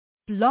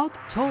Blog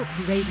Talk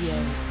Radio.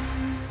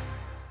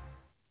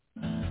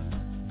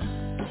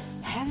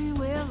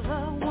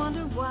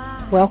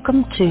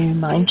 Welcome to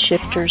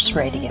MindShifters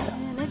Radio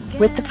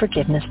with the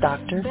Forgiveness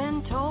Doctor,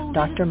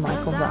 Dr.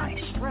 Michael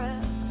Ryce.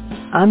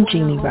 I'm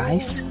Jeannie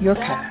Ryce, your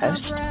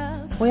co-host.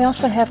 We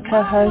also have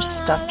co-hosts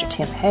Dr.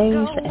 Tim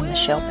Hayes and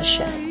Michelle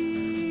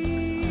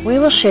Pacheco. We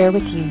will share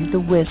with you the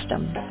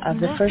wisdom of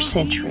the first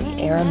century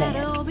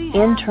Aramaic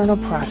internal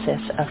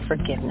process of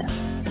forgiveness.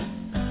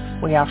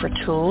 We offer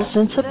tools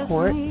and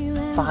support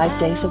 5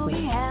 days a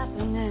week.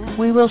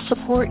 We will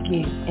support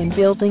you in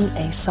building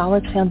a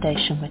solid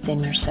foundation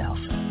within yourself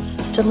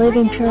to live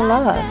in pure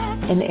love,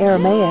 in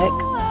Aramaic,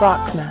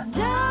 Rachna.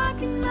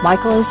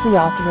 Michael is the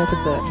author of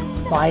the book,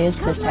 Why Is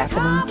This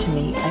Happening to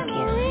Me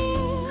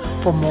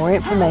Again? For more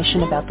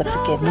information about the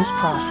forgiveness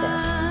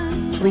process,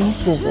 please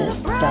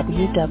visit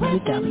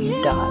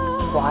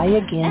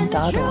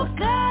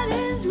www.whyagain.org.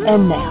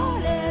 And now,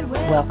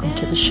 welcome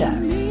to the show,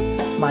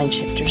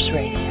 MindShifters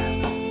Radio.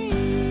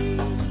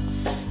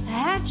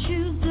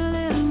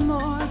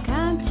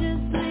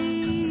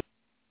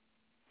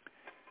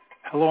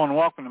 Hello and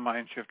welcome to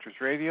MindShifters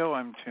Radio.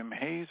 I'm Tim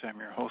Hayes. I'm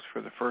your host for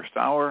the first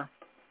hour.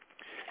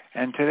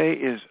 And today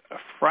is a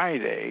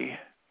Friday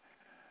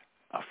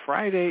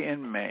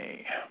in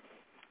May.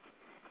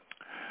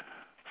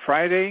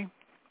 Friday,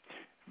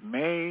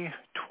 May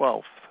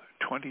 12th,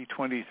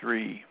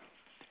 2023.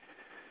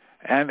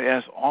 And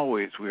as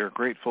always, we are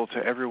grateful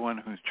to everyone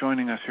who's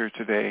joining us here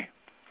today,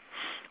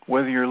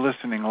 whether you're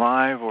listening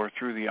live or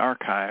through the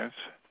archives,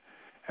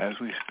 as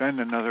we spend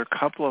another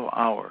couple of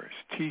hours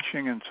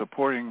teaching and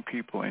supporting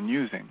people in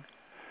using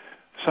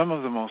some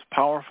of the most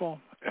powerful,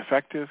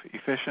 effective,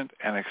 efficient,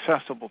 and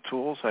accessible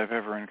tools I've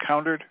ever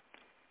encountered.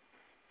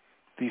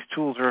 These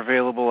tools are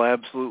available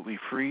absolutely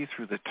free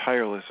through the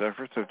tireless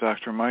efforts of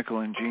Dr.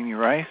 Michael and Jeannie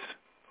Ryce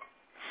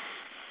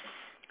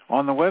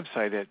on the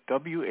website at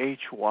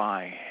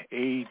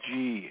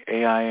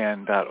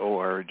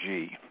whyagain.org.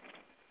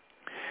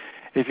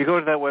 If you go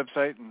to that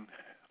website and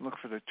look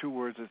for the two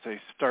words that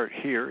say Start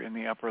Here in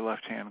the upper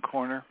left-hand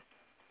corner,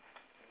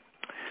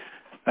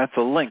 that's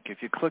a link.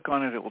 If you click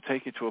on it, it will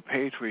take you to a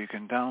page where you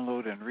can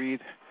download and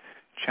read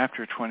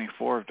Chapter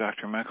 24 of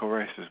Dr. Michael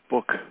Ryce's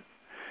book.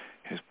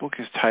 His book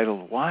is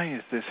titled, Why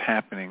Is This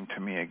Happening to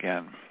Me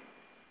Again?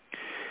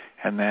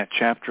 And that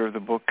chapter of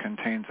the book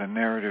contains a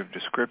narrative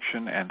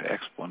description and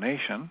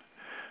explanation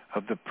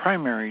of the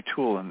primary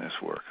tool in this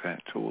work.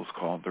 That tool is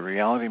called the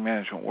Reality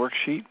Management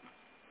Worksheet,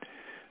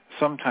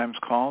 sometimes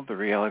called the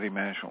Reality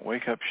Management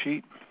Wake-Up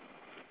Sheet.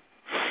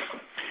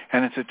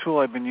 And it's a tool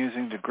I've been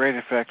using to great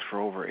effect for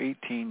over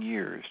 18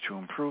 years to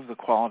improve the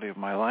quality of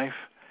my life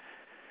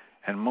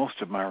and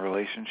most of my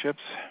relationships,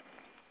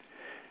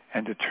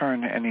 and to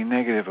turn any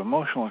negative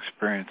emotional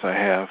experience I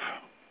have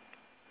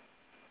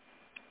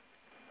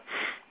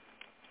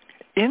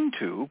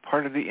into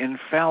part of the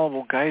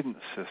infallible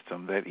guidance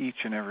system that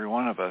each and every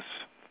one of us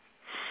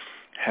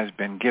has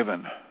been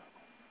given.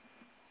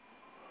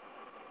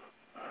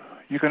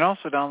 You can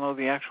also download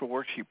the actual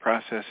worksheet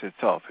process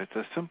itself. It's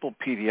a simple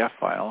PDF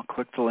file.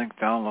 Click the link,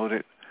 download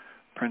it,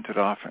 print it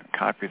off, and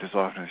copy it as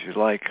often as you'd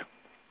like.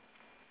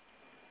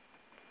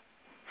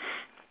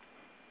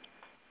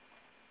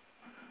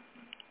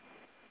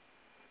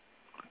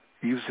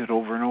 Use it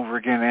over and over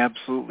again,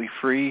 absolutely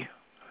free.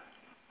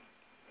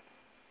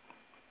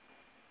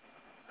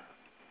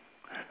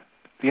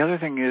 The other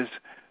thing is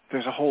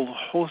there's a whole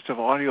host of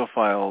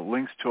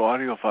links to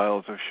audio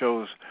files of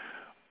shows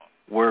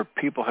where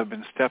people have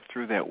been stepped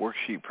through that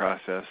worksheet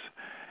process.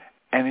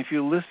 And if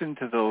you listen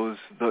to those,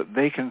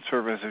 they can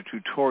serve as a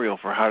tutorial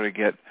for how to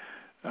get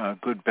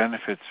good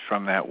benefits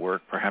from that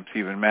work, perhaps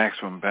even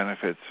maximum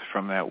benefits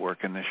from that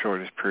work in the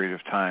shortest period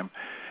of time.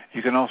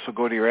 You can also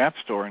go to your app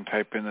store and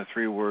type in the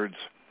 3 words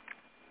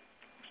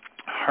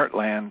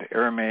Heartland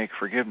Aramaic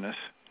Forgiveness.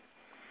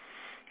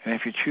 And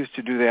if you choose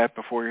to do that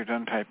before you're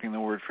done typing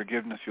the word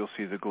forgiveness, you'll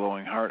see the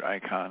glowing heart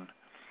icon.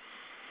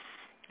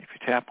 If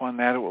you tap on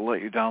that, it will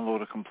let you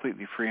download a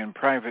completely free and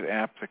private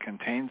app that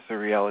contains the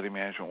Reality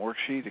Management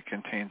Worksheet. It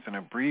contains an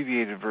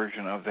abbreviated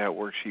version of that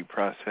worksheet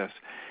process,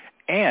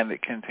 and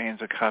it contains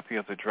a copy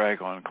of the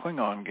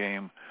Dragon-Klingon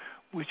game,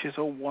 which is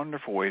a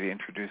wonderful way to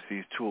introduce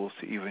these tools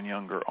to even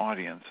younger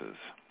audiences.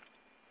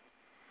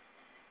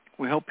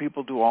 We hope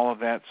people do all of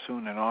that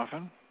soon and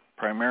often,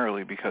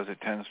 primarily because it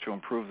tends to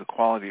improve the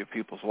quality of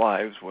people's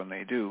lives when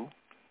they do,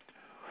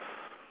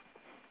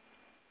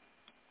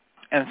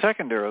 and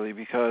secondarily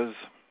because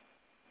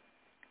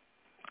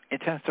it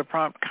tends to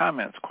prompt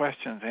comments,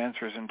 questions,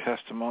 answers, and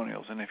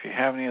testimonials. And if you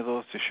have any of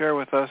those to share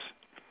with us,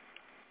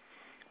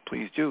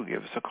 please do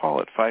give us a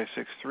call at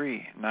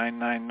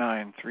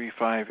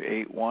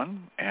 563-999-3581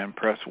 and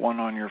press 1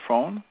 on your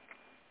phone.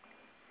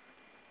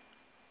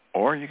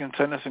 Or you can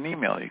send us an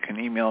email. You can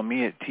email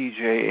me at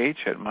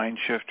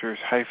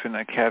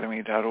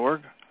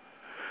tjh@mindshifters-academy.org,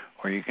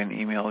 or you can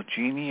email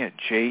Jeanie at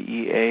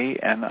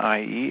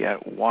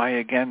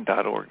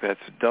jeanie@whyagain.org. That's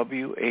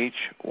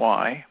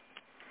whyagain.org.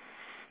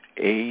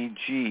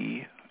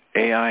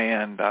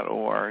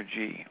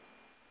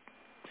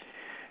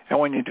 And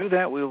when you do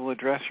that, we will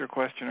address your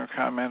question or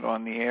comment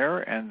on the air,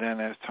 and then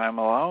as time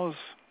allows,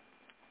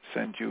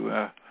 send you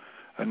a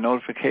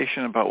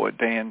notification about what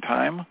day and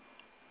time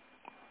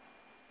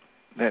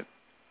that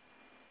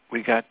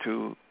we got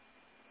to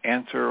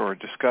answer or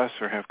discuss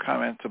or have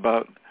comments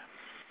about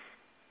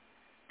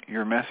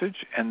your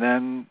message, and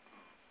then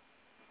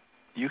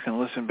you can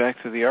listen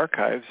back to the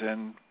archives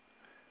and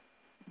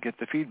get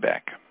the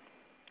feedback.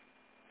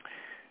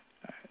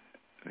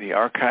 The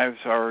archives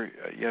are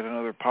yet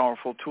another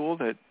powerful tool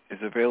that is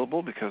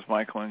available because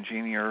Michael and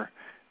Jeanie are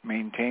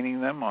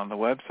maintaining them on the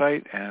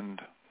website, and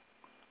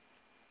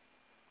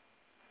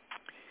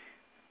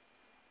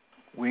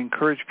we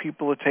encourage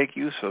people to take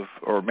use of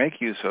or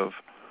make use of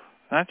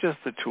not just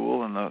the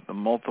tool and the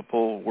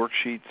multiple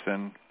worksheets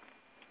and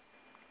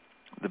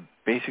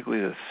basically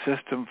the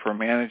system for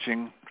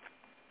managing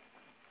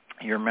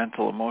your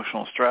mental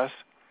emotional stress,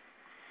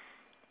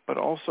 but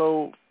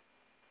also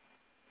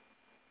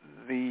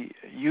the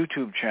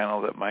YouTube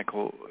channel that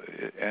Michael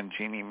and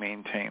Jeanie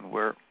maintain,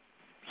 where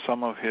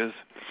some of his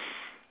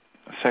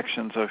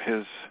sections of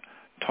his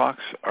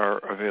talks are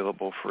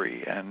available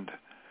free, and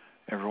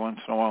every once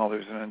in a while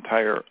there's an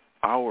entire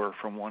hour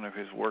from one of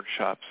his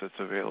workshops that's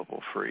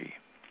available free.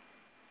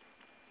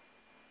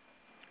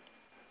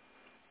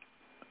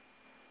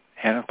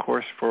 And of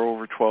course, for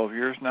over 12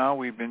 years now,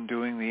 we've been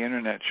doing the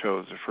internet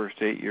shows. The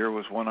first 8 years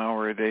was 1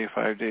 hour a day,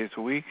 5 days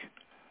a week.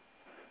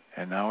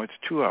 And now it's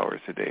 2 hours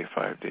a day,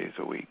 5 days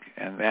a week.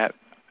 And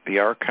the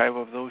archive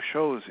of those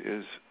shows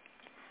is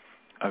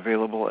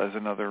available as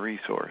another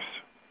resource.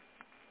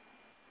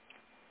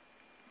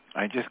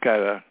 I just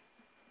got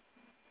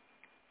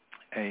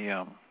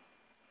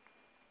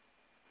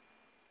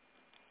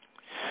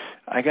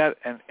I got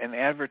an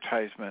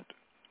advertisement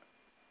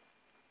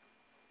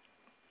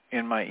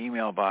in my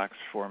email box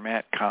for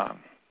Matt Kahn.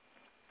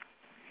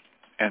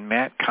 And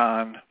Matt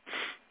Kahn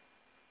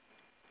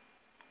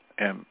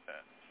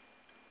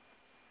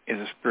is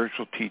a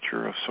spiritual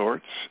teacher of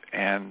sorts,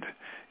 and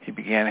he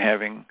began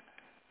having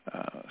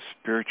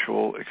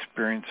spiritual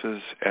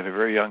experiences at a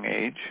very young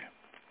age.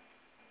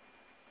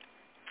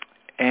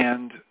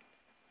 And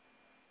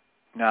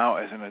now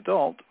as an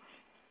adult,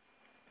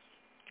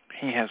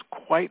 he has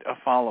quite a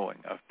following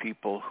of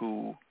people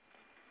who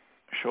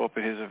show up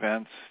at his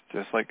events,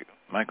 just like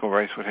Michael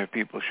Ryce would have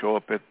people show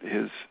up at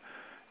his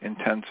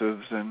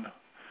intensives,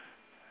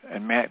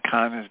 and Matt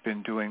Kahn has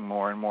been doing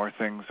more and more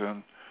things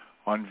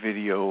on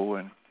video,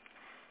 and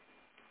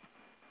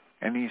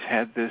he's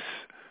had this.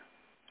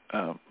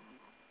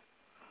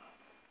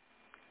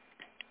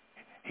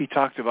 He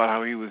talked about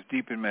how he was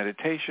deep in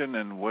meditation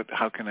and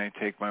how can I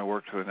take my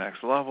work to the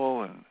next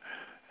level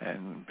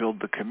and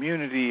build the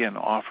community and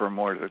offer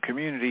more to the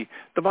community.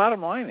 The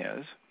bottom line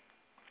is,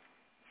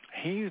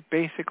 he's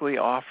basically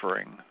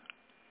offering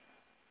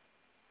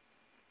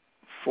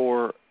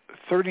for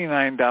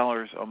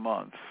 $39 a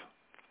month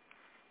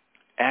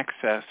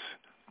access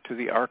to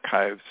the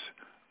archives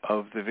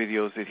of the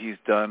videos that he's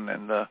done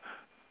and the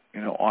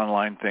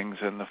online things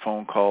and the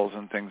phone calls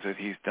and things that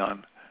he's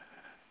done.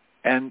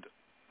 And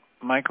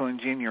Michael and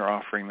Jeanie are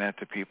offering that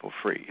to people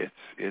free.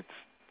 It's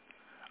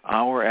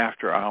hour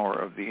after hour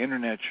of the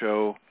internet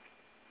show.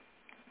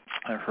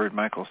 I've heard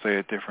Michael say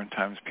at different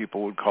times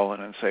people would call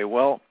in and say,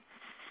 well,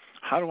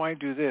 how do I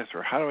do this?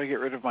 Or how do I get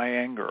rid of my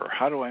anger? Or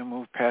how do I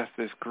move past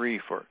this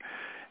grief?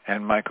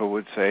 And Michael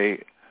would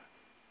say,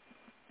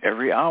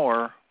 every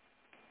hour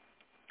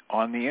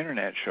on the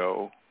internet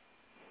show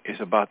is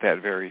about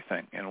that very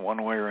thing. In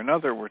one way or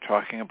another, we're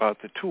talking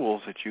about the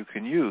tools that you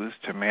can use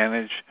to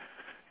manage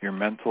your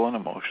mental and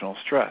emotional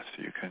stress.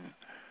 You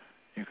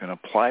can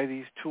apply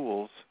these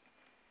tools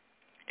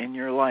in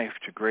your life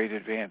to great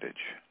advantage.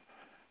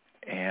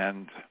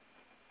 And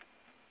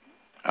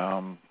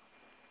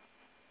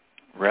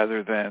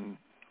rather than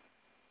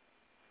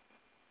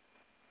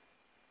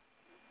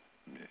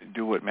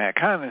do what Matt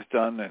Kahn has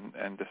done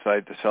and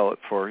decide to sell it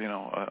for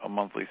a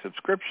monthly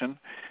subscription,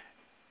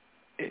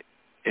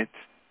 it's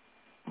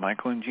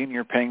Michael and Jeanie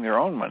are paying their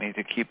own money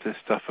to keep this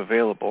stuff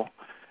available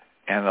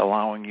and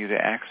allowing you to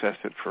access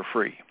it for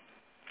free.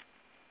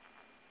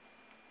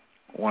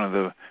 One of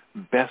the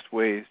best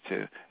ways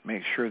to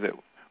make sure that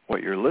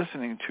what you're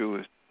listening to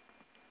is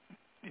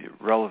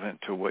relevant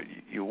to what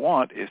you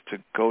want is to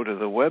go to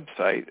the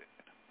website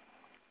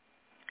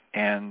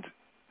and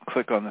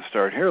click on the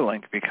Start Here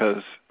link,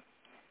 because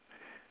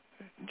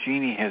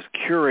Jeanie has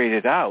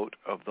curated out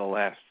of the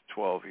last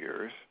 12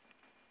 years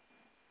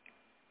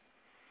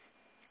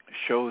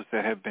shows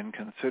that have been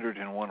considered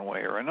in one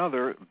way or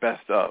another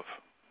best of,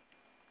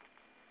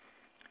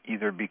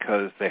 either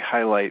because they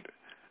highlight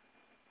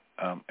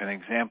an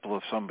example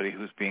of somebody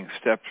who's being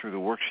stepped through the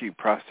worksheet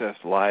process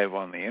live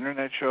on the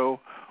internet show,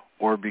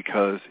 or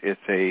because it's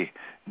a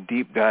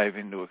deep dive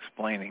into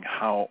explaining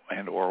how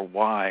and or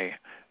why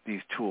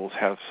these tools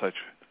have such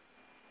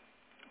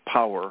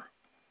power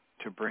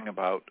to bring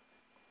about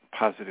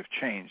positive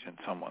change in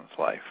someone's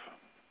life.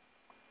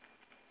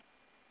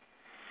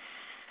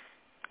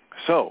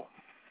 So,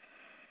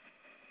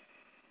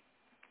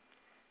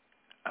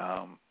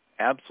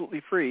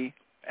 absolutely free,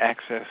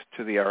 access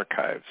to the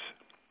archives.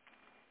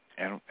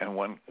 And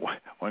one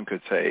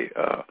could say,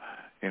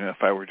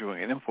 if I were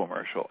doing an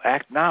infomercial,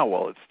 act now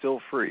while it's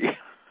still free.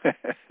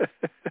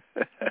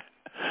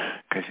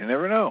 Because you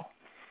never know.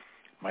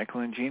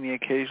 Michael and Jeanie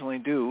occasionally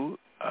do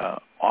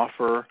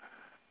offer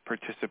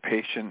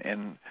participation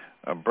in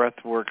a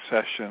breathwork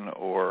session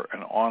or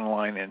an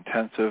online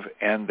intensive,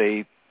 and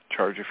they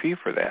charge a fee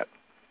for that.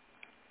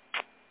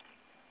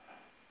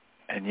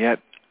 And yet,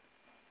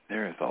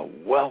 there is a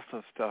wealth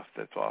of stuff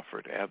that's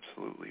offered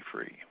absolutely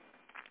free.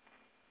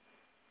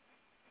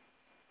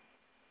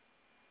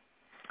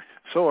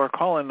 So our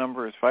call-in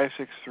number is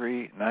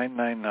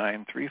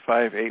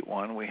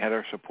 563-999-3581. We had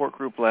our support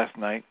group last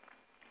night,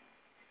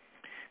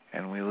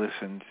 and we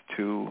listened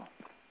to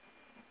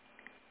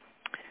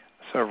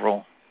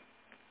several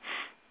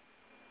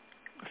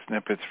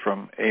snippets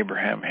from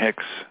Abraham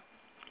Hicks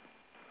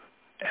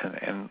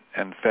and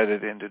fed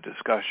it into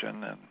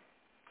discussion.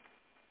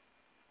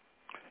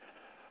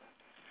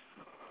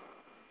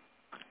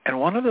 And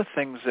one of the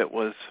things that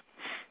was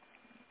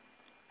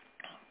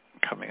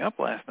coming up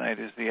last night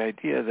is the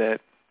idea that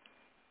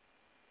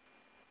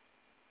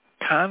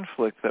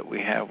conflict that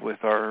we have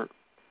with our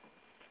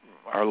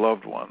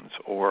loved ones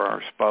or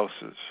our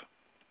spouses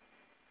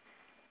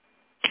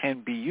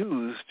can be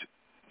used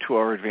to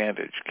our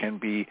advantage, can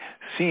be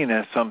seen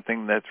as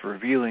something that's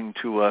revealing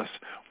to us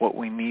what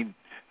we need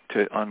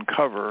to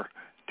uncover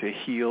to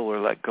heal or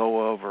let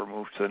go of or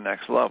move to the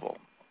next level.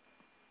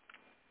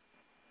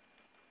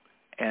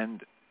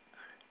 And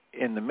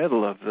in the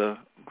middle of the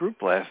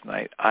group last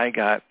night, I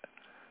got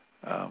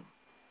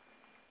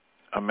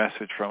a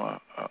message from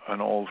an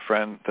old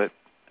friend that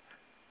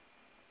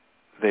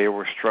they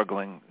were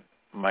struggling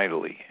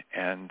mightily.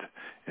 And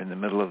in the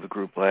middle of the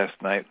group last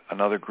night,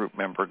 another group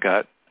member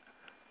got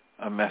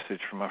a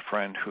message from a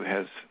friend who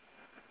has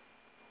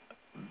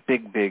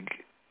big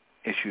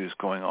issues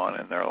going on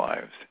in their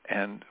lives.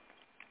 And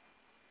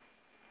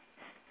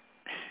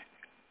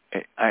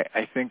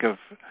I think of,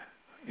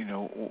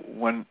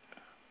 when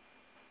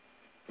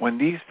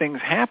these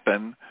things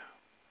happen,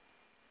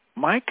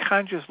 my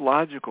conscious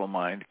logical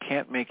mind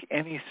can't make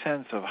any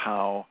sense of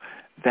how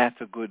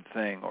that's a good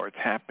thing or it's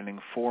happening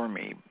for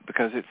me,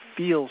 because it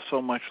feels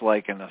so much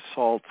like an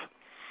assault.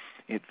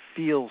 It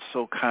feels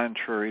so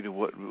contrary to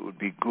what would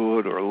be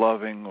good or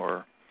loving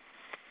or,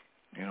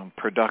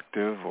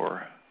 productive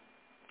or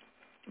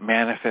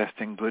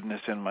manifesting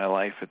goodness in my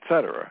life,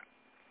 etc.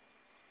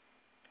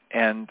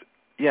 And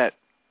yet,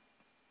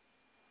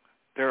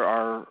 there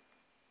are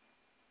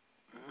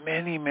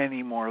many,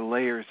 many more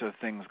layers of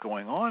things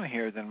going on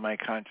here than my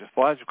conscious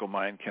logical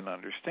mind can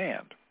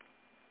understand.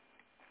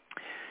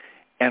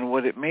 And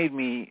what it made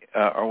me,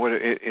 or what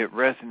it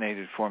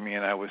resonated for me,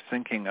 and I was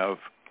thinking of,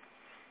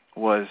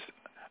 was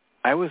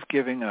I was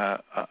giving a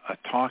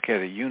talk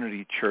at a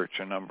Unity church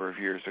a number of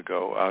years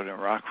ago out in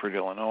Rockford,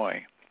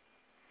 Illinois.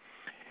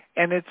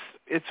 And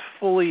it's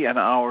fully an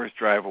hour's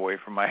drive away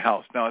from my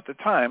house. Now, at the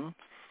time,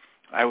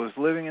 I was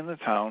living in the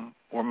town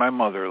where my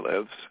mother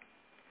lives,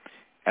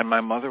 and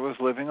my mother was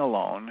living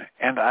alone,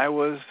 and I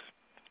was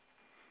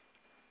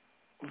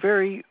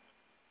very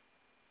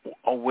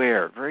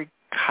aware, very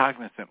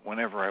cognizant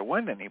whenever I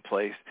went any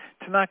place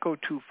to not go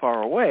too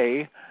far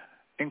away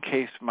in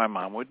case my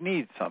mom would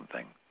need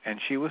something. And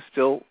she was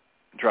still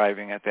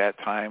driving at that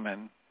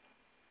time,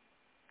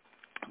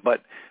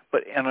 but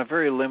on a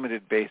very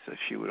limited basis.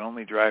 She would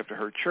only drive to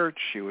her church,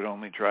 she would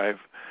only drive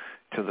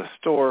to the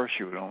store,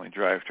 she would only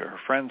drive to her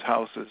friends'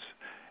 houses,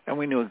 and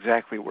we knew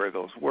exactly where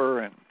those were,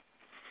 and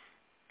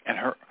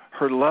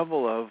her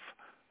level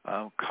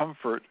of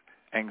comfort,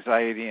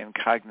 anxiety, and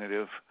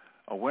cognitive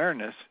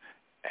awareness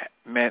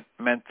meant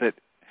that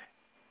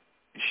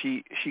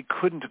she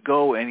couldn't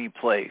go any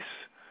place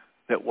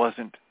that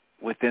wasn't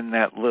within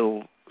that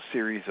little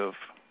series of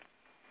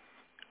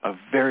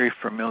very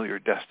familiar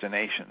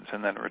destinations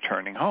and then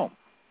returning home.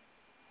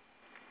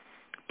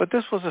 But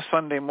this was a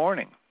Sunday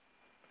morning,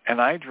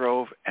 and I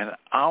drove an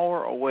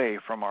hour away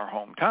from our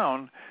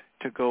hometown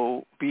to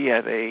go be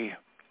at a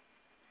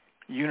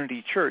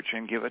Unity Church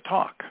and give a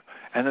talk.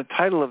 And the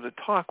title of the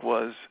talk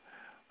was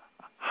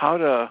how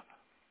to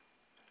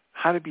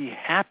be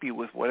happy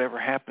with whatever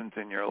happens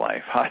in your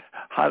life,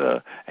 how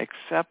to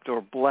accept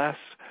or bless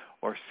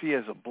or see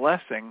as a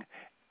blessing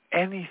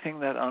anything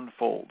that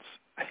unfolds.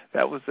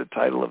 That was the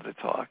title of the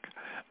talk.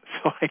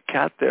 So I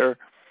got there,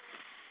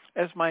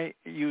 as my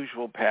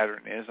usual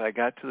pattern is. I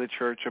got to the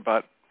church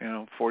about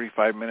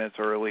 45 minutes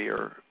early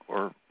or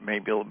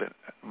maybe a little bit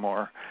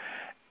more,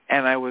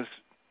 and I was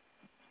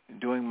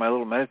doing my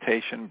little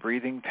meditation,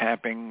 breathing,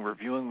 tapping,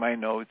 reviewing my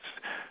notes,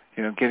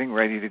 getting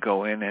ready to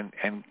go in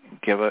and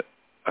give a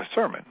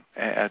sermon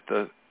at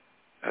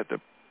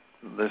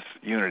this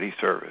Unity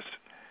service.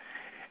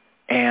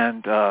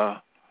 And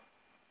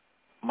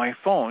my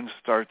phone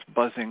starts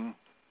buzzing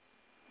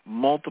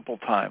multiple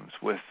times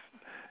with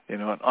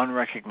an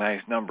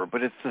unrecognized number,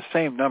 but it's the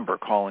same number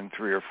calling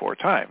 3 or 4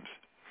 times.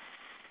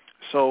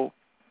 So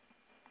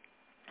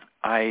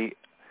I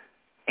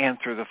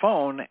answer the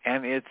phone,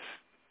 and it's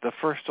the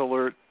First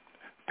Alert,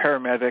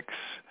 paramedics,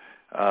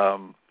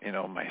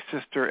 My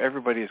sister,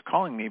 everybody is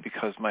calling me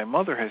because my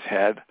mother has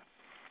had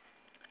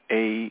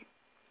a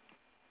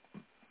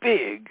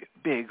big,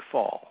 big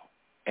fall.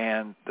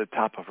 And the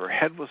top of her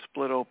head was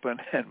split open,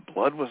 and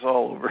blood was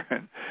all over.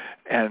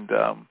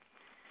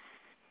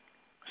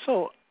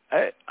 So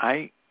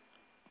I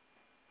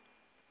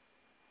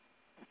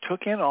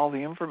took in all the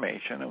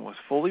information and was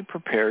fully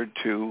prepared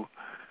to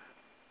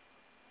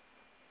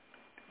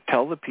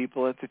tell the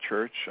people at the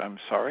church, I'm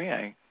sorry,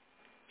 I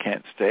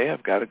can't stay,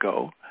 I've got to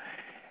go.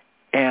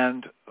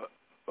 And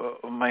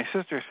my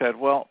sister said,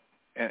 well,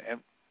 and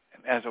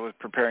as I was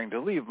preparing to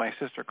leave, my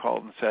sister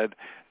called and said,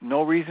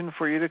 no reason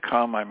for you to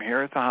come. I'm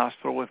here at the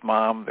hospital with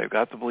Mom. They've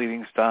got the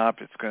bleeding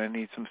stopped. It's going to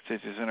need some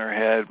stitches in her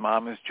head.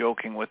 Mom is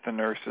joking with the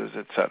nurses,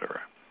 etc.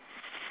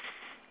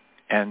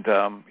 And,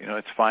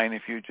 it's fine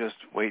if you just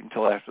wait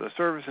until after the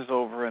service is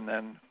over and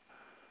then,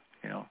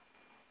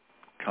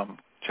 come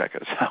check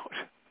us out.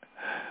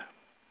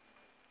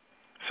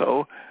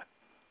 So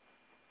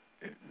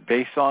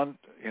based on,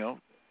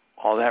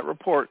 all that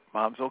report,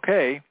 Mom's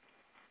okay,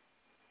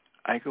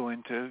 I go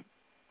in to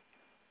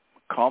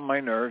calm my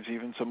nerves,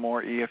 even some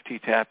more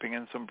EFT tapping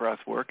and some breath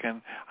work,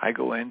 and I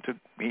go in to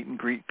meet and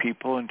greet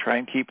people and try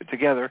and keep it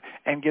together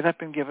and get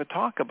up and give a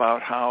talk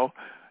about how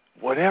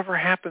whatever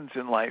happens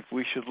in life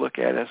we should look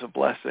at as a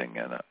blessing.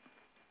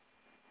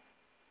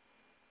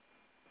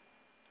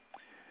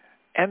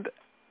 And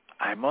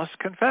I must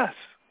confess,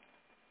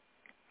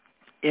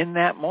 in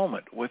that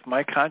moment, with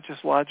my conscious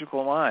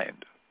logical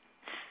mind,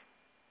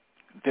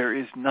 there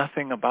is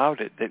nothing about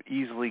it that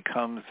easily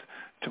comes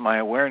to my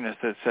awareness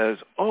that says,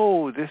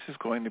 oh, this is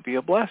going to be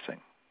a blessing.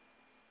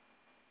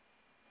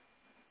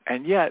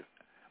 And yet,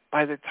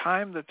 by the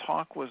time the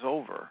talk was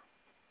over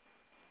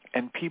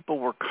and people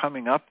were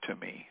coming up to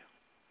me,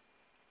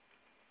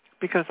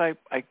 because I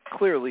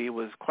clearly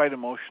was quite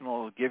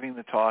emotional giving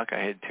the talk. I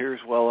had tears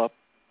well up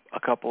a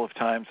couple of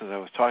times as I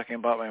was talking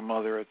about my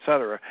mother,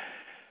 etc.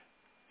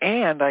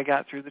 And I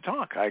got through the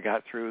talk. I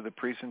got through the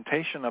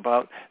presentation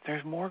about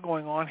there's more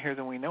going on here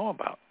than we know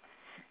about.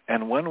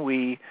 And when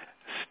we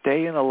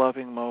stay in a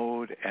loving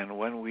mode and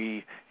when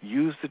we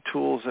use the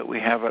tools that we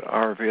have at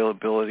our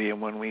availability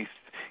and when we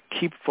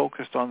keep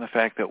focused on the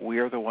fact that we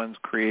are the ones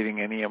creating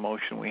any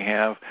emotion we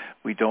have,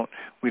 we don't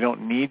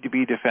need to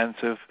be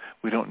defensive.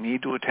 We don't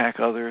need to attack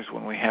others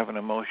when we have an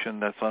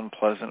emotion that's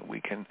unpleasant. We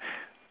can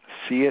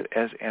see it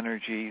as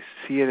energy,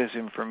 see it as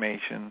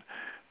information,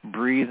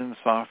 breathe and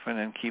soften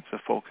and keep the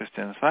focus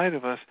inside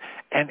of us,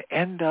 and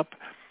end up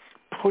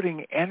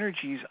putting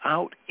energies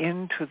out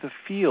into the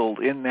field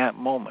in that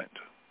moment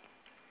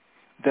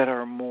that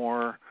are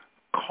more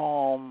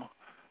calm,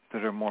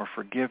 that are more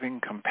forgiving,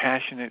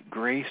 compassionate,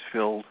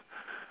 grace-filled.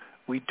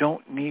 We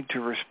don't need to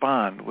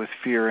respond with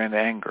fear and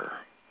anger.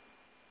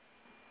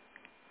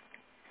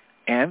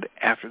 And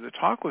after the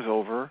talk was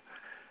over,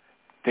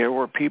 there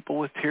were people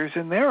with tears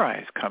in their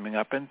eyes coming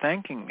up and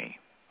thanking me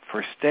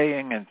for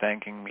staying and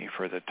thanking me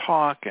for the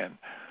talk.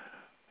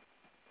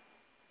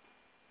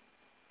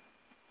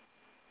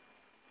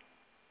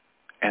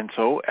 And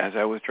so as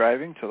I was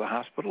driving to the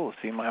hospital to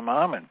see my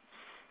mom and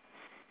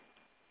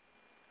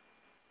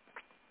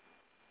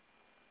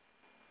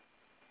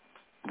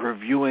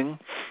reviewing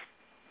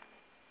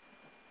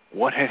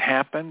what had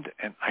happened,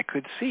 and I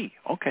could see,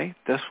 okay,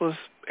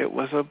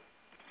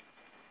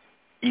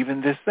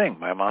 even this thing.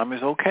 My mom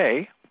is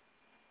okay.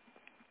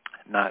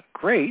 Not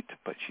great,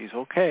 but she's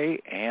okay.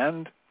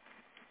 And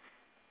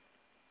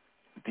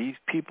these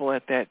people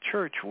at that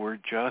church were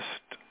just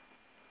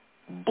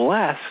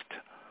blessed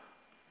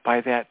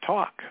by that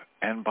talk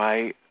and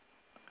by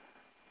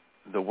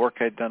the work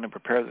I'd done to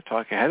prepare the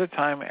talk ahead of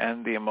time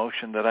and the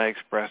emotion that I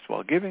expressed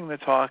while giving the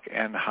talk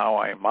and how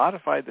I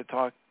modified the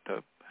talk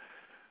to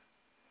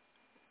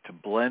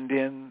blend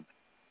in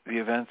the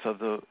events of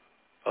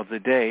the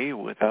day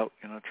without,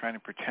 trying to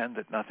pretend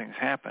that nothing's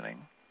happening.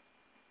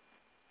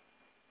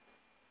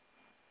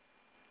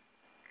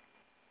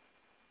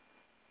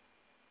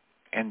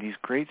 And these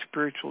great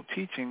spiritual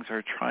teachings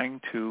are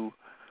trying to,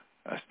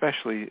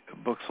 especially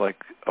books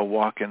like A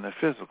Walk in the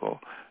Physical,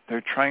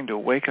 they're trying to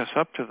wake us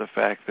up to the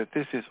fact that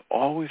this is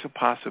always a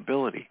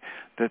possibility,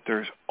 that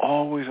there's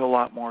always a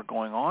lot more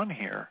going on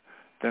here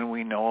than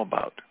we know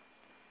about.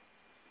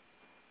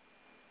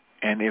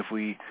 And if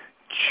we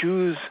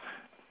choose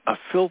a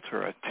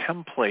filter, a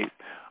template,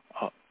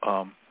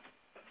 a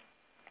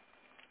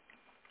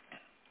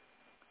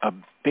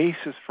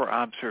basis for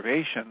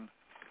observation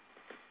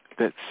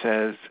that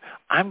says,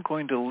 I'm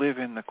going to live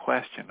in the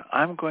question.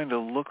 I'm going to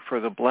look for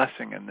the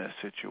blessing in this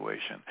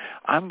situation.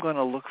 I'm going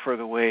to look for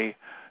the way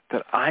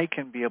that I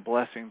can be a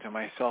blessing to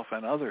myself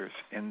and others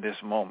in this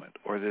moment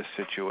or this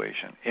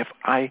situation. If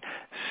I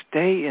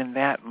stay in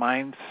that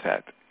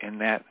mindset, in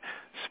that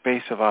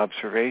space of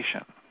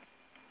observation,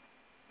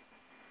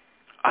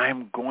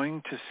 I'm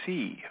going to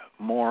see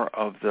more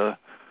of the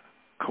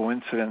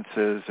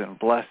coincidences and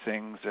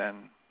blessings and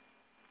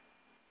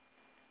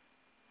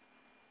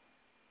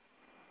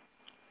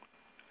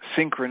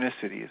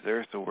synchronicities,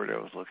 there's the word I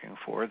was looking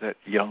for, that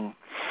Jung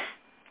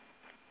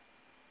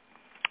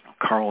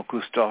Carl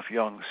Gustav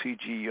Jung,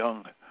 C.G.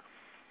 Jung,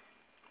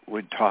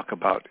 would talk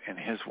about in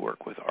his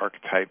work with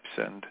archetypes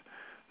and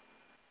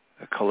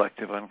the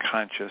collective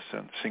unconscious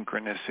and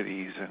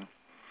synchronicities. And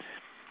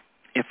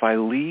if I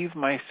leave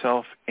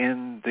myself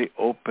in the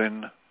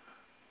open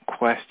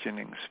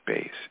questioning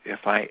space,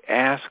 if I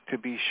ask to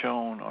be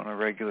shown on a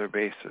regular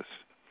basis,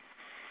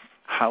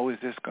 how is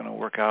this going to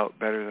work out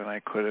better than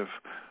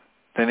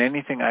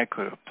anything I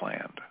could have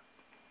planned?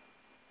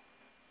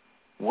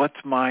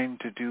 What's mine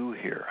to do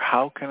here?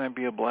 How can I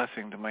be a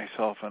blessing to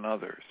myself and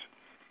others?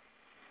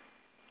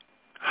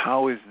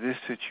 How is this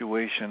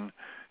situation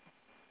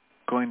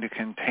going to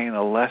contain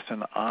a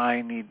lesson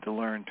I need to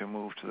learn to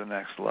move to the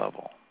next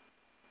level?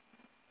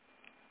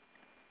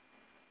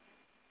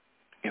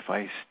 If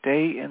I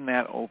stay in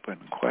that open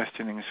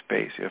questioning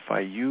space, if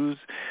I use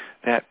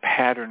that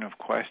pattern of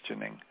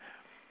questioning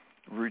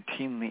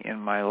routinely in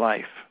my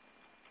life,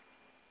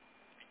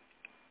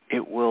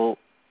 it will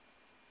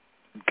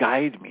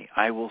guide me.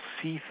 I will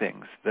see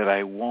things that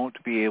I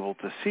won't be able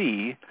to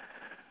see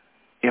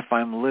if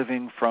I'm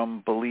living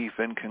from belief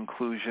and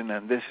conclusion,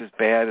 and this is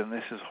bad, and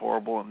this is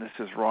horrible, and this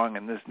is wrong,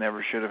 and this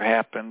never should have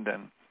happened,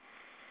 and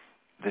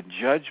the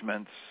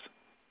judgments,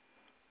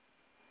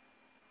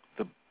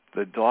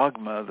 the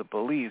dogma, the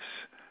beliefs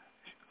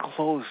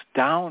close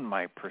down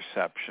my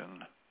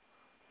perception.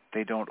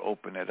 They don't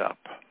open it up.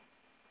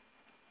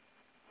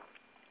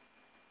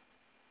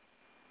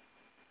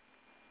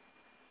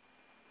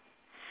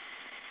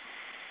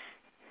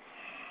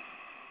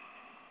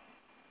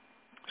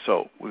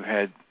 So we've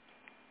had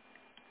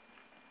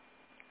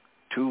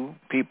 2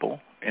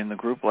 people in the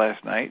group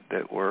last night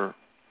that were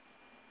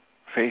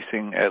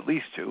facing, at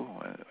least 2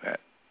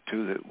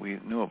 that we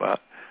knew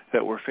about,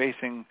 that were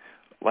facing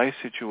life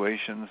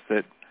situations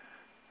that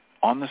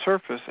on the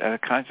surface, at a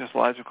conscious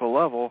logical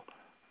level,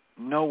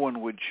 no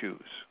one would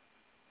choose.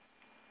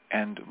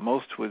 And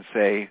most would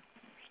say,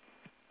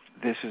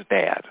 this is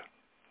bad.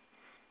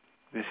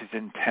 This is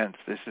intense.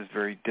 This is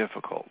very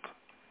difficult.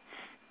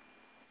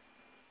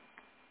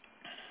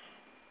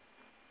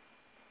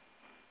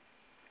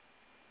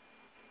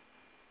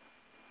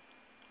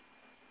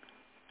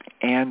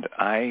 And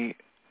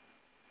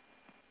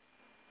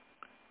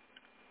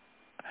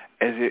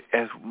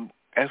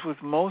as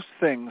with most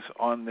things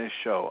on this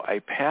show, I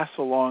pass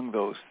along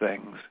those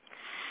things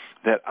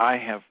that I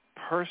have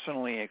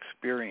personally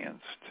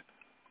experienced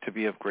to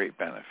be of great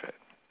benefit.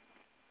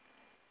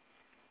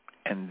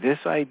 And this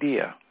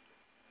idea,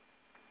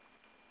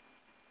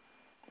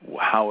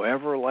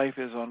 however life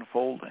is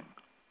unfolding,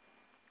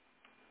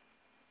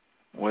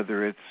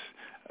 whether it's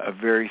a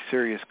very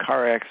serious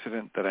car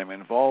accident that I'm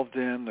involved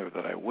in or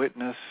that I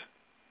witness,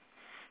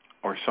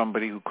 or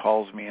somebody who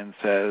calls me and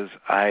says,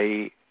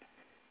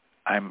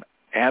 I'm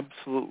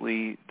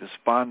absolutely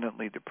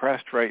despondently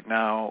depressed right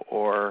now,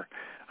 or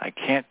I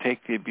can't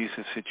take the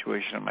abusive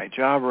situation in my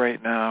job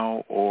right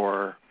now,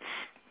 or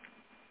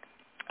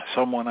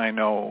someone I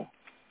know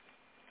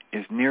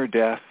is near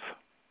death.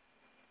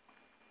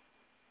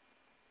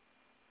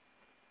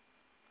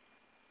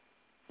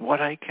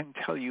 What I can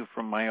tell you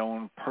from my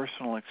own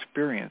personal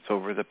experience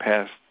over the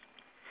past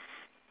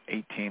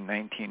 18,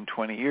 19,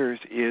 20 years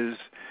is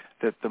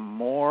that the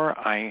more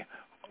I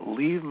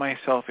leave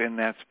myself in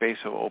that space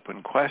of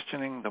open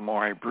questioning, the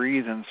more I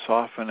breathe and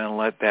soften and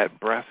let that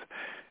breath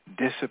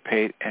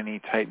dissipate any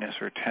tightness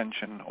or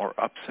tension or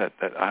upset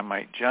that I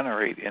might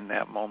generate in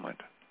that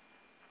moment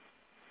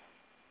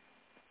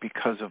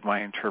because of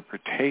my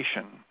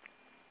interpretation,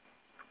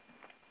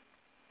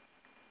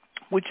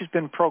 which has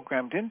been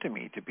programmed into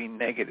me to be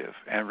negative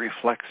and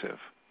reflexive.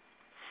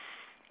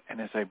 And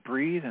as I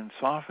breathe and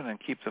soften and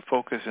keep the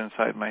focus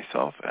inside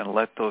myself and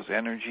let those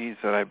energies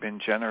that I've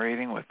been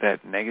generating with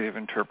that negative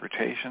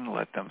interpretation,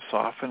 let them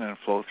soften and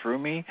flow through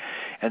me,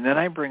 and then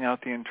I bring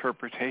out the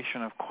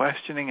interpretation of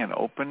questioning and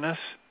openness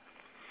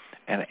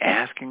and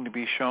asking to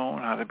be shown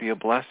how to be a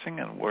blessing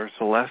and where's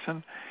the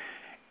lesson,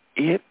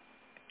 it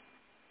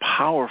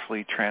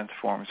powerfully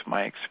transforms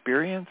my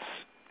experience,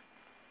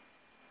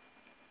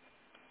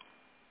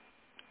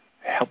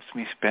 helps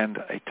me spend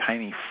a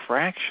tiny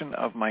fraction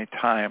of my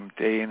time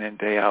day in and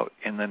day out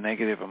in the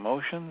negative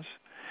emotions,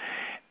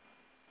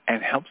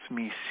 and helps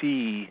me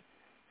see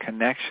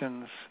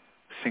connections,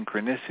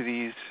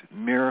 synchronicities,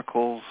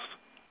 miracles,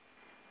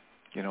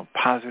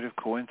 positive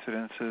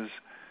coincidences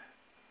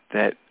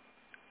that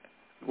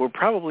were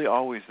probably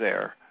always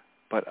there,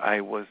 but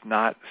I was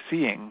not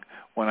seeing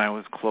when I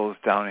was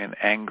closed down in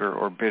anger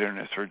or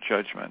bitterness or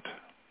judgment.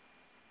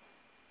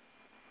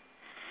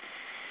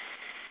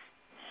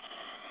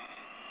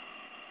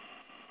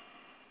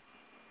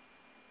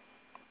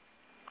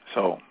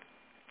 So,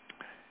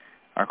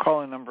 our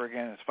call-in number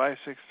again is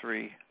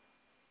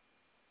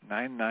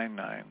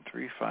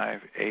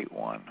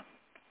 563-999-3581.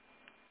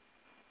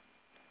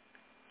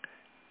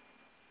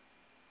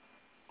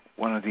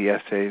 One of the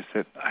essays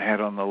that I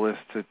had on the list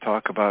to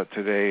talk about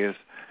today is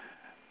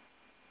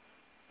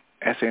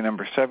essay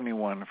number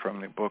 71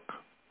 from the book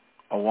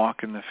A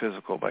Walk in the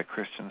Physical by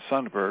Christian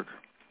Sundberg.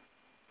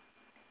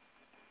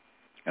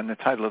 And the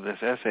title of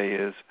this essay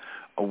is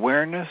A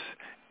Awareness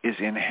is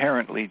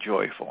inherently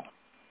joyful.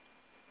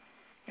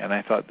 And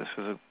I thought this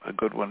was a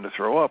good one to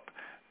throw up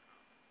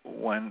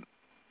when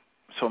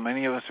so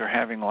many of us are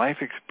having life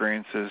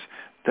experiences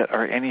that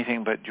are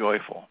anything but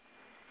joyful.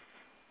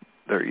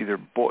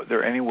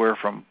 They're anywhere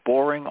from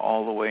boring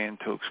all the way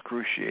into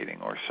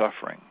excruciating or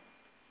suffering.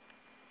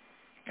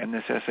 And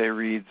this essay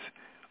reads,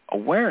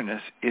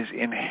 awareness is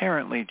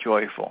inherently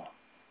joyful.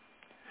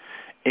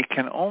 It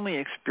can only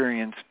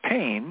experience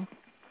pain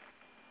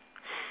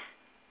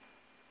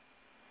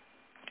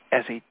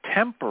as a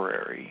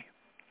temporary,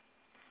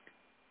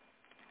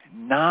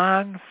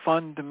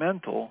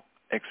 non-fundamental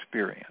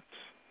experience.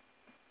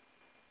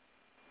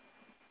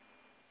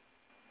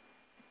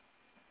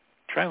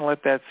 Try and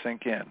let that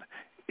sink in.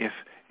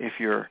 If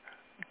your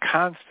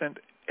constant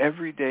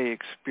everyday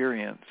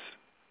experience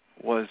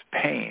was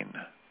pain,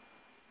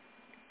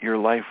 your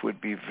life would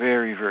be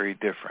very, very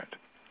different.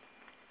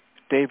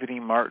 David E.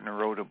 Martin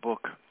wrote a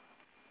book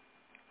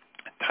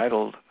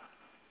titled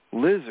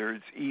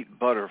Lizards Eat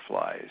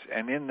Butterflies,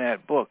 and in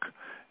that book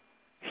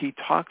he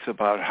talks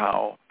about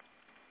how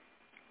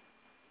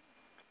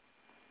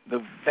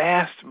the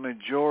vast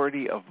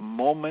majority of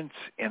moments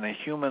in a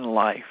human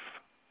life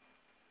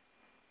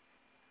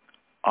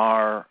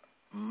are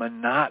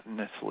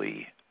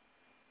monotonously,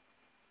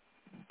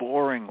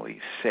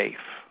 boringly safe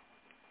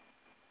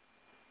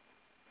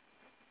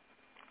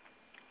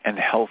and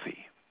healthy.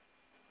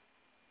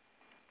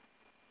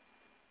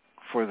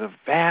 For the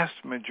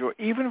vast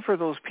majority, even for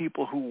those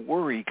people who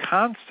worry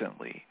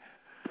constantly,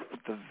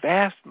 the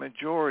vast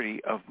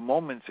majority of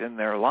moments in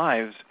their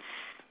lives,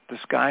 the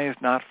sky is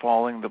not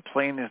falling, the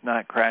plane is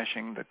not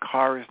crashing, the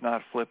car is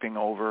not flipping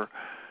over,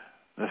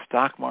 the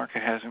stock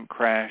market hasn't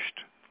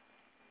crashed,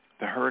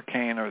 the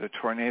hurricane or the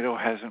tornado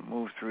hasn't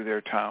moved through their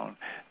town.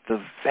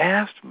 The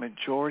vast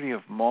majority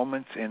of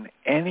moments in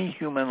any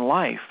human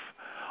life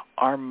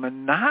are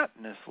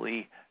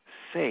monotonously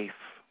safe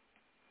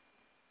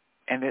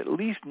and at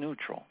least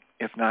neutral,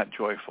 if not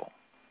joyful.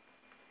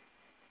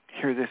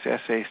 Here this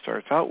essay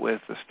starts out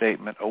with the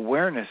statement,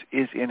 awareness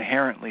is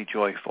inherently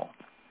joyful.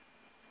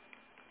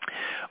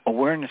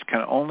 Awareness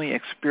can only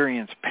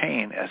experience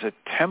pain as a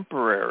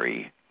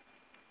temporary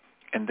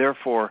and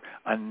therefore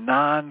a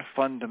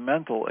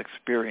non-fundamental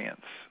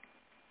experience.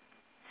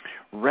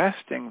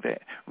 Resisting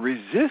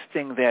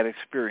that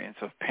experience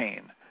of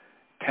pain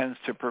tends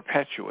to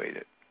perpetuate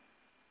it,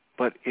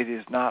 but it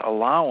is not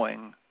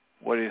allowing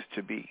what is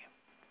to be.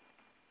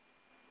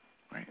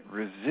 Right?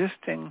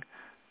 Resisting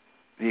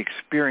the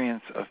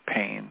experience of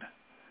pain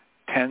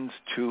tends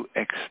to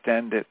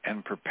extend it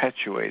and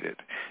perpetuate it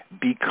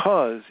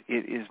because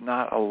it is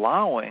not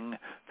allowing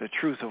the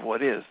truth of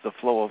what is, the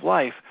flow of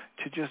life,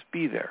 to just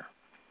be there.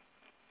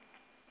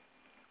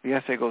 The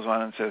essay goes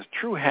on and says,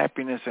 true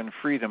happiness and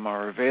freedom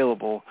are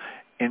available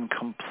in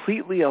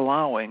completely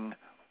allowing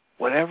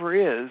whatever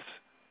is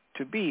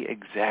to be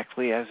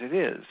exactly as it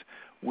is,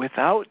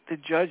 without the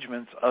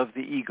judgments of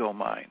the ego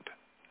mind.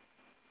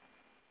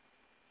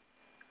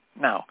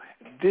 Now,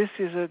 this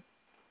is a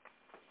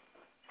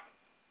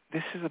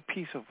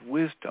piece of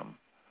wisdom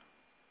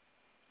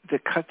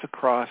that cuts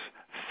across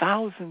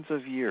thousands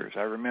of years.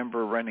 I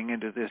remember running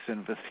into this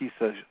in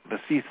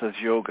Vasista's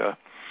Yoga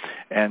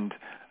and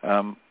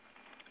the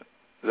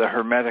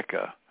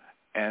Hermetica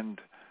and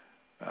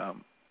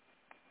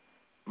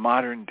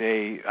modern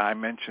day. I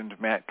mentioned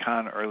Matt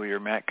Kahn earlier.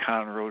 Matt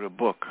Kahn wrote a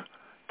book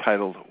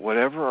titled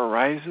Whatever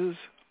Arises,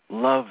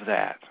 Love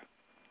That.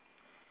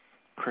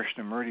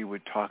 Krishnamurti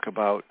would talk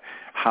about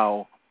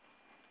how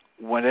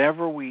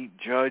whenever we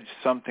judge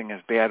something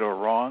as bad or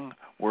wrong,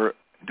 we're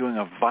doing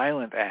a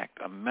violent act,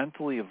 a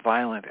mentally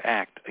violent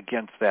act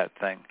against that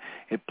thing.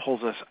 It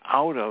pulls us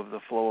out of the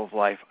flow of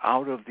life,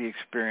 out of the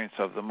experience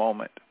of the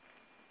moment.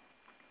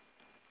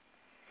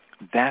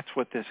 That's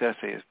what this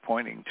essay is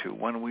pointing to.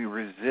 When we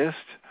resist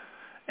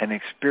an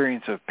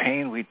experience of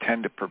pain, we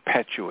tend to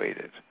perpetuate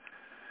it.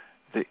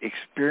 The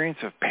experience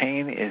of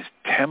pain is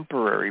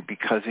temporary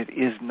because it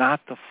is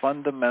not the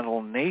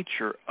fundamental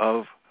nature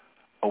of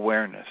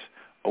awareness.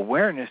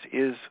 Awareness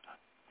is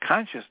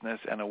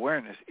consciousness, and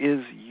awareness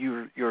is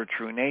your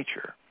true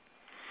nature.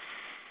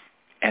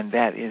 And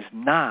that is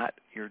not,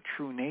 your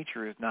true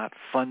nature is not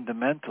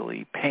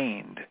fundamentally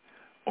pained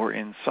or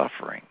in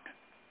suffering.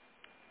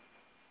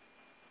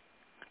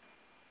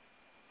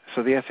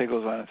 So the essay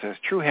goes on and says,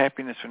 true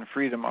happiness and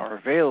freedom are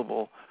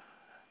available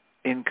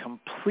in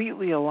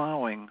completely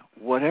allowing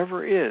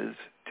whatever is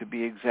to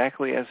be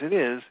exactly as it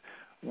is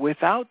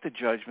without the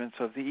judgments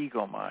of the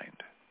ego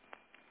mind.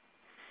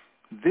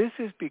 This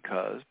is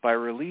because by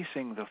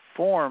releasing the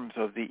forms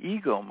of the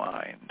ego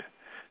mind,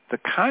 the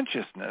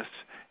consciousness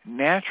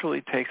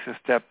naturally takes a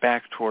step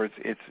back towards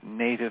its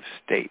native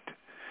state,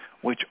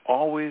 which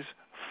always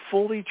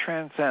fully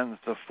transcends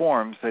the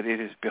forms that it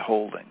is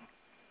beholding.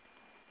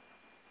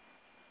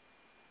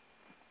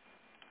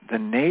 The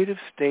native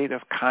state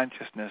of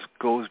consciousness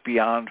goes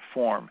beyond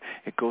form.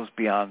 It goes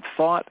beyond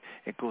thought.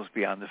 It goes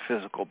beyond the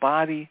physical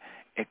body.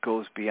 It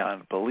goes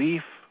beyond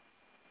belief.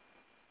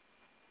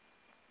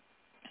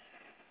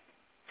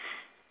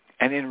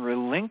 And in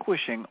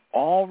relinquishing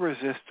all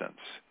resistance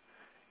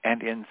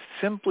and in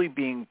simply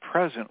being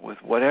present with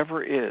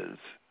whatever is,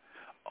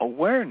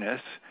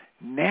 awareness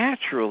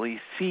naturally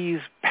sees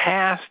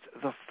past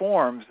the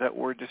forms that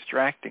were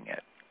distracting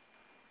it.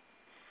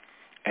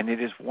 And it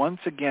is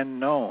once again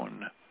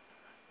known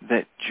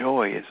that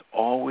joy is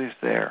always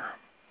there.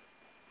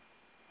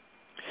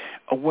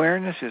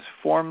 Awareness is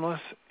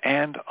formless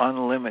and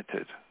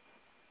unlimited.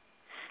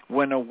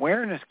 When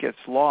awareness gets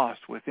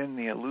lost within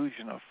the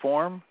illusion of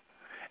form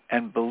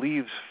and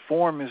believes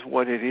form is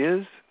what it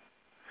is,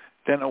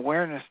 then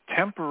awareness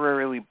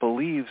temporarily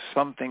believes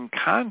something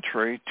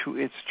contrary to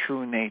its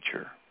true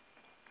nature.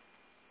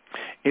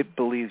 It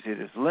believes it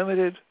is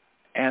limited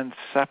and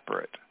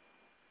separate,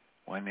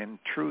 when in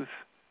truth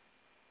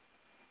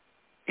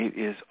it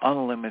is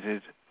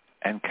unlimited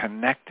and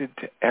connected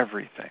to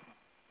everything.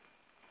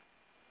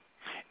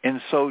 In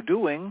so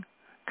doing,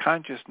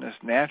 consciousness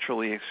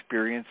naturally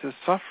experiences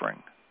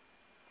suffering.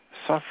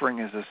 Suffering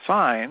is a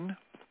sign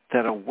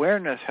that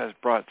awareness has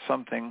bought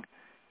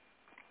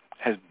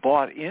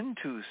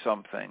into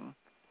something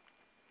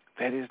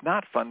that is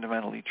not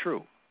fundamentally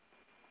true.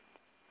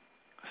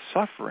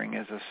 Suffering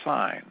is a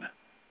sign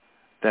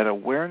that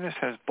awareness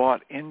has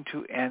bought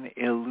into an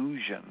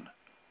illusion,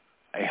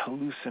 a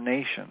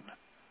hallucination,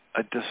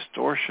 a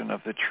distortion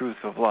of the truth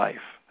of life,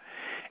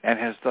 and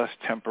has thus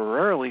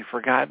temporarily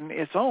forgotten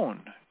its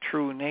own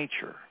true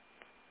nature.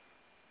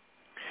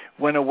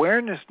 When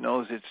awareness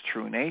knows its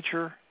true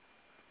nature,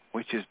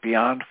 which is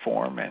beyond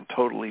form and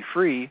totally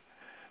free,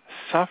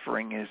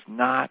 suffering is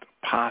not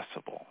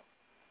possible.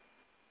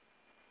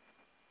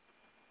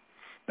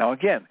 Now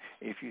again,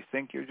 if you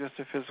think you're just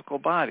a physical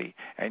body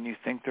and you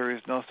think there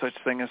is no such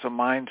thing as a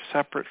mind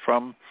separate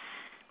from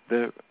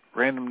the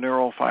random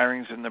neural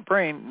firings in the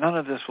brain, none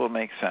of this will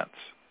make sense.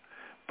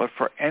 But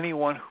for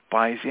anyone who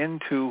buys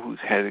into, who's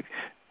had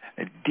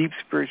a deep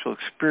spiritual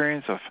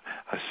experience of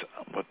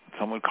what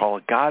some would call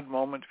a God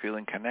moment,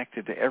 feeling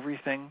connected to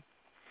everything,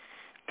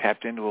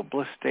 tapped into a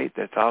bliss state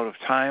that's out of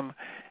time,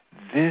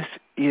 this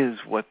is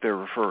what they're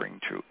referring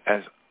to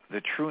as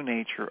the true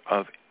nature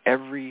of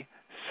every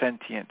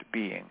sentient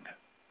being.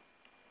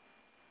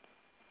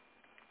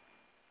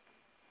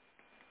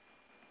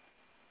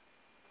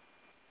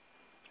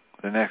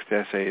 The next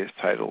essay is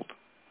titled,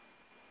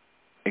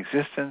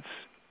 Existence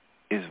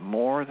is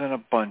More Than a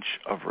Bunch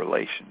of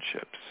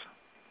Relationships.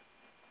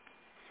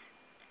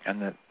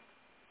 And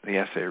the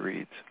essay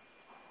reads,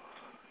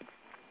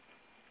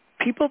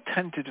 people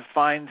tend to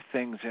define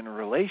things in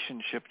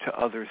relationship to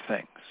other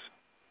things.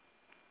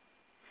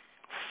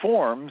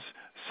 Forms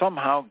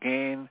somehow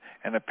gain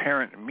an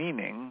apparent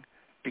meaning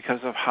because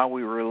of how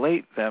we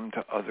relate them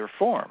to other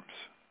forms.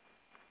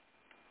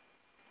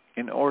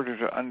 In order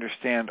to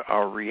understand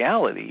our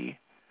reality,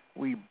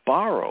 we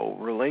borrow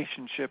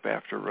relationship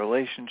after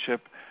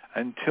relationship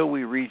until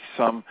we reach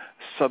some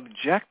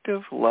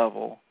subjective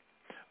level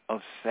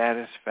of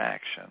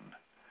satisfaction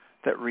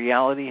that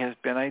reality has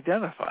been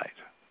identified.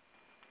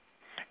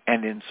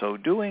 And in so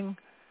doing,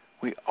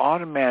 we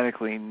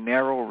automatically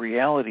narrow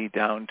reality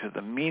down to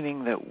the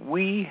meaning that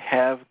we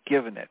have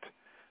given it,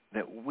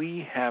 that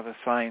we have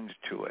assigned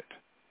to it.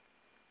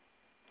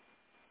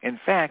 In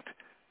fact,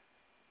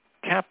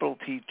 capital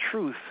T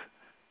truth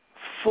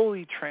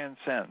fully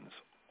transcends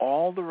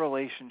all the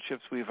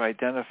relationships we've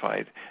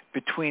identified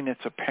between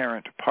its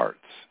apparent parts.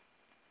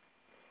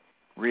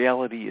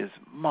 Reality is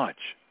much,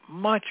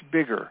 much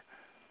bigger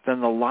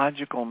than the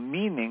logical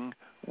meaning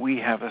we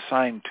have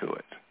assigned to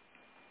it.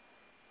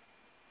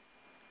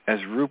 As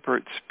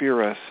Rupert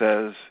Spira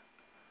says,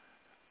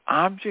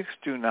 objects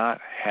do not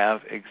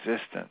have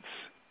existence.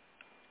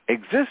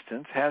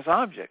 Existence has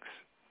objects.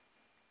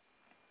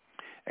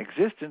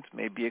 Existence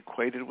may be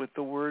equated with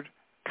the word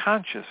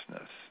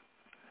consciousness.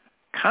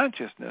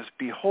 Consciousness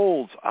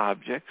beholds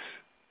objects,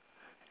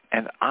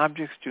 and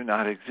objects do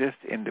not exist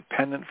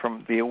independent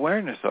from the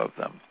awareness of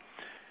them.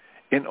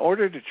 In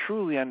order to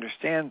truly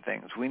understand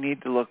things, we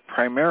need to look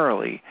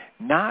primarily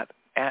not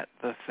at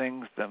the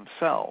things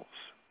themselves,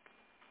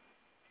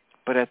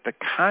 but at the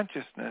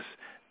consciousness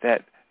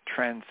that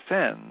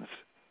transcends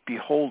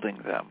beholding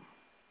them.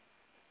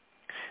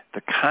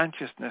 The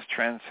consciousness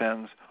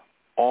transcends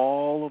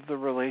all of the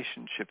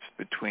relationships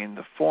between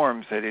the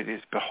forms that it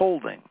is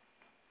beholding.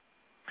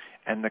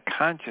 And the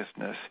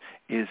consciousness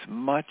is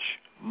much,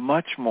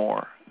 much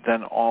more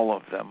than all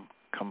of them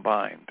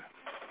combined.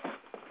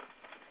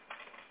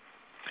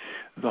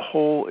 The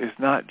whole is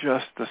not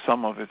just the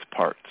sum of its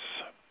parts.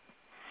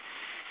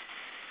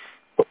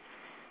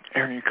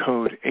 Area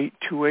code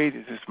 828,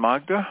 is this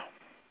Magda?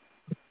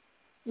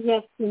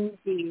 Yes,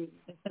 indeed.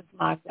 This is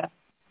Magda.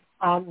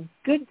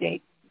 Good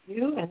day to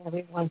you and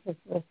everyone who's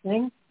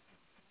listening.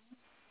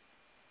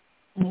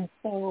 And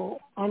so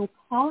I'm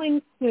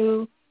calling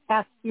to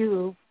ask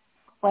you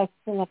a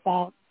question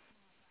about,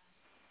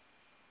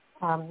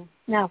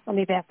 now let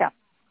me back up.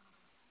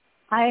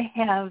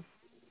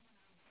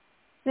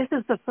 This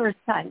is the first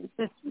time,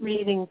 this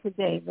reading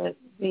today,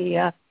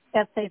 the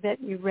essay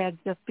that you read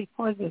just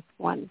before this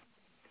one.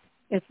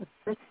 It's the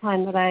first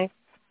time that I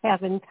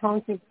have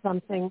encountered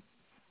something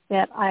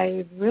that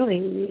I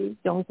really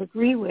don't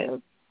agree with.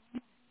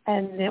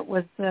 And it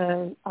was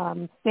a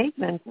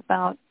statement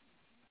about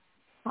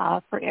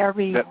for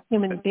every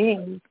human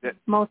being,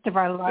 most of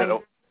our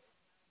life.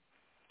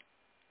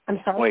 I'm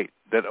sorry? Wait,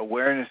 that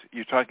awareness,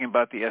 you're talking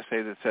about the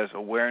essay that says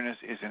awareness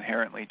is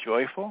inherently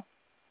joyful?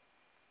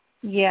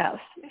 Yes,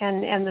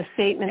 and the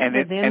statement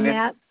within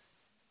that.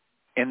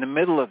 In the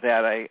middle of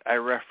that, I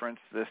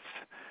referenced this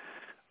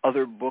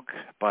other book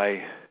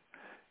by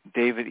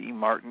David E.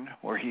 Martin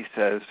where he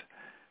says,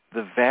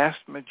 the vast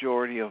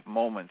majority of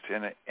moments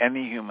in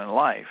any human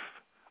life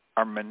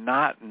are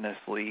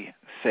monotonously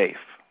safe.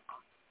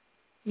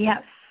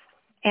 Yes,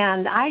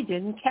 and I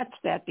didn't catch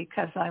that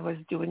because I was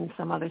doing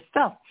some other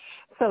stuff.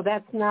 So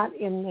that's not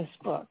in this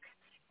book.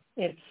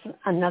 It's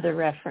another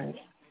reference.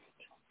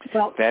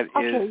 Well, that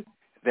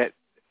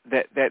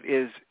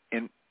is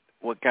in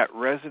what got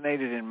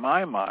resonated in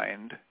my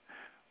mind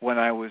when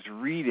I was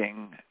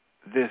reading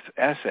this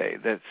essay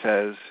that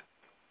says,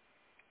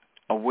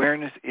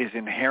 awareness is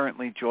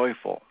inherently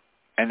joyful,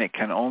 and it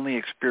can only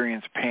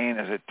experience pain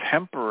as a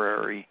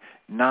temporary,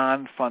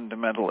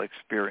 non-fundamental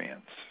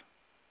experience.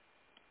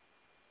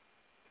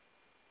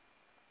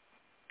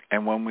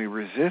 And when we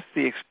resist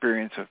the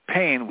experience of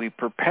pain, we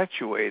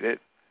perpetuate it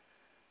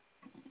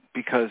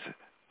because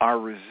our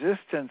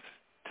resistance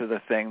to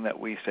the thing that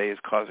we say is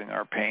causing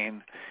our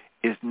pain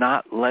is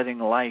not letting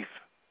life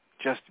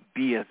just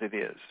be as it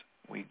is.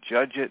 We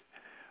judge it.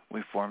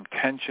 We form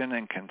tension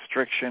and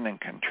constriction and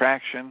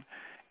contraction,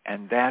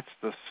 and that's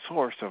the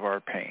source of our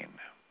pain.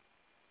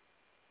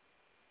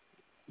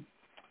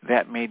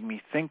 That made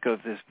me think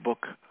of this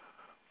book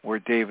where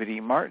David E.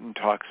 Martin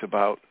talks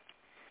about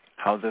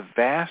how the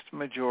vast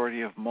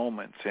majority of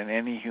moments in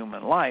any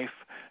human life,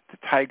 the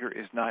tiger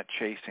is not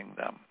chasing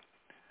them.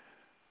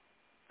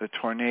 The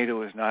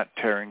tornado is not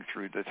tearing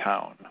through the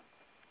town.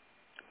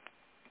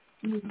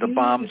 The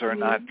bombs are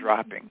not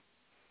dropping.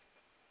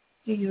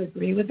 Do you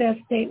agree with that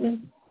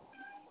statement?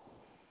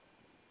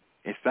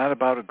 It's not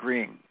about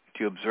agreeing.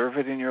 Do you observe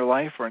it in your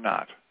life or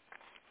not?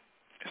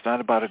 It's not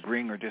about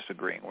agreeing or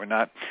disagreeing. We're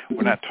not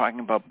talking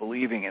about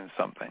believing in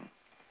something.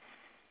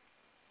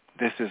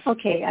 This is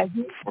okay. I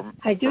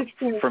do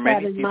experience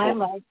that in my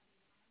life.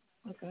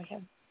 Oh, go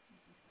ahead.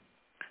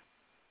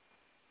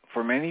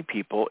 For many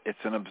people, it's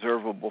an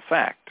observable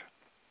fact.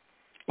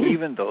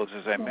 Even those,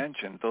 as I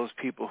mentioned, those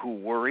people who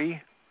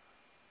worry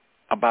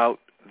about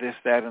this,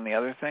 that, and the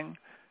other thing,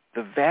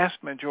 the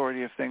vast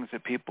majority of things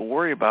that people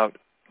worry about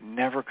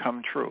never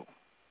come true.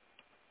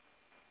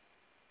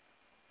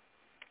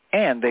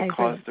 And they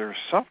cause their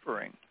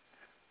suffering.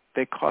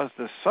 They cause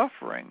the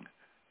suffering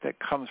that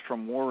comes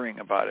from worrying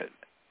about it.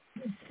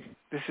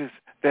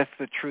 That's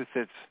the truth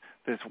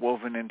that's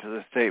woven into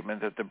the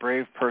statement that the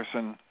brave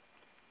person,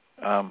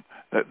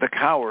 the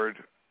coward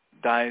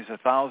dies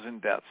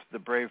 1,000 deaths. The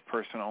brave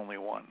person only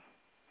one.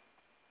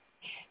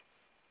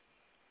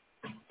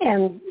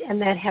 And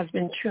that has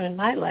been true in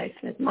my life.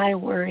 That my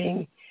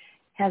worrying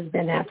has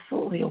been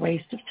absolutely a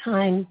waste of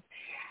time.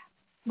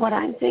 What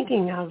I'm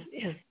thinking of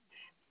is,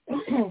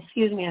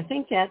 excuse me, I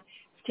think that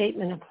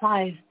statement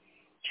applies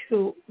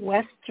to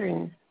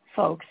Western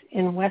folks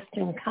in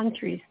Western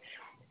countries.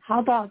 How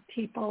about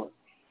people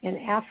in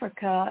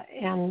Africa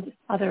and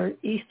other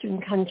Eastern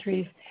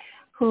countries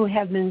who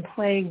have been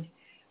plagued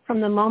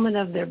from the moment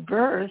of their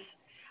birth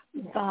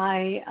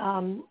by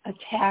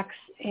attacks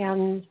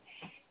and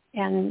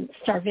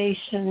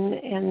starvation,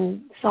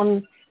 and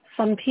some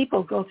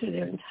people go through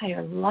their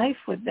entire life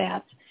with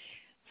that.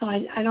 So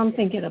I don't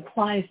think it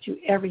applies to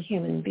every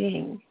human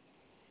being.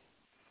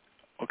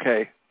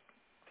 Okay.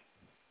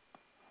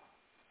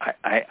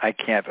 I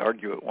can't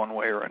argue it one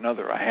way or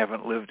another. I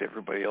haven't lived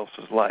everybody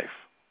else's life.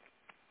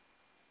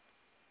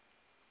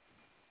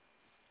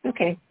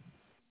 Okay.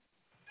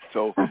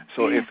 So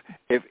if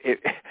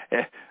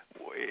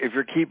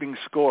you're keeping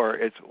score,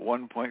 it's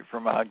 1 point for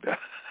Magda.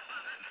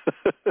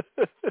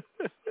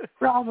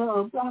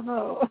 Bravo.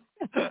 I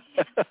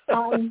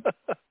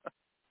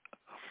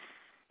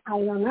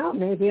don't know.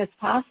 Maybe it's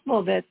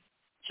possible that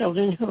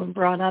children who are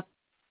brought up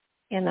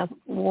in a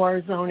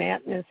war zone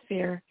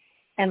atmosphere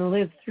and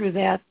live through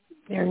that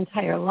their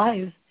entire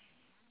lives,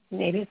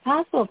 maybe it's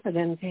possible for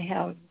them to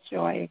have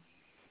joy.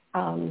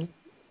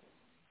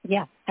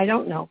 I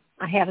don't know.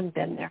 I haven't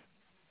been there.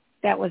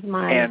 That was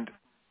my and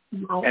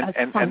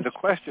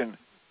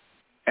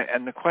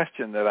the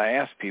question that I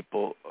ask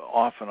people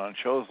often on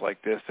shows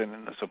like this and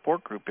in the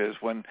support group is,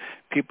 when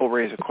people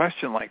raise a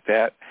question like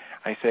that,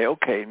 I say,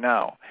 okay,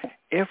 now,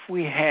 if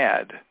we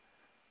had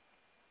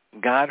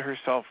God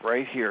herself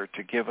right here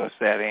to give us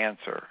that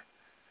answer,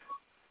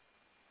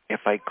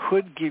 if I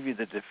could give you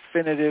the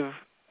definitive,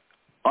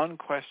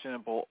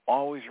 unquestionable,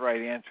 always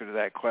right answer to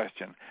that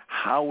question,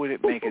 how would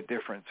it make a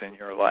difference in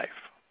your life?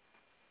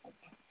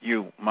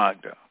 You,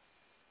 Magda.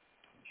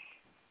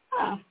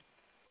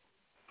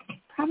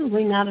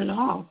 Probably not at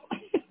all.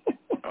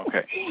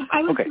 Okay.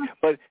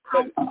 But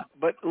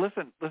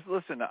listen.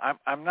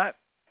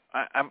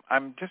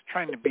 I'm just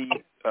trying to be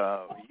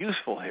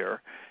useful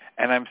here,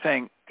 and I'm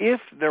saying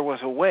if there was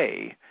a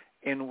way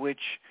in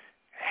which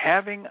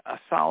having a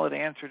solid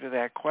answer to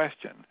that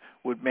question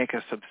would make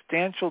a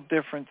substantial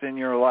difference in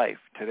your life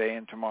today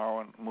and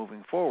tomorrow and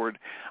moving forward,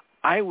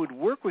 I would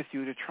work with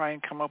you to try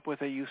and come up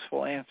with a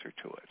useful answer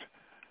to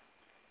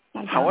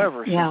it.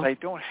 However, since I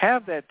don't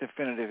have that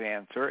definitive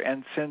answer,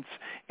 and since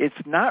it's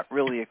not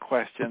really a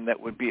question that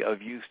would be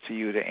of use to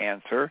you to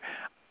answer,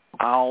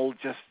 I'll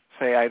just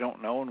say I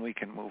don't know, and we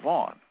can move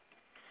on.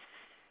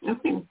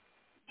 Okay,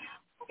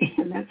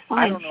 that's fine.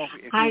 I don't know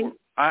if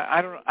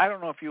I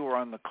don't know if you were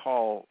on the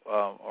call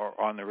or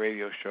on the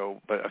radio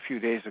show, but a few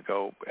days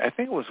ago, I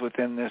think it was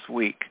within this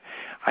week,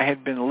 I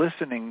had been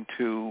listening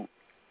to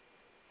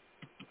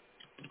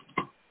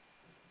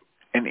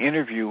an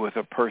interview with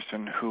a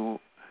person who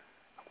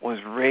was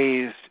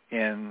raised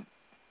in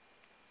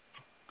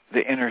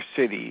the inner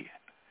city,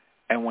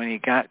 and when he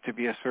got to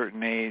be a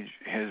certain age,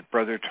 his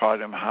brother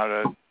taught him how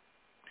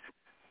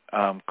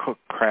to cook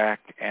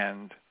crack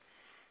and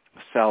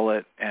sell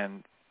it,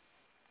 and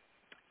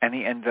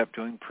he ended up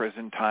doing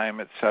prison time,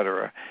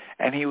 etc.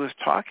 And he was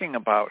talking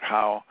about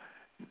how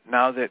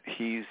now that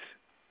he's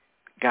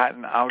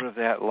gotten out of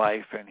that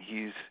life, and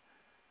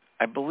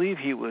I believe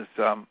he was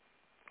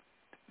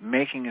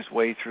making his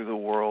way through the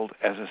world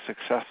as a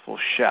successful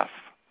chef.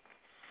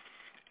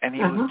 And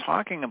he was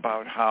talking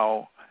about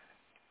how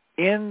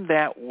in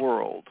that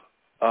world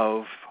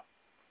of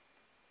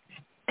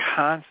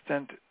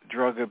constant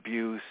drug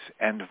abuse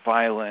and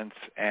violence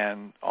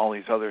and all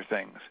these other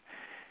things,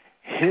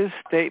 his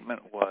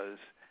statement was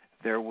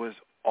there was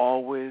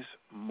always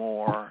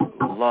more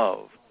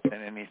love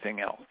than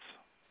anything else.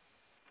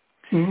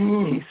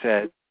 Mm-hmm. He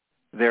said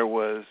there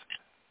was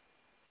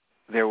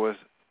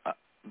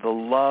the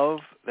love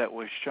that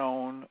was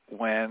shown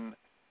when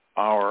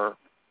our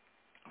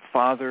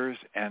fathers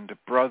and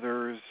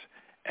brothers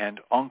and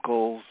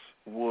uncles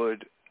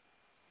would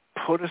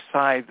put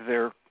aside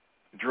their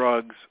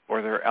drugs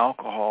or their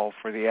alcohol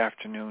for the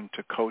afternoon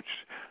to coach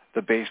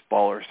the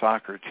baseball or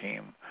soccer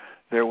team.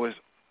 There was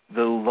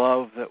the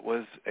love that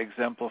was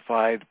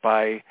exemplified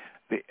by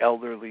the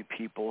elderly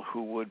people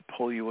who would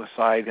pull you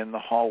aside in the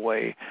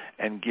hallway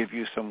and give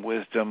you some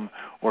wisdom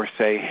or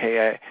say,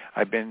 hey,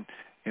 I've been,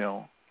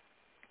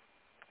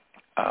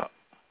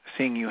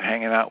 seeing you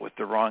hanging out with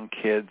the wrong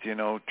kids,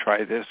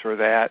 try this or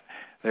that.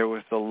 There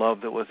was the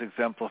love that was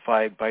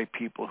exemplified by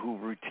people who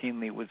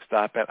routinely would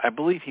stop at, I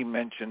believe he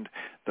mentioned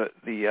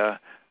the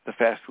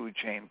fast food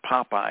chain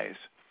Popeyes.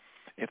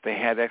 If they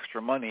had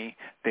extra money,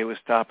 they would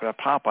stop at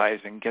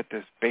Popeyes and get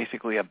this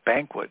basically a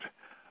banquet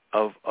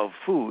of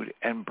food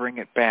and bring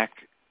it back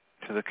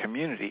to the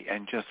community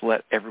and just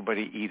let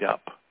everybody eat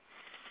up.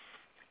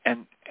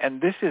 And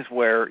this is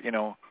where,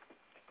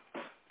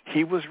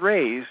 he was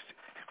raised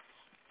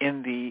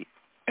in the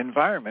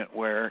environment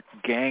where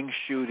gang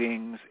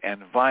shootings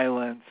and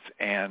violence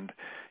and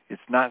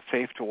it's not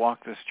safe to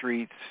walk the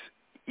streets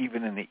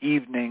even in the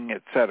evening,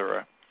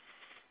 etc.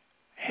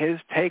 His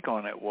take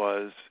on it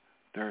was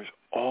there's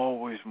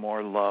always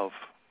more love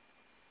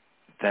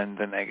than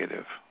the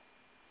negative.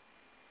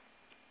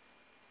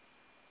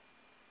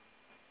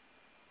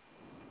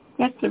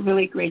 That's a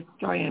really great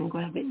story. I'm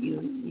glad that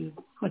you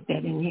put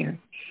that in here.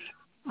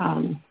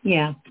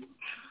 Yeah.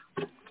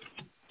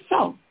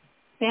 So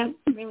that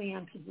really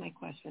answers my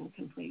question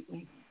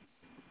completely.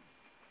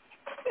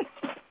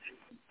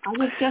 I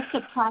was just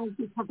surprised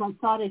because I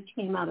thought it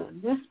came out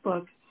of this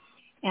book,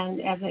 and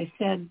as I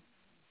said,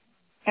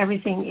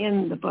 everything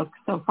in the book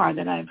so far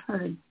that I've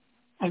heard,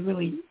 I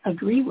really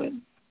agree with.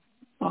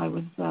 So I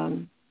was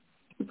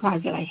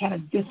surprised that I had a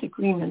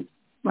disagreement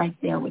right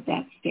there with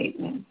that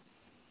statement.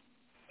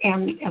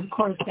 And, of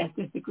course, that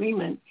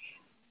disagreement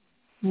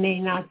may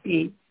not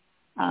be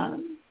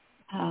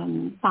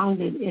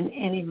founded in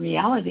any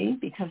reality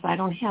because I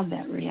don't have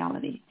that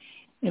reality.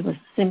 It was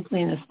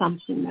simply an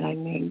assumption that I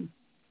made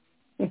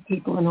that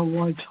people in a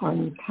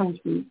war-torn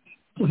country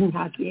would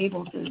not be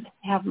able to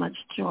have much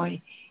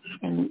joy,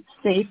 and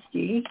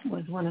safety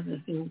was one of the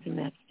things in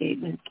that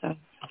statement. So,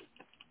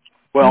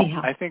 well,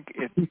 anyhow. I think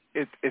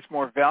it's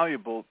more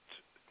valuable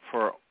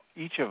for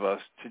each of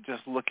us to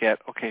just look at,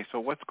 okay, so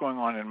what's going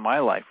on in my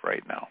life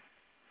right now?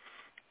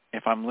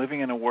 If I'm living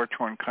in a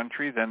war-torn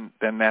country, then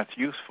that's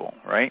useful,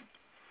 right?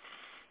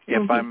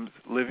 If I'm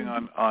living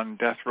on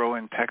death row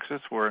in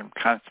Texas where I'm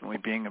constantly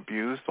being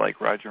abused like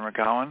Roger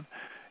McGowan,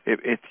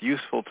 it's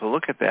useful to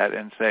look at that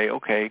and say,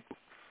 okay,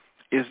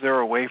 is there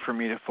a way for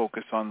me to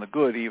focus on the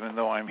good even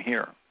though I'm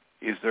here?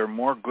 Is there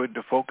more good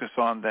to focus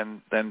on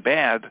than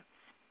bad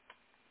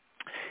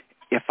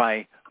if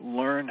I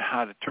learn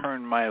how to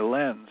turn my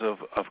lens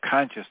of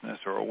consciousness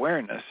or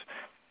awareness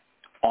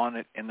on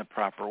it in the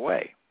proper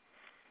way?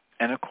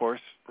 And, of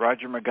course,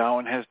 Roger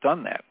McGowan has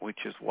done that,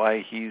 which is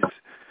why he's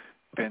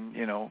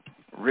been,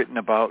 written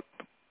about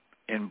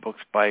in books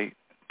by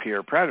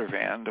Pierre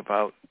Pradervand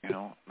about,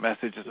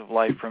 messages of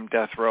life from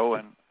death row,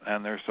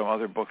 and there's some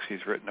other books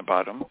he's written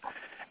about him,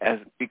 as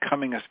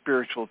becoming a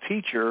spiritual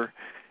teacher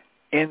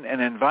in an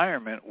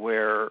environment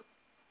where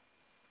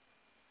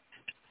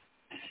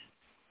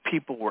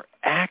people were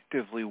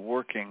actively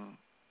working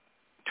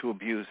to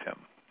abuse him.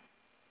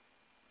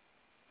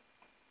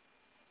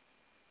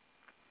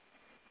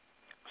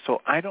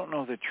 So I don't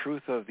know the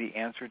truth of the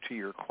answer to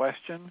your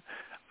question.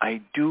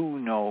 I do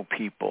know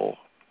people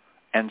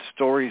and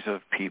stories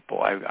of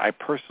people. I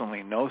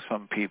personally know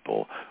some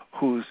people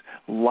whose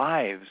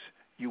lives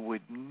you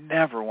would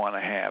never want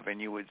to have, and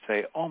you would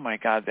say, oh my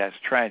God, that's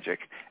tragic.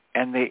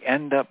 And they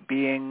end up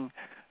being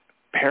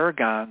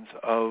paragons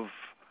of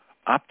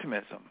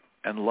optimism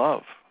and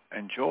love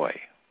and joy.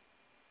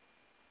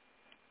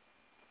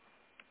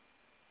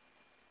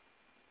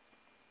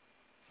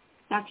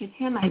 Dr.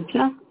 Tim, I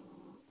just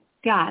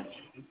got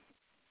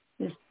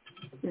this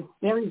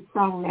very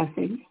strong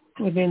message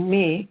within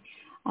me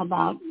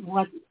about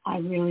what I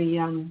really,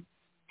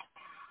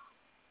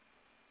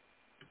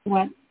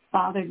 what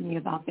bothered me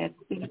about that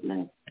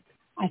statement.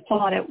 I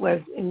thought it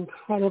was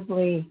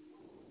incredibly,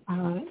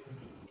 how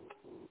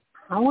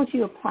would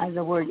you apply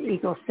the word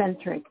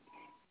egocentric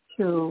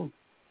to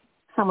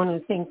someone who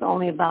thinks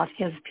only about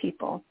his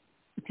people,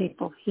 the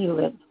people he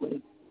lives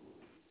with?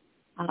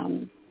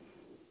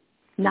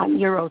 Not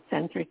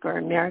Eurocentric or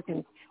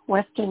American,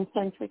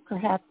 Western-centric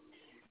perhaps,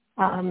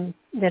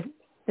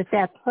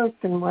 that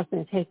person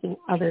wasn't taking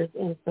others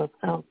into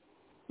account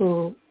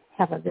who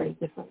have a very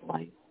different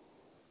life.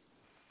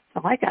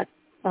 So I got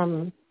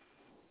the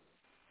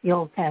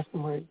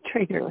old-fashioned word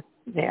trigger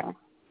there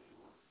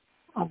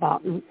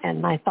about,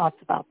 and my thoughts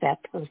about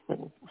that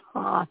person.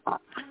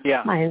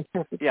 Yeah. My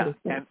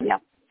interpretation. Yeah.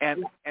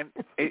 And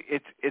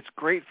it's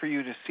great for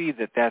you to see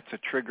that that's a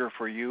trigger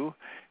for you,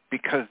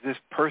 because this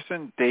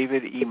person,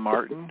 David E.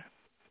 Martin,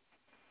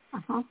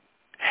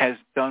 has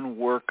done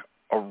work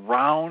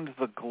around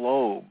the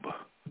globe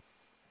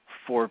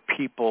for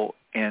people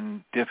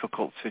in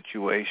difficult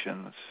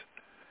situations,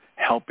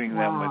 helping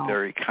them with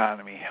their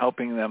economy,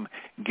 helping them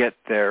get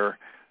their,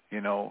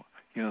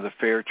 the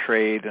fair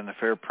trade and the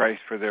fair price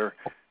for their.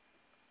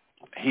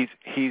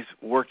 He's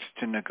worked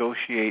to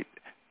negotiate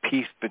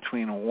peace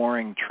between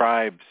warring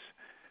tribes.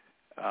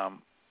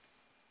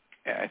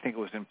 I think it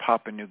was in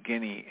Papua New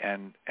Guinea,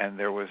 and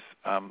there was,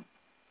 I'm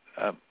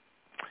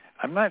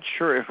not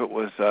sure if it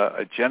was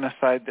a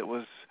genocide that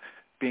was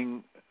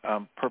being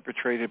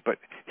perpetrated, but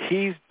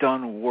he's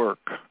done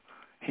work.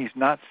 He's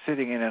not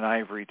sitting in an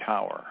ivory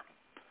tower.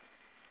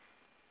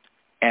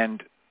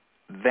 And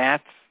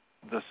that's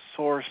the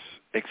source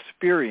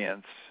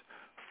experience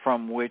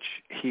from which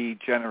he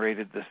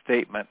generated the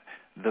statement,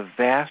 the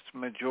vast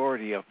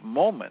majority of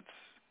moments.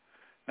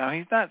 Now,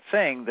 he's not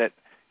saying that,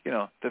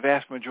 the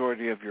vast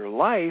majority of your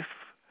life.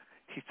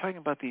 He's talking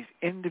about these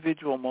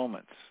individual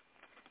moments,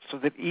 so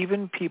that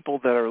even people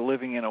that are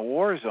living in a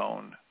war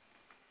zone,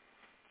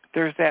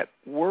 there's that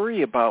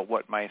worry about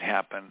what might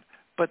happen,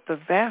 but the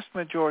vast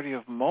majority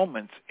of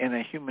moments in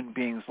a human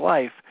being's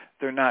life,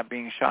 they're not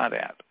being shot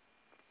at.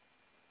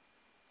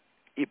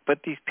 But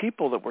these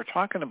people that we're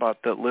talking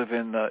about that live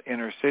in the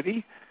inner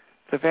city,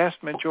 the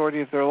vast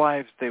majority of their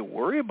lives, they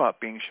worry about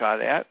being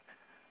shot at,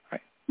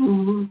 right?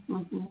 Mm-hmm,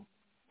 mm-hmm.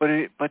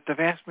 But the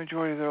vast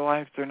majority of their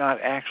lives, they're not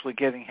actually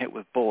getting hit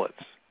with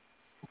bullets.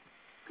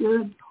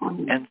 Good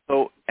point. And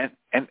so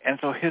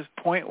his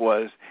point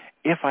was,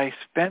 if I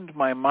spend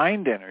my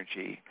mind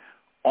energy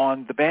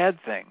on the bad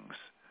things,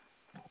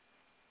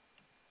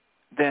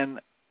 then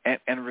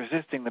and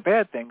resisting the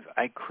bad things,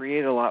 I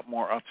create a lot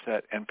more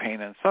upset and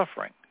pain and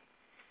suffering.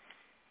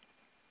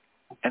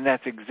 And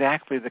that's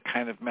exactly the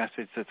kind of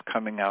message that's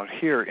coming out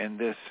here in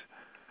this,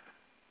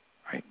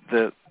 right?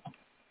 The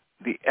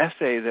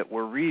essay that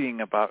we're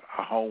reading about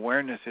how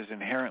awareness is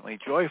inherently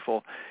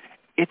joyful,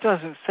 it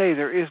doesn't say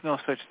there is no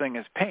such thing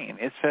as pain.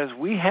 It says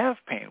we have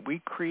pain. We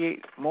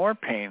create more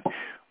pain.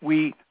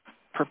 We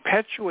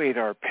perpetuate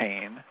our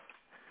pain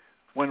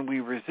when we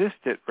resist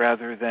it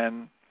rather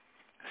than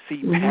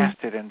see past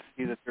it and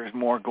see that there's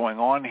more going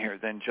on here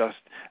than just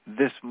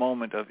this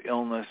moment of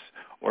illness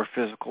or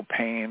physical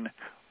pain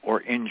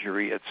or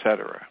injury,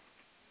 etc.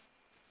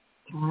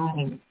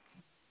 Right.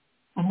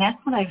 And that's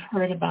what I've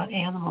heard about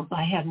animals.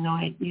 I have no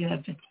idea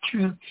if it's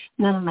true.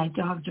 None of my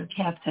dogs or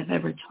cats have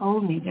ever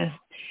told me this,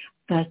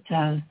 but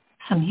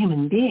some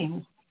human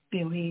beings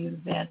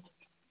believe that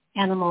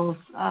animals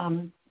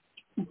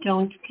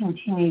don't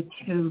continue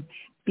to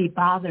be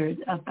bothered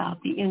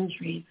about the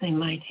injuries they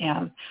might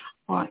have,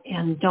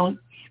 and don't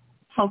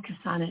focus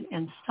on it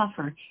and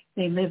suffer.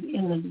 They live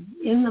in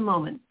the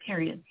moment,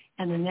 period,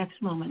 and the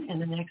next moment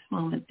and the next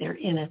moment they're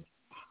in it.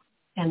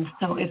 And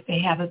so if they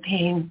have a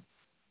pain,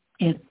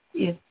 it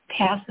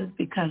passes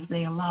because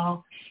they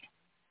allow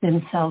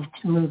themselves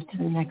to move to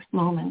the next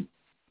moment.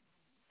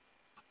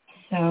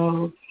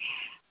 So,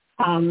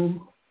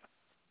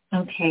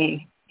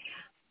 okay,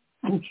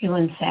 I'm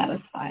feeling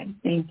satisfied.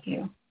 Thank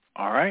you.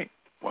 All right.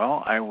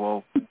 Well, I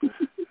will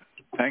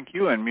thank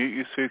you and mute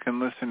you so you can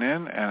listen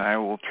in, and I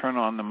will turn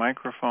on the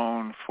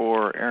microphone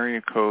for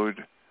area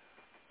code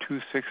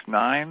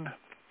 269.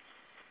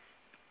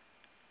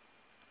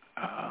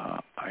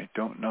 I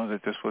don't know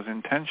that this was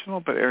intentional,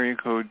 but area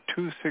code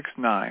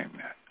 269.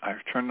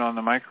 I've turned on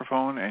the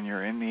microphone and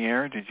you're in the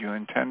air. Did you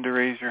intend to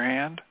raise your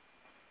hand?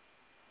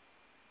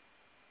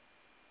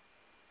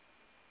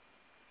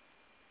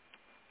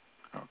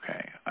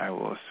 Okay. I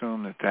will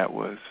assume that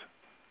was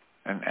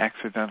an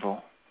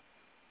accidental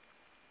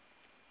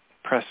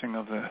pressing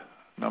of the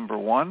number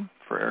 1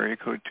 for area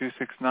code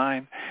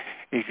 269.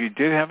 If you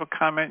did have a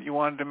comment you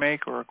wanted to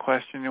make or a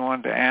question you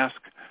wanted to ask,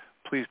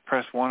 please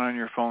press 1 on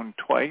your phone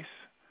twice,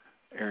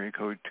 area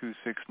code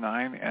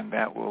 269, and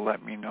that will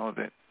let me know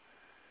that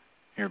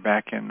you're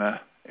back in the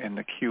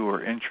queue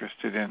or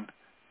interested in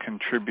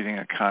contributing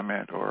a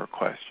comment or a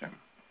question.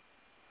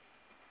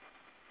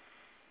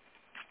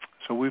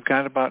 So we've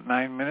got about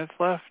 9 minutes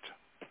left.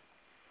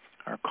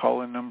 Our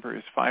call-in number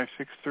is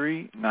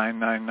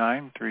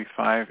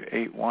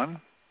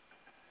 563-999-3581.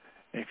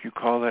 If you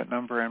call that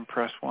number and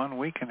press 1,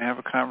 we can have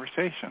a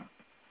conversation.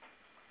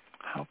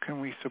 How can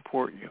we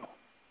support you?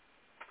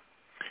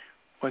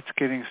 What's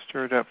getting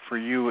stirred up for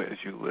you as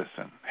you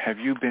listen? Have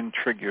you been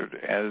triggered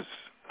as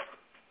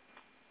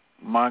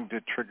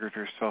Magda triggered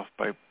herself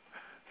by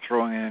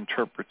throwing an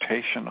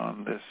interpretation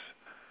on this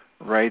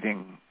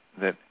writing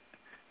that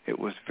it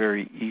was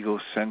very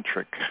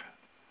egocentric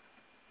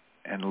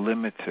and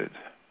limited?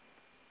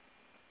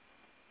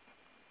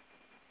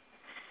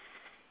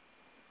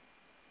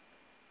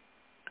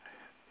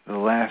 The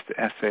last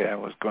essay I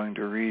was going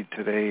to read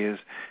today is,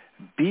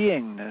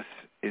 beingness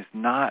is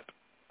not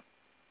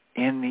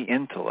in the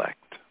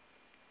intellect.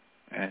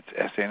 And it's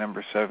essay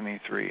number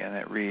 73, and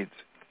it reads,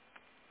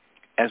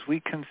 as we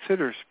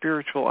consider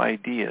spiritual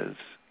ideas,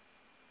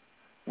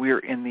 we are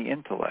in the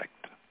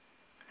intellect.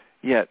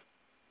 Yet,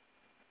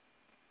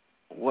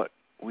 what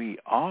we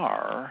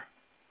are,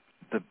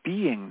 the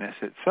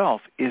beingness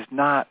itself, is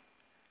not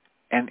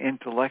an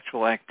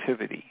intellectual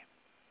activity.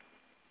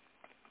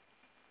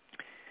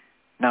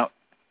 Now,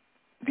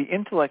 the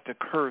intellect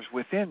occurs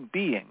within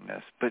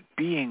beingness, but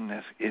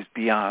beingness is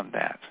beyond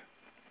that.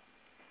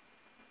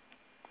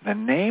 The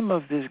name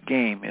of this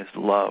game is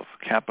love,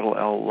 capital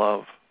L,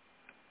 love.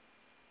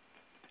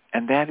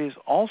 And that is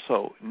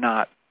also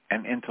not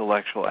an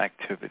intellectual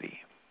activity.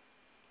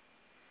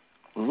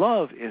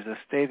 Love is a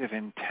state of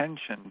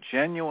intention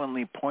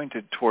genuinely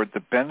pointed toward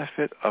the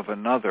benefit of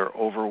another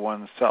over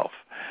oneself.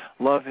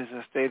 Love is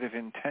a state of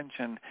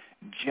intention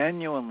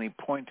genuinely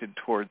pointed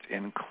towards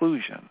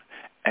inclusion,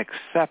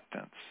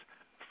 acceptance,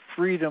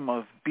 freedom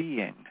of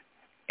being,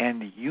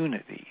 and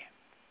unity.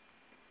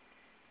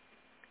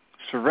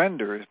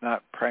 Surrender is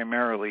not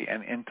primarily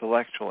an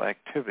intellectual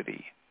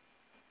activity.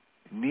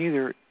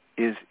 Neither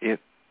is it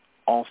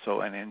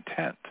also an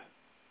intent.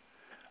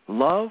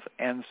 Love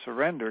and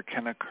surrender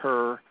can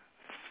occur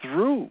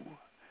through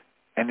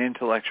an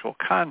intellectual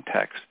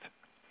context,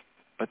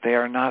 but they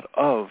are not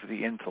of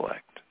the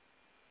intellect.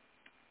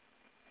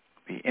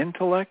 The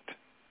intellect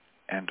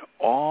and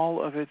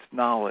all of its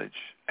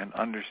knowledge and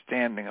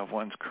understanding of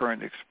one's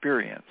current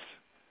experience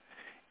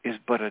is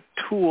but a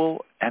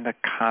tool and a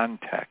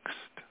context.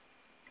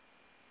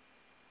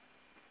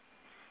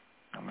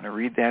 I'm going to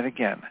read that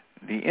again.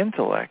 The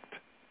intellect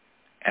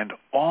and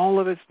all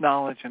of its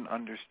knowledge and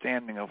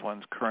understanding of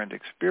one's current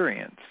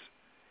experience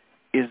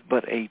is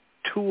but a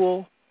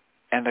tool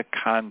and a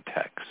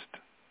context.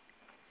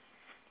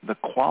 The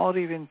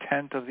quality of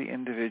intent of the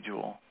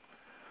individual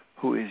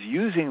who is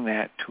using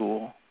that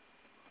tool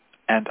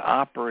and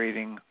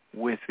operating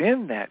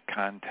within that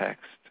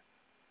context,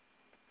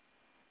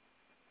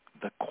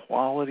 the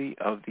quality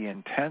of the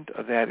intent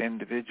of that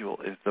individual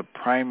is the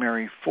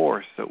primary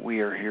force that we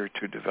are here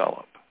to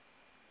develop.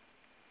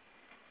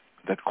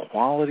 The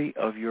quality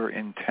of your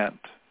intent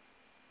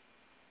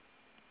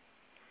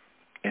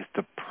is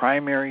the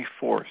primary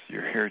force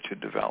you're here to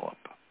develop.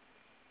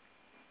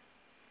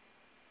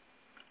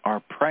 Our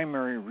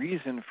primary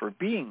reason for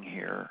being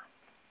here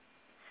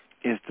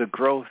is the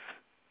growth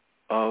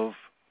of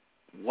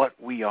what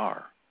we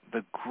are,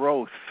 the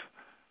growth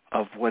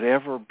of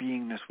whatever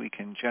beingness we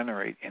can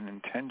generate in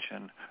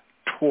intention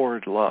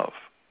toward love.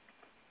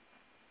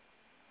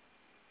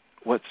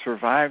 What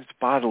survives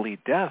bodily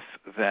death,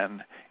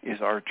 then,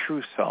 is our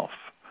true self,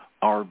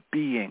 our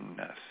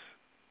beingness,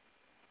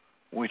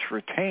 which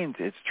retains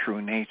its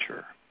true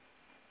nature.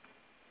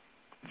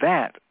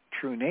 That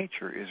true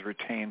nature is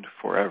retained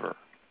forever.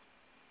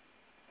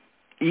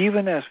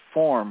 Even as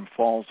form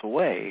falls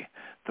away,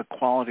 the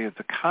quality of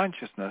the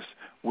consciousness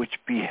which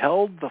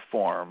beheld the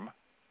form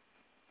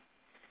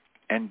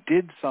and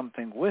did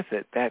something with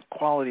it, that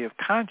quality of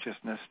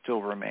consciousness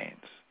still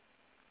remains.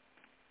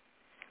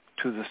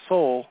 To the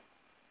soul,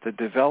 the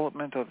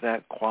development of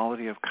that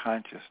quality of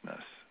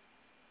consciousness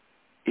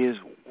is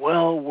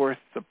well worth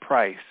the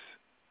price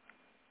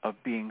of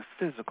being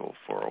physical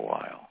for a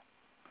while.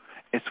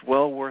 It's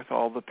well worth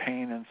all the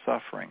pain and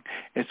suffering.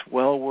 It's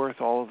well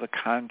worth all of the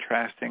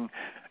contrasting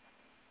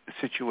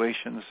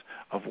situations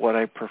of what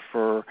I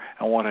prefer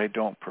and what I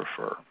don't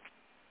prefer.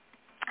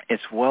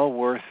 It's well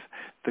worth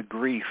the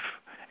grief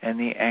and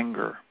the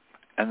anger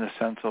and the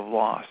sense of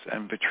loss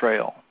and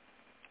betrayal.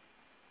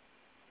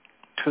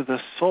 To the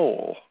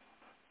soul,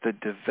 the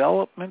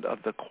development of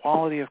the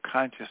quality of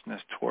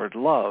consciousness toward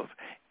love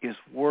is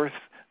worth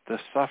the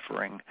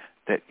suffering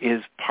that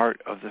is part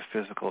of the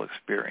physical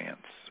experience.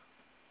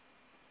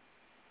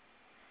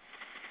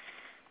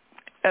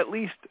 at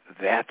least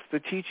that's the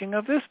teaching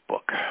of this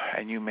book.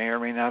 And you may or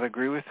may not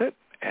agree with it,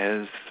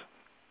 as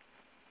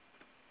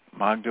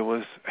Magda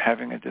was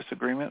having a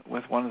disagreement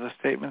with one of the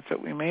statements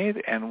that we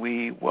made, and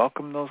we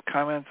welcome those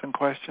comments and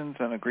questions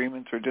and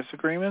agreements or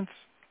disagreements.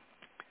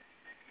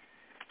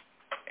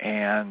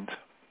 And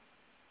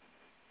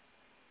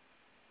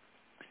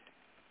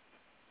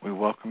we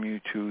welcome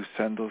you to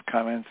send those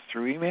comments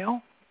through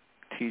email,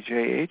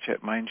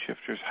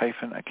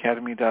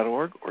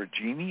 tjh@mindshifters-academy.org, or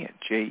Jeanie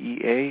at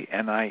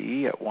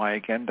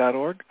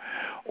jeanie@yagain.org,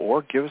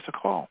 or give us a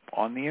call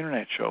on the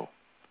Internet show,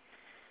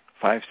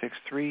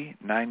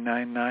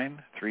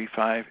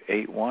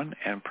 563-999-3581,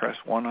 and press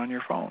 1 on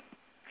your phone.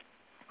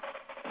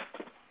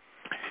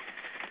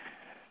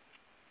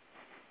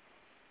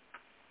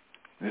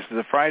 This is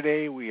a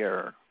Friday. We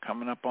are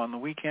coming up on the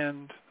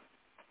weekend.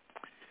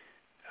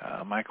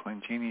 Michael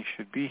and Jeanie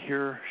should be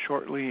here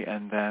shortly,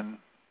 and then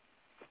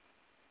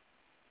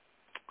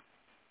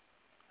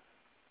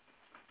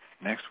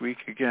next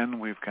week, again,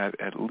 we've got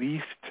at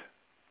least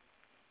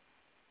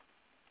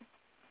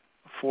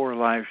 4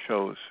 live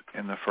shows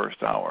in the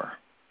first hour.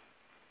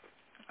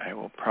 I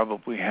will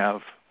probably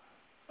have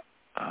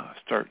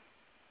start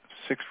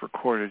 6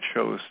 recorded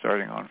shows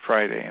starting on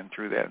Friday, and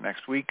through that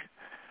next week,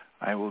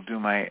 I will do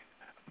my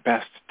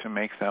best to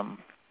make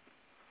them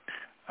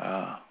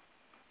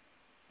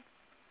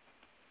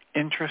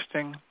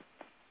interesting.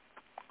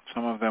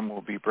 Some of them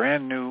will be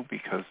brand new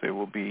because they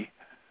will be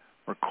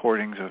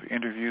recordings of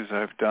interviews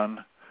I've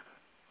done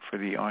for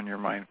the On Your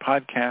Mind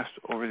podcast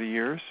over the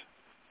years.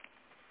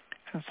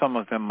 And some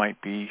of them might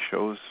be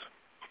shows,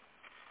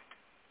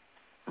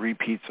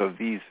 repeats of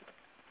these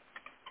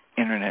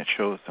internet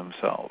shows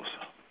themselves.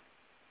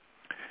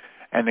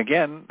 And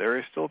again, there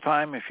is still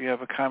time if you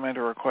have a comment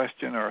or a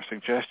question or a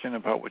suggestion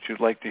about what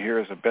you'd like to hear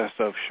as a best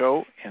of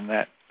show in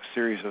that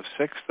series of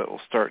 6 that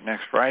will start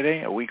next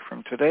Friday, a week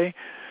from today.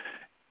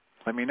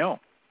 Let me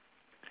know.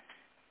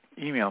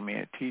 Email me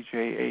at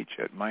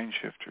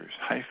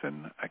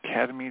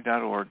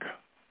tjh@mindshifters-academy.org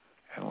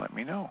and let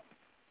me know.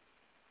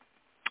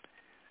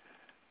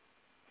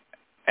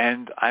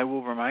 And I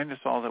will remind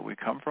us all that we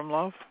come from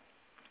love.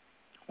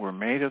 We're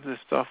made of this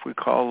stuff we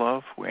call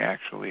love. We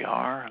actually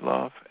are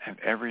love, and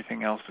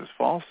everything else is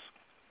false.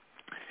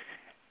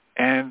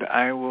 And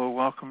I will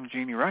welcome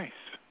Jeanie Ryce.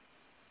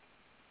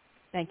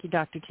 Thank you,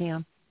 Dr.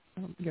 Tim.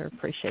 You're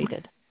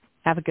appreciated.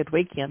 Have a good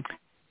weekend.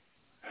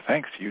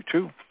 Thanks. You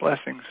too.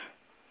 Blessings.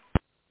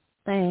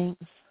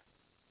 Thanks.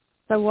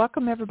 So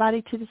welcome,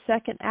 everybody, to the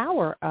second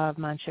hour of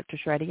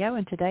MindShifters Radio,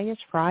 and today is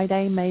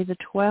Friday, May the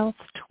 12th,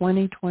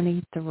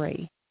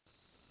 2023.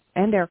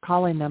 And our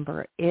calling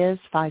number is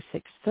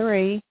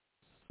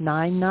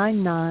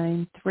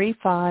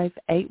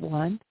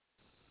 563-999-3581,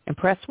 and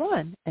press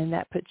 1, and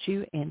that puts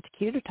you into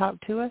queue to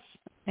talk to us,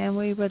 and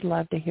we would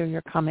love to hear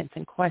your comments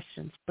and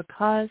questions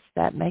because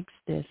that makes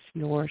this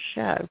your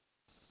show.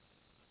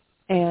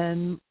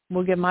 And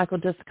we'll give Michael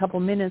just a couple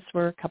minutes.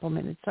 We're a couple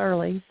minutes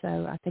early,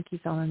 so I think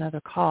he's on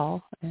another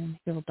call, and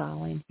he'll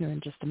dial in here in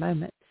just a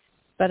moment.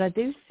 But I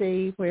do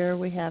see where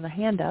we have a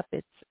hand up.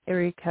 It's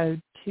area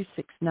code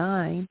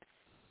 269,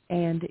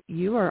 and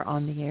you are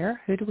on the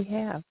air. Who do we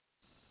have?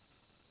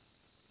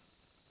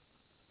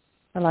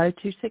 Hello,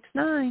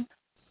 269.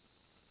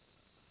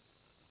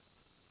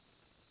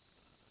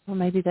 Well,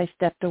 maybe they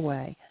stepped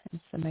away, and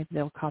so maybe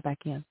they'll call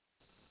back in.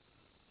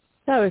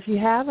 So if you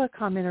have a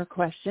comment or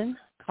question,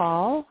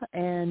 call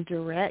and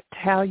direct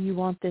how you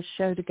want this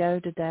show to go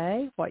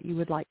today, what you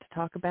would like to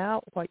talk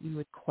about, what you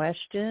would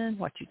question,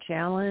 what you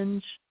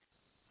challenge,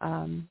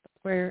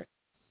 where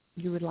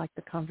you would like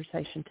the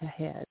conversation to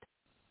head.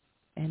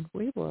 And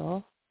we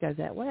will go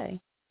that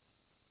way.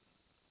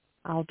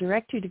 I'll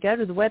direct you to go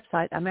to the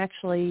website. I'm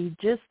actually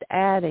just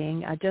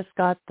adding, I just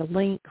got the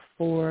link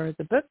for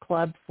the book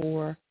club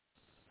for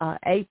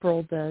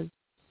April the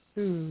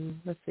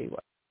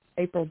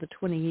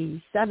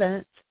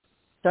 27th.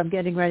 So I'm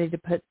getting ready to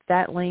put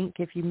that link.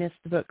 If you missed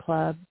the book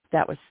club,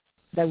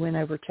 they went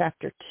over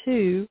chapter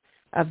 2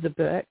 of the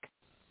book.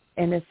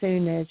 And as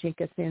soon as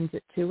Yinka sends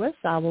it to us,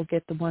 I will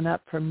get the one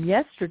up from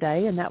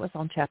yesterday, and that was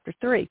on chapter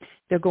 3.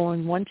 They're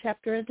going one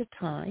chapter at a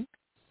time.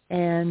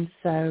 And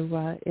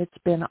so it's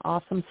been an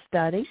awesome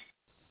study.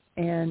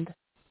 And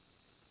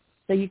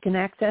so you can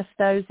access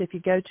those if you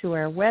go to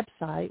our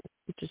website,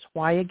 which is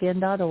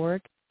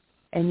whyagain.org,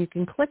 and you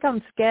can click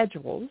on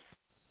schedules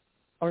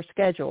or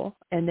schedule,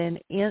 and then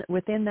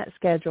within that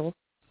schedule,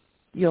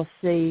 you'll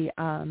see,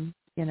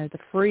 the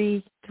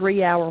free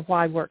 3-hour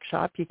Why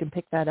workshop. You can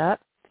pick that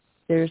up.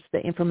 There's the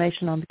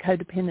information on the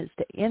codependence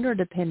to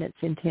interdependence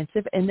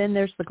intensive, and then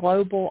there's the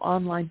global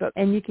online book,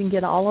 and you can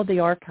get all of the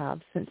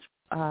archives since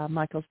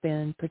Michael's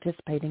been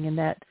participating in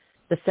that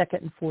the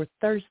second and fourth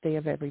Thursday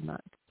of every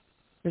month.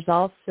 There's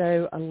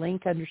also a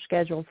link under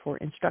schedule for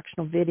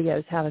instructional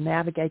videos, how to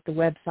navigate the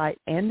website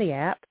and the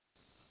app,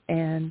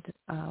 and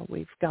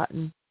we've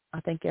gotten, I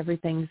think,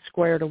 everything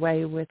squared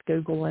away with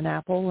Google and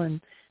Apple,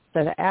 and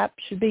so the app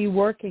should be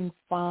working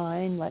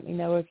fine. Let me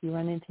know if you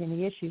run into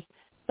any issues.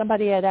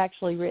 Somebody had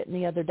actually written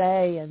the other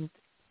day and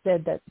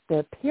said that the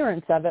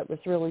appearance of it was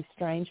really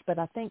strange, but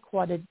I think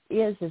what it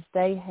is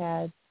they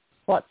had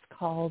what's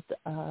called,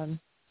 I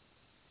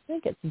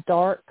think it's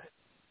dark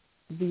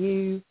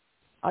view.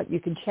 You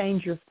can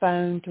change your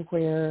phone to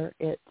where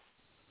it's,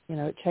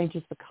 it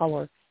changes the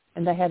color.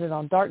 And they had it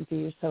on dark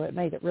view, so it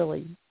made it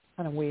really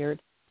kind of weird.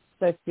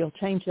 So if you'll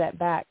change that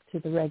back to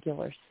the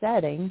regular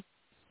setting,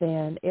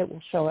 then it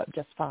will show up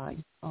just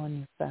fine on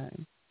your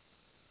phone.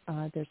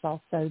 There's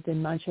also the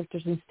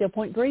MindShifters and Still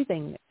Point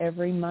Breathing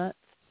every month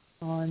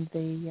on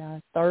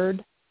the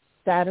third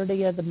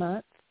Saturday of the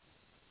month.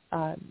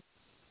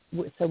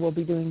 So we'll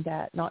be doing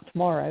that not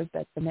tomorrow,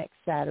 but the next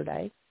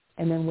Saturday.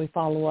 And then we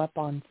follow up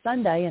on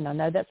Sunday, and I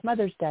know that's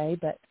Mother's Day,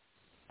 but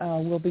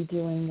we'll be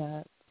doing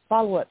a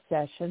follow-up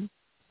session.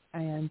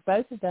 And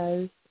both of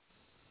those,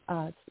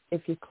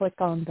 if you click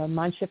on the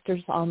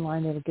MindShifters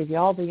online, it'll give you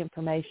all the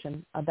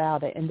information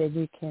about it, and then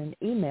you can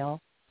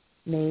email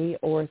me,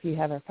 or if you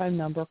have our phone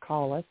number,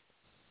 call us,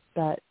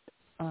 but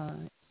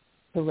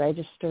to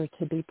register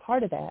to be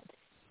part of that.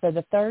 So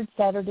the third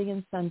Saturday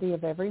and Sunday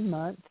of every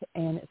month,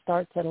 and it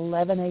starts at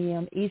 11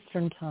 a.m.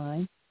 Eastern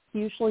Time,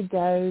 usually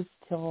goes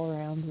till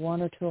around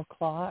 1 or 2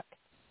 o'clock.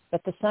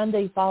 But the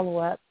Sunday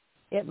follow-up,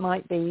 it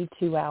might be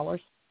 2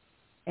 hours,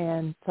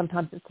 and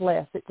sometimes it's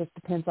less. It just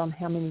depends on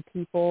how many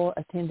people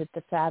attended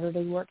the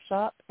Saturday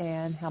workshop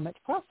and how much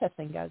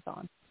processing goes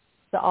on.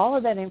 So all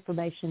of that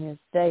information is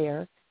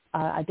there.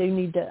 I do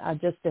need to,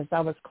 just as I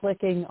was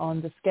clicking on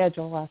the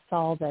schedule, I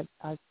saw that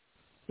I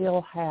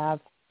still have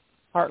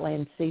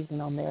Heartland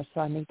Season on there,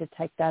 so I need to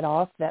take that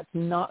off. That's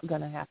not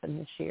going to happen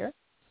this year.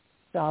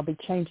 So I'll be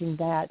changing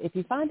that. If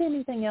you find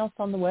anything else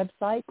on the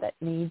website that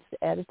needs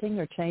editing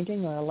or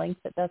changing, or a link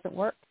that doesn't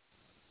work,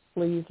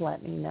 please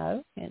let me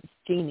know. It's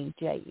Jeanie,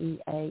 Jeanie,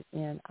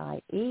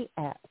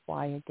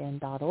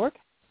 @whyagain.org,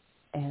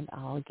 and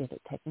I'll get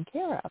it taken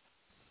care of.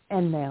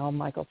 And now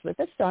Michael's with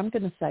us, so I'm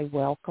going to say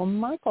welcome,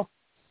 Michael.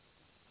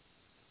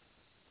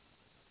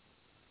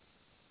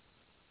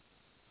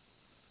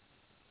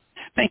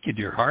 Thank you,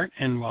 dear heart,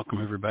 and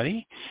welcome,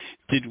 everybody.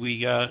 Did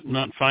we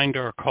not find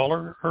our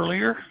caller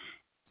earlier?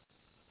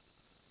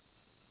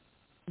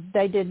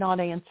 They did not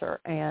answer,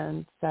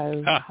 and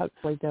so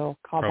hopefully they'll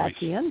call probably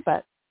back in.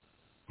 But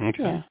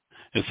okay, yeah.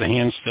 Is the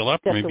hand still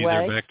up? Just Maybe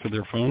away. they're back to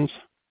their phones.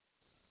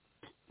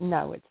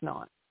 No, it's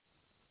not.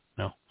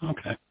 No.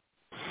 Okay.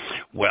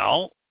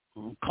 Well,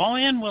 call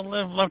in. We'll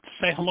love to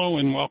say hello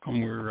and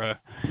welcome.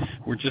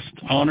 We're just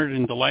honored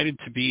and delighted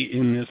to be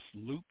in this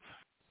loop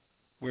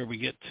where we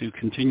get to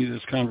continue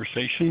this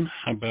conversation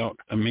about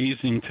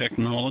amazing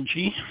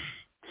technology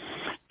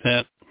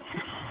that,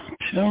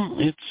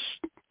 it's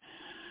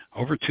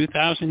over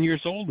 2,000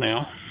 years old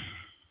now.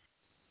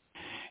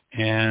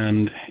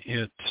 And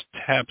it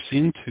taps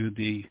into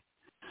the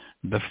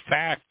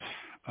fact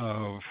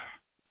of,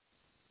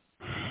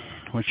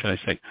 what should I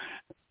say,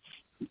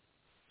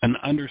 an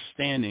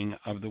understanding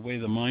of the way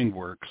the mind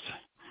works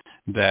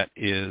that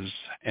is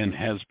and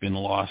has been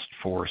lost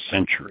for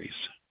centuries.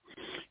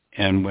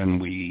 And when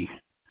we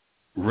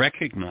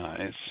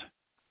recognize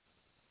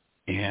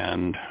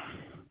and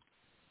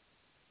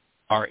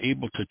are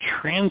able to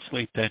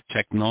translate that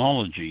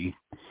technology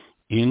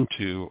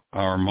into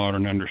our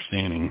modern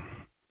understanding,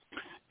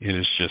 it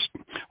is just,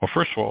 well,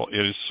 first of all,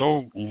 it is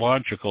so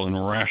logical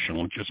and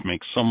rational. It just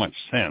makes so much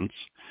sense.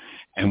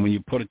 And when you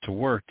put it to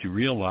work, you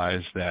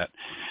realize that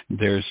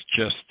there's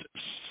just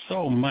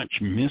so much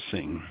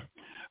missing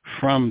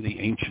from the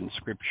ancient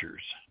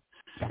scriptures.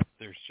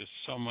 There's just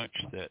so much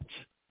that,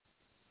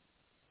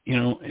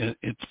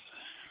 it's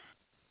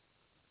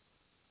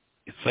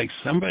like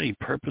somebody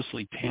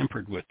purposely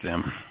tampered with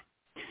them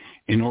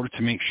in order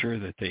to make sure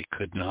that they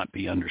could not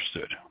be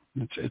understood.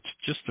 It's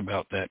just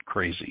about that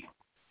crazy.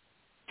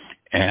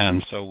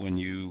 And so when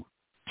you,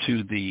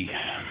 to the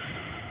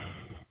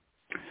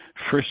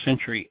first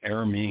century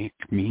Aramaic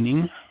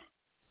meaning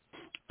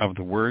of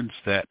the words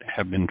that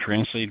have been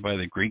translated by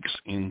the Greeks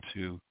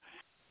into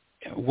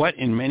what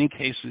in many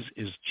cases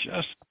is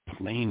just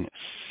plain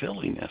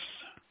silliness.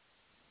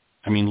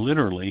 I mean,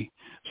 literally,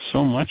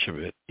 so much of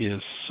it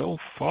is so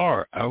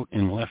far out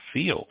in left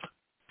field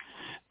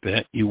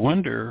that you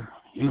wonder,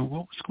 what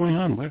was going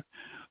on?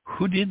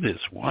 Who did this?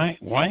 Why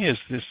is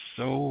this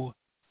so...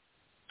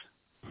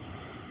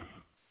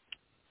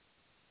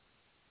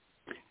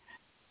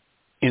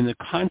 In the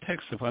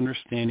context of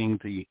understanding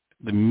the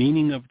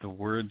meaning of the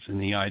words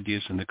and the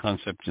ideas and the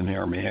concepts in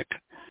Aramaic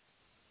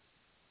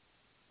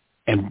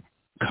and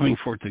coming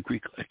forward to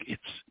Greek,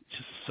 it's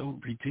just so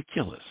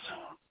ridiculous.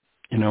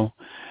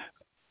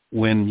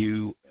 When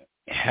you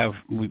have,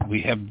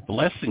 we have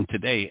blessing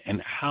today,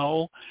 and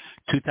how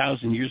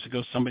 2,000 years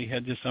ago somebody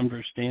had this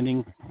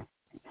understanding,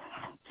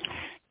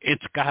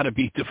 it's got to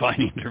be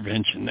divine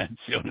intervention. That's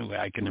the only way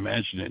I can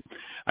imagine it.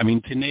 I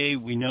mean, today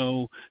we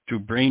know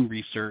through brain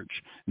research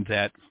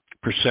that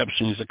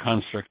perception is a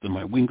construct of the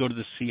mind. We can go to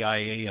the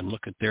CIA and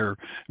look at their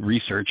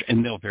research,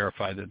 and they'll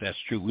verify that that's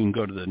true. We can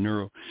go to the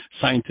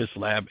neuroscientist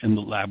lab, and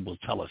the lab will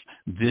tell us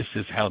this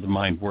is how the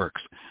mind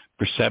works.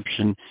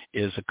 Perception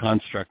is a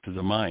construct of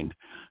the mind.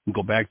 And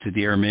go back to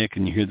the Aramaic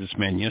and you hear this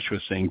man Yeshua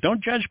saying,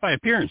 don't judge by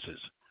appearances.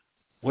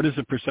 What is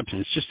a perception?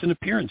 It's just an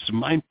appearance. The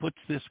mind puts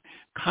this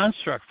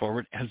construct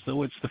forward as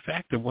though it's the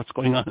fact of what's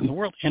going on in the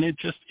world, and it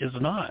just is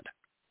not.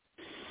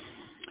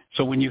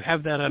 So when you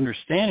have that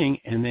understanding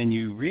and then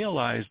you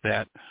realize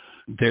that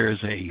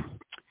there's a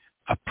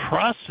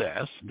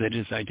process that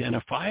is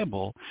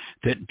identifiable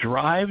that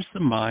drives the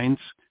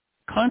mind's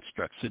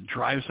constructs, that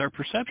drives our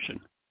perception.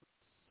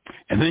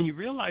 And then you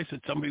realize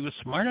that somebody was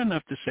smart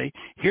enough to say,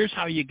 here's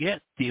how you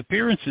get the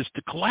appearances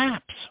to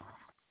collapse.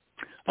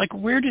 Like,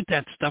 where did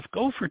that stuff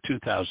go for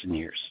 2,000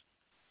 years?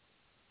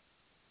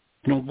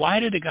 Why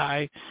did a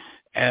guy,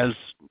 as,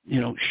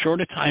 short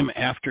a time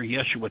after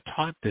Yeshua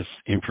taught this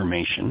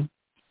information,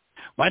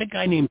 why did a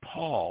guy named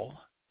Paul,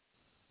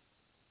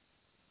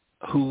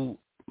 who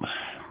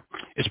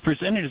is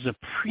presented as a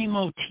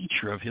primo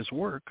teacher of his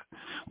work,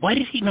 why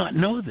did he not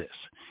know this?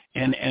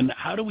 And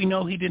how do we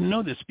know he didn't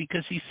know this?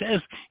 Because he says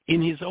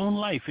in his own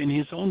life, in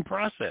his own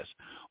process,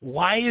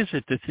 why is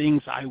it the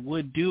things I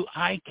would do,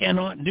 I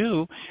cannot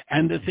do,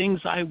 and the things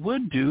I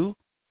would do,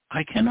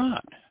 I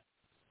cannot?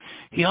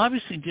 He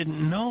obviously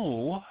didn't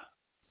know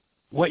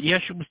what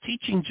Yeshua was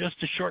teaching just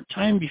a short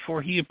time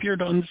before he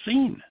appeared on the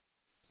scene.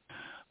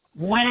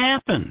 What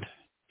happened?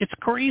 It's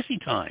crazy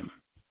time.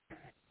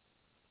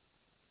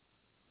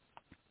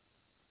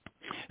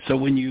 So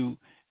when you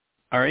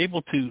are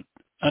able to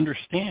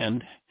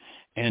understand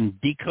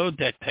and decode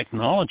that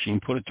technology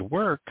and put it to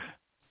work,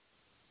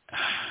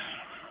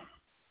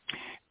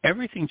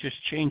 everything just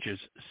changes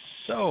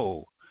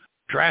so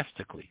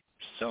drastically,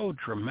 so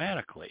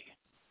dramatically,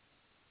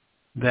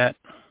 that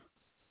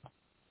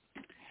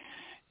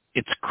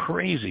it's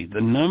crazy.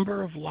 The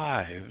number of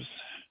lives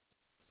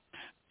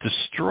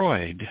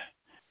destroyed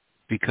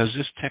because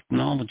this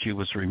technology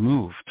was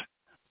removed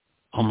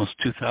almost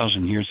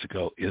 2,000 years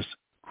ago is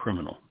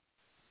criminal.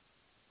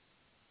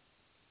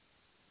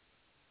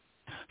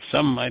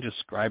 Some might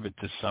ascribe it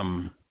to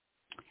some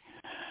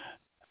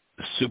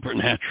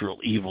supernatural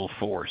evil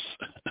force.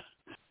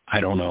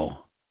 I don't know.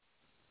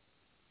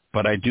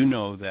 But I do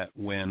know that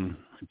when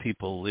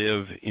people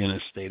live in a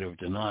state of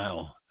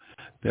denial,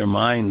 their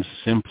minds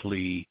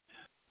simply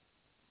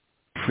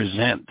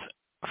present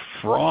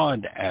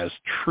fraud as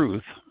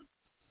truth,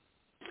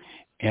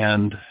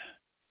 and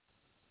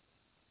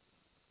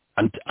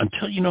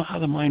until you know how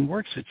the mind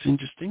works, it's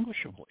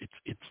indistinguishable.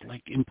 It's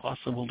like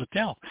impossible to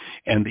tell.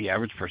 And the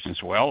average person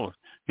says, well,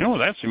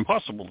 that's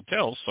impossible to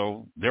tell,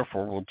 so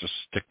therefore we'll just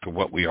stick to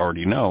what we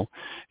already know.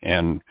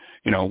 And,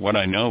 what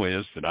I know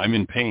is that I'm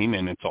in pain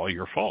and it's all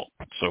your fault.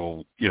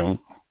 So,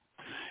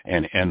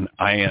 and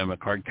I am a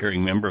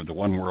card-carrying member of the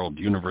one world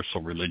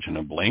universal religion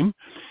of blame.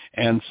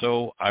 And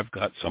so I've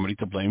got somebody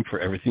to blame for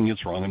everything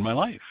that's wrong in my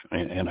life.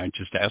 And I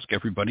just ask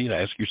everybody to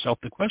ask yourself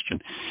the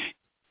question.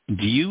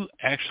 Do you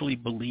actually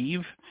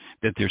believe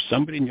that there's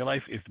somebody in your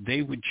life, if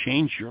they would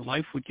change, your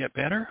life would get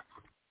better?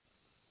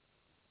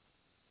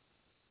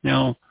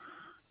 Now,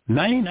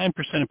 99%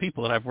 of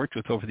people that I've worked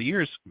with over the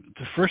years,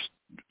 the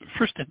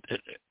first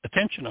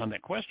attention on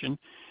that question,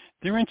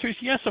 their answer is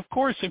yes, of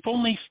course, if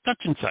only such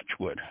and such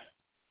would.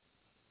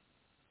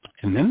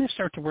 And then they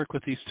start to work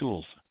with these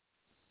tools.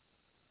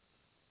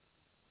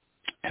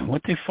 And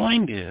what they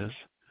find is,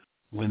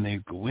 when they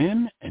go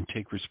in and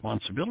take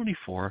responsibility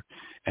for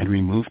and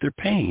remove their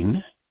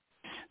pain,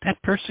 that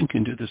person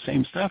can do the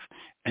same stuff,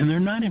 and they're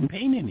not in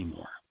pain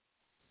anymore.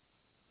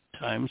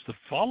 Sometimes the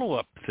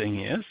follow-up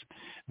thing is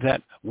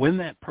that when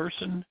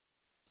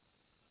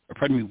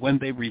when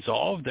they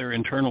resolve their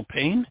internal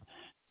pain,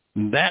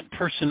 that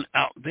person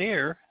out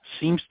there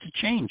seems to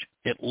change.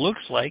 It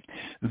looks like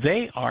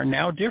they are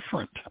now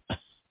different.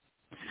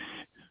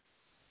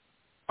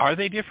 Are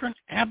they different?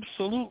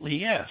 Absolutely,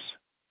 yes.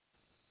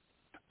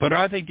 But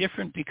are they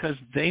different because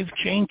they've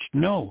changed?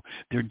 No.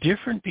 They're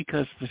different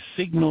because the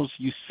signals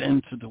you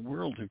send to the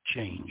world have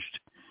changed,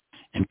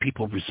 and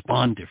people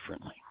respond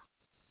differently.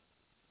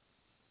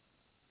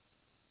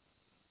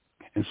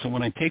 And so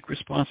when I take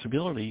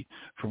responsibility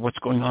for what's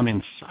going on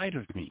inside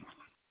of me,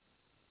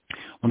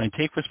 when I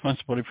take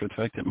responsibility for the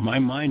fact that my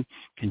mind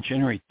can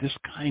generate this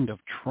kind of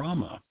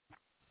trauma,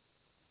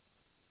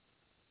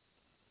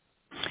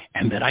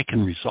 and that I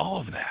can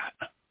resolve that,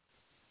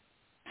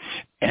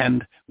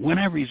 and when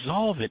I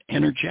resolve it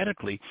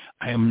energetically,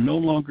 I am no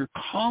longer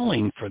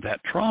calling for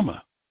that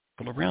trauma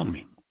people around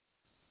me.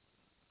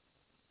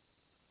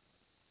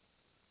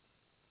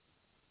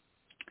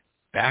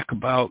 Back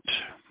about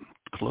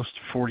close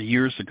to 40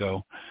 years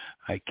ago,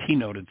 I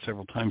keynoted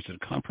several times at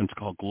a conference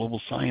called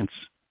Global Science.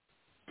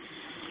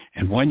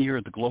 And one year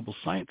at the Global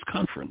Science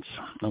Conference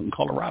out in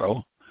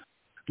Colorado,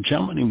 a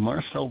gentleman named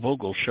Marcel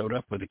Vogel showed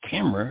up with a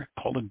camera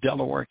called a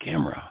Delaware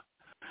camera.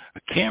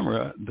 A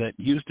camera that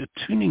used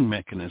a tuning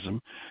mechanism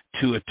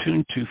to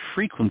attune to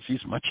frequencies,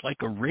 much like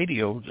a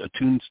radio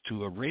attunes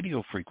to a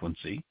radio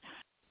frequency,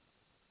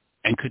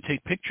 and could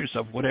take pictures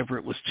of whatever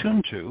it was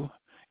tuned to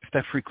if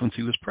that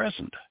frequency was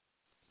present.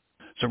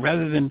 So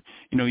rather than,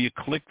 you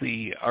click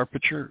the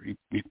aperture,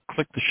 you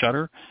click the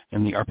shutter,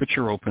 and the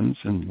aperture opens,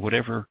 and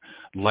whatever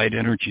light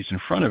energy is in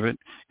front of it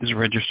is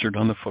registered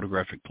on the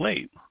photographic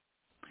plate.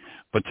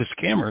 But this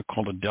camera,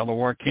 called a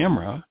Delaware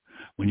camera,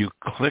 when you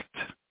clicked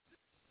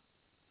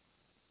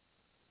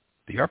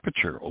the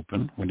aperture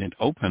open, when it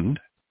opened,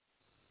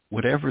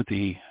 whatever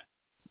the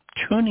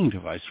tuning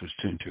device was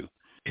tuned to,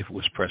 if it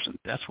was present,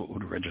 that's what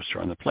would register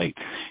on the plate.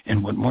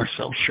 And what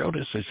Marcel showed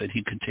us is that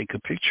he could take a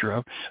picture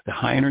of the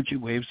high energy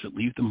waves that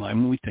leave the mind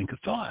when we think a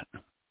thought.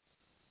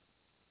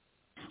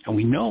 And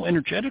we know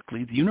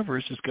energetically the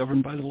universe is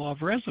governed by the law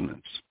of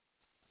resonance.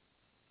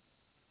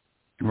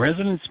 And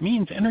resonance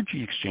means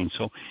energy exchange.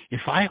 So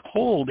if I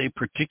hold a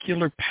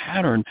particular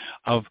pattern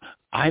of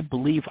I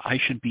believe I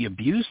should be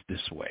abused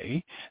this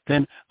way,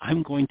 then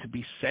I'm going to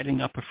be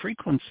setting up a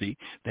frequency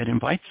that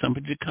invites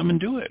somebody to come and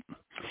do it.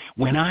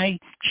 When I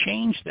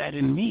change that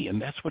in me,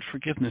 and that's what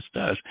forgiveness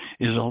does,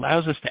 is it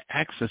allows us to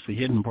access the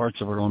hidden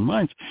parts of our own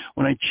minds.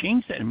 When I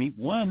change that in me,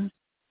 one,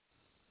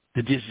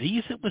 the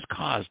disease that was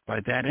caused by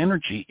that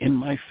energy in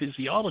my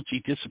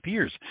physiology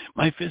disappears.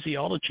 My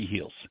physiology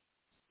heals.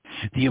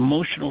 The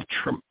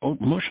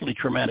emotionally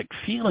traumatic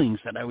feelings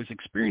that I was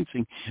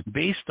experiencing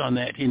based on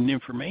that hidden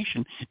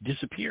information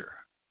disappear.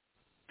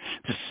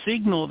 The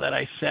signal that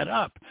I set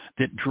up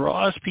that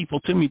draws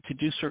people to me to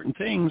do certain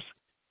things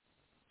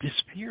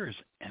disappears,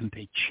 and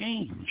they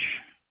change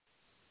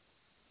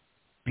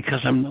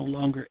because I'm no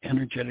longer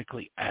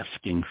energetically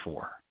asking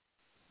for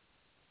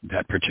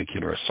that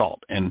particular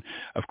assault. And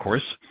of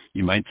course,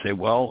 you might say,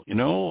 well,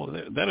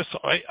 that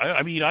assault,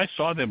 I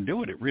saw them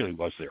do it. It really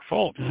was their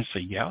fault. And I say,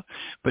 yeah,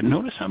 but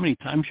notice how many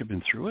times you've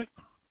been through it.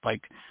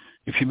 Like,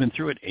 if you've been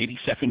through it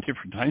 87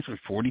 different times with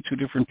 42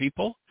 different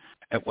people,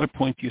 at what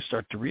point do you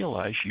start to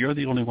realize you're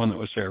the only one that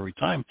was there every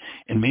time,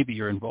 and maybe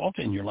you're involved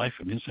in your life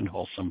and it's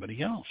involved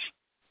somebody else?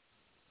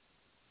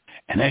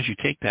 And as you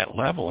take that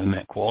level and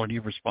that quality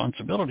of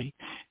responsibility,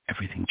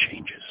 everything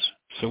changes.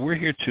 So we're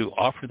here to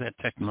offer that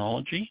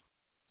technology.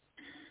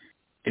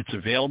 It's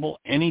available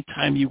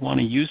anytime you want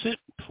to use it.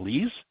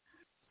 Please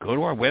go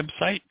to our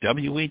website,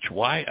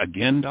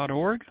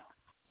 whyagain.org.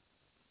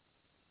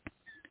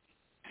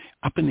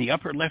 Up in the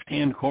upper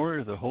left-hand corner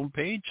of the home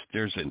page,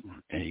 there's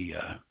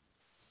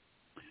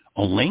a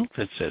link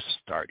that says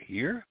Start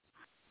Here.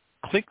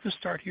 Click the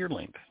Start Here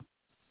link.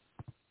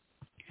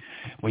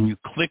 When you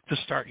click the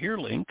Start Here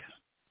link,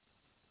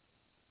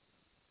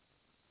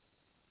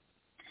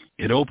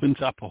 it opens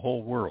up a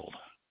whole world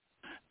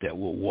that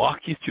will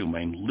walk you through.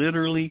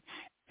 Literally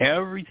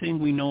everything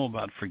we know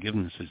about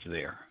forgiveness is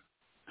there.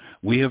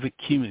 We have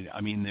accumulated,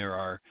 there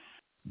are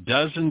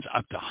dozens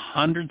up to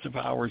hundreds of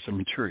hours of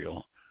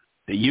material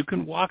that you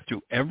can walk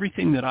through,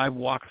 everything that I've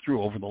walked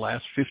through over the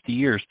last 50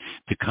 years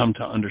to come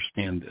to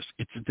understand this.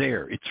 It's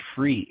there. It's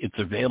free. It's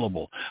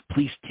available.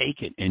 Please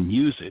take it and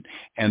use it.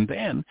 And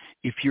then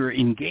if you're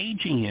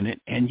engaging in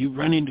it and you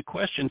run into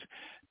questions,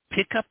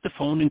 pick up the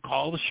phone and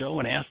call the show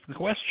and ask the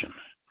question.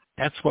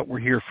 That's what we're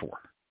here for.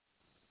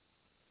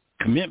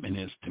 Commitment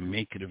is to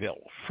make it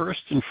available.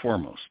 First and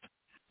foremost,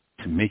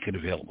 to make it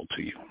available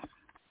to you.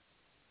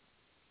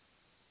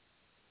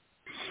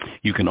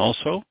 You can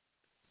also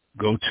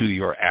go to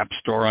your app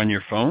store on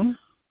your phone,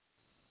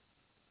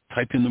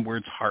 type in the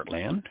words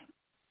Heartland,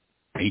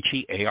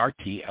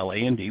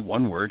 Heartland,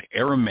 one word,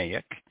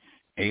 Aramaic,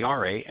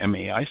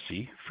 Aramaic,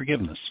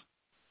 forgiveness.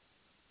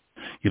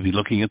 You'll be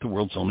looking at the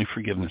world's only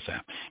forgiveness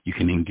app. You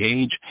can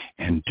engage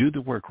and do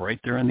the work right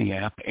there on the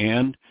app,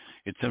 and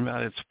it's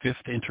about its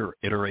fifth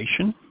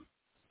iteration.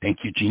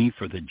 Thank you, Jeannie,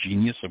 for the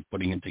genius of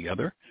putting it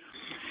together.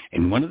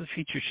 And one of the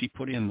features she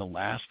put in the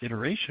last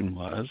iteration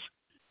was,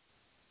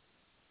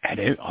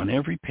 on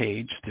every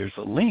page, there's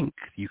a link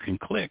you can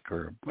click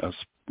or a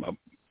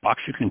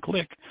box you can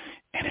click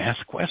and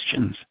ask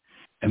questions.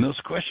 And those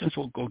questions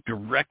will go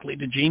directly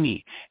to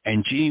Jeannie,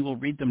 and Jeannie will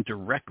read them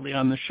directly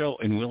on the show,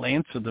 and we'll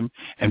answer them,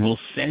 and we'll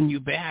send you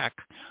back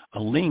a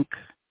link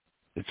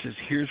that says,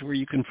 here's where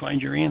you can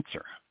find your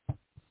answer.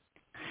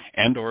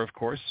 And, or, of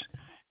course,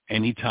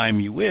 anytime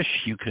you wish,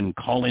 you can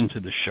call into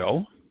the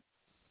show.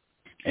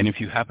 And if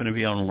you happen to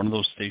be on one of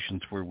those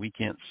stations where we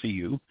can't see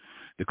you,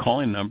 the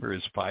call-in number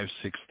is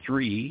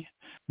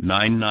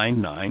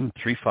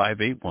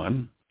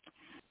 563-999-3581.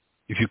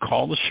 If you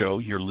call the show,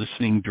 you're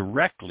listening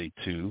directly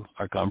to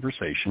our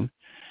conversation.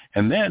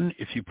 And then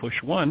if you push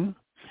 1,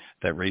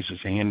 that raises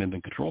a hand in the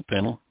control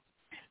panel,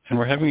 and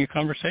we're having a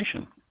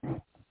conversation.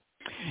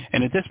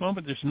 And at this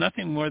moment, there's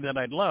nothing more that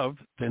I'd love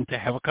than to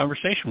have a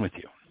conversation with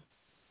you,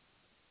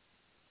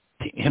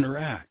 to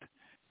interact,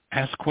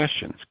 ask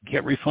questions,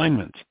 get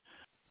refinements.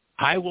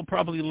 I will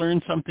probably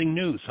learn something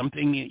new,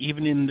 something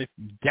even in the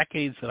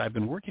decades that I've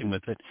been working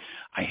with it,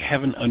 I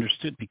haven't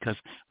understood because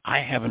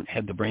I haven't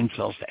had the brain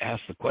cells to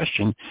ask the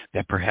question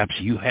that perhaps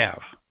you have.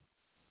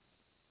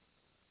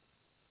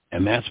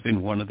 And that's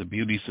been one of the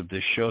beauties of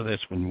this show.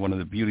 That's been one of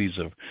the beauties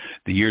of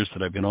the years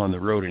that I've been on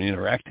the road and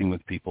interacting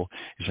with people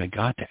is I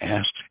got to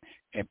ask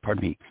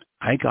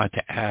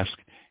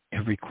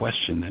every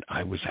question that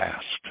I was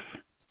asked.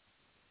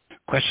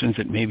 questions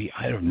that maybe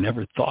I'd have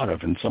never thought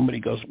of. And somebody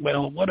goes,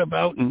 well, what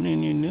about,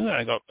 and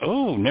I go,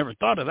 oh, never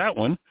thought of that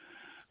one.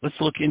 Let's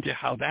look into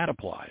how that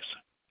applies.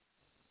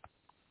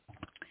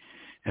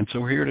 And so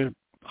we're here to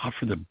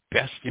offer the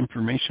best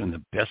information,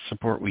 the best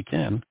support we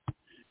can.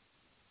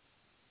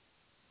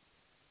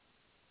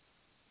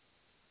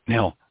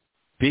 Now,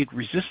 big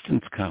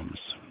resistance comes.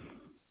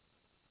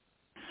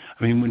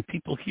 I mean, when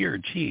people hear,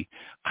 gee,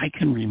 I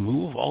can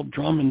remove all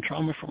drama and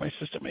trauma from my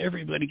system,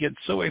 everybody gets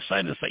so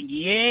excited. It's like,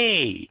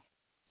 yay!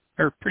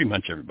 Or pretty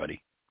much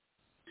everybody.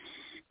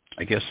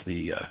 I guess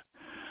the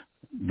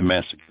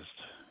masochist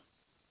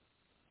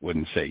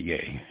wouldn't say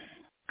yay,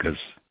 because,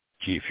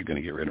 gee, if you're going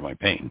to get rid of my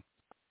pain.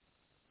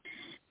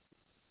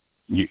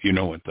 You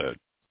know what the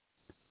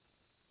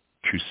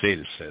true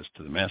sadist says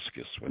to the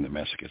masochist when the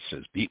masochist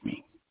says, beat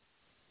me.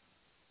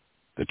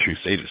 The true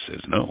sadist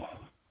says, no.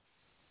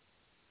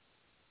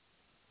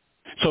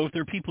 So if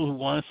there are people who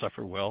want to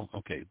suffer, well,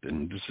 okay,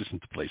 then this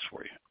isn't the place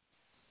for you.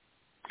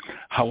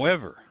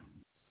 However,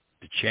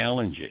 the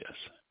challenge is,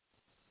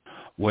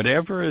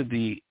 whatever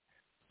the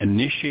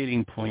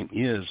initiating point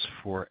is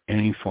for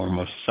any form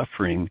of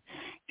suffering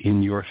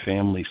in your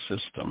family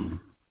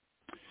system,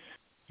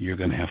 you're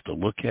going to have to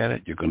look at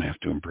it, you're going to have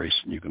to embrace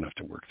it, and you're going to have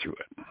to work through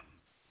it.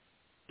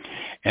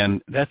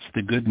 And that's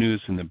the good news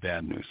and the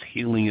bad news.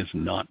 Healing is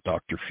not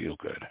Dr.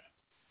 Feelgood,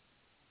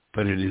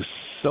 but it is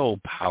so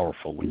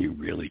powerful when you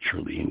really,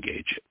 truly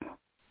engage it.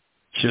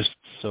 Just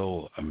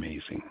so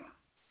amazing.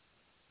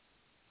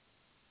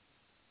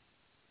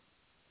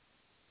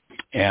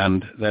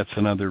 And that's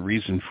another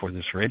reason for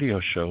this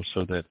radio show,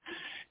 so that,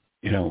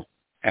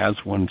 as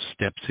one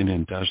steps in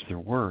and does their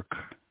work,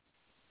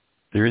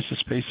 there is a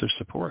space of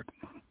support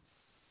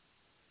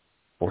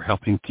for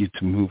helping you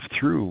to move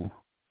through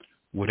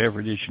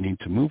whatever it is you need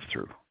to move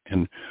through.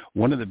 And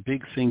one of the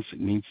big things that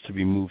needs to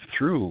be moved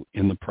through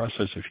in the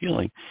process of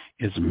healing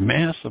is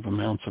massive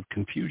amounts of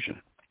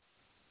confusion.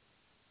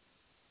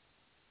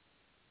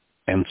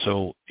 And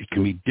so it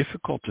can be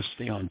difficult to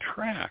stay on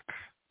track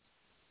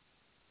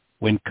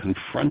when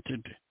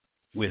confronted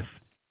with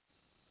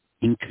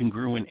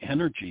incongruent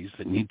energies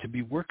that need to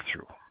be worked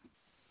through.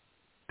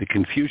 The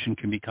confusion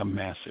can become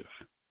massive.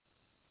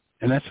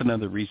 And that's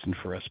another reason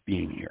for us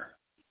being here.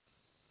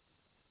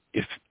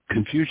 If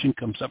confusion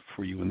comes up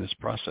for you in this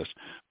process,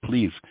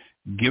 please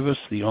give us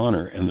the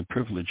honor and the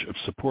privilege of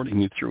supporting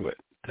you through it.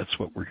 That's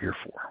what we're here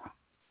for.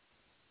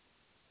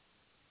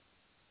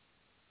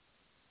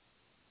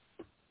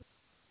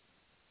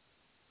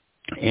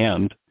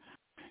 And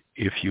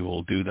if you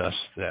will do us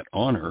that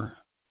honor,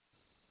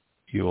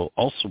 you will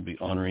also be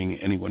honoring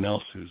anyone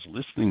else who's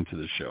listening to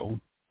the show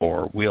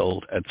or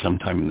will at some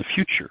time in the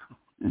future,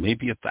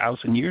 maybe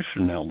 1,000 years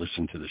from now,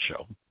 listen to the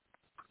show.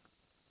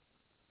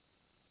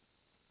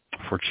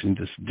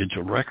 Fortunately, this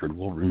digital record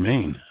will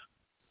remain.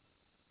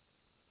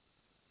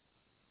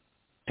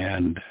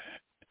 And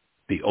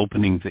the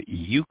opening that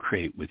you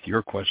create with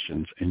your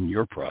questions and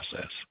your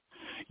process,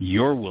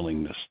 your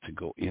willingness to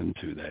go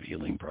into that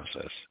healing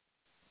process,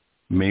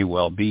 may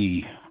well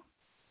be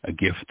a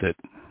gift that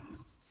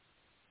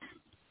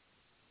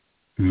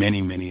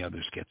many, many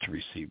others get to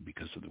receive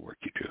because of the work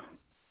you do.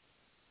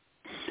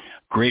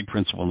 Great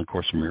principle in the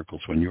Course in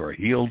Miracles: when you are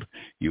healed,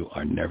 you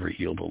are never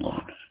healed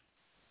alone.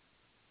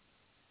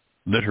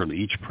 Literally,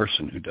 each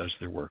person who does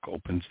their work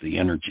opens the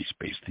energy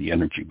space, the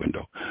energy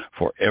window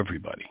for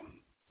everybody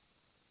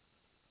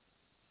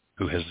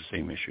who has the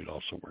same issue to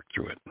also work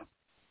through it.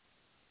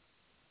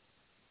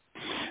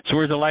 So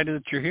we're delighted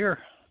that you're here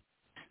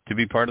to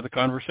be part of the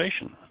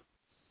conversation.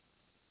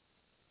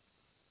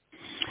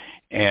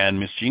 And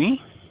Miss Jeanie,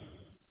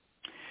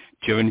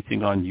 do you have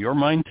anything on your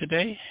mind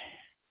today?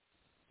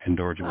 And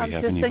or do we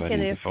have anybody in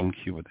the phone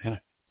queue with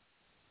Hannah?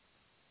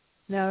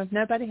 No,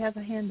 nobody has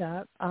a hand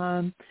up.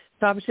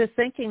 So I was just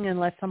thinking,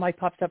 unless somebody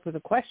pops up with a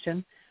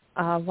question,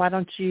 why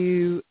don't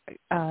you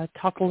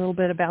talk a little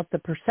bit about the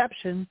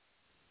perception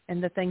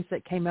and the things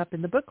that came up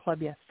in the book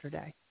club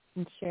yesterday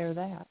and share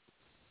that?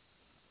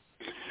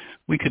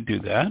 We could do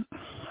that.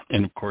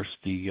 And, of course,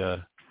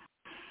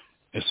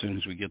 as soon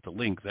as we get the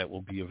link, that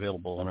will be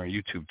available on our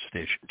YouTube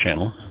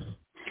channel,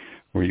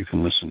 where you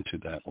can listen to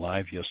that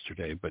live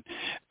yesterday.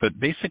 But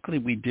basically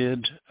we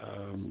did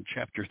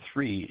Chapter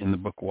 3 in the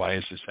book, Why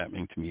Is This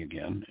Happening to Me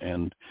Again?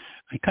 And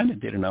I kind of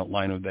did an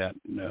outline of that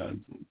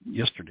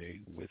yesterday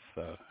with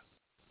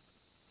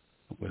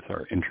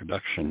our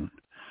introduction.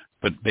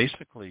 But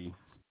basically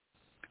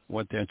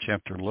what that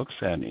chapter looks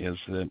at is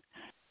that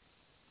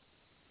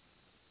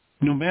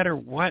no matter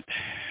what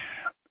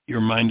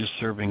your mind is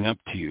serving up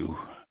to you,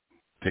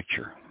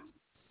 picture,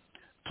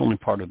 it's only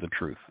part of the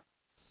truth.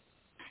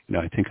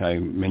 I think I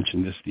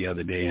mentioned this the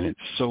other day, and it's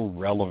so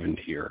relevant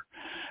here.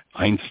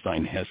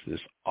 Einstein has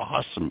this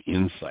awesome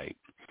insight.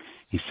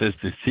 He says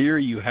the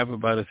theory you have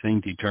about a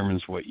thing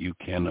determines what you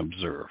can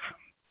observe.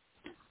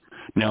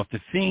 Now,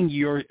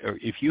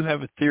 if you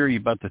have a theory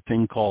about the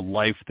thing called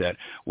life, that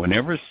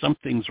whenever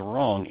something's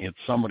wrong, it's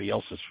somebody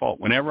else's fault.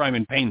 Whenever I'm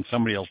in pain,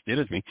 somebody else did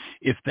it to me.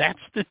 If that's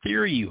the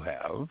theory you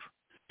have,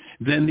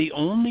 then the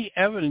only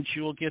evidence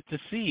you will get to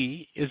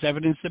see is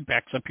evidence that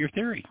backs up your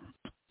theory.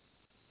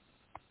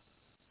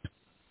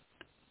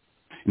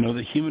 You know,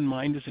 the human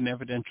mind is an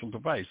evidential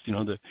device. You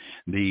know,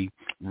 the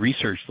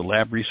research, the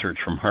lab research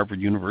from Harvard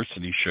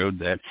University showed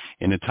that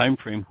in a time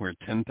frame where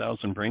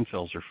 10,000 brain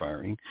cells are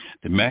firing,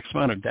 the max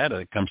amount of data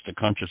that comes to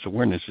conscious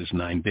awareness is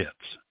 9 bits.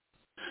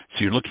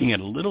 So you're looking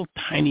at a little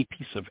tiny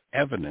piece of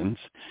evidence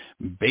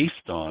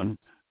based on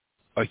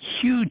a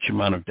huge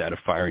amount of data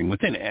firing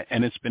within it.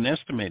 And it's been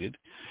estimated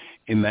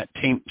in that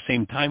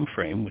same time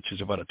frame, which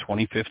is about a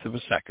 25th of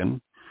a second,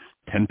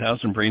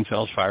 10,000 brain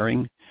cells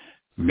firing,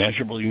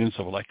 measurable units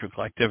of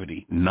electrical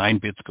activity, 9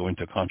 bits go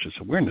into conscious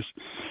awareness.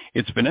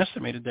 It's been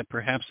estimated that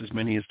perhaps as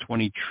many as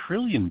 20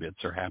 trillion bits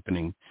are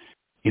happening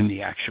in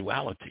the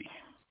actuality.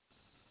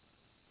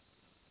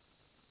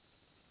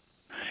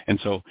 And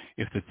so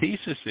if the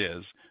thesis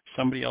is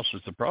somebody else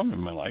is the problem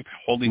in my life,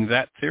 holding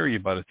that theory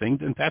about a thing,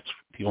 then that's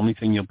the only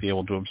thing you'll be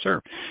able to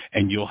observe.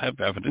 And you'll have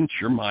evidence,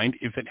 your mind,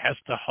 if it has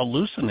to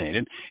hallucinate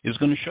it, is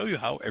going to show you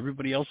how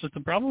everybody else is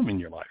the problem in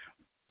your life.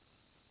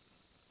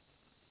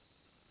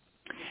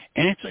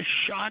 And it's a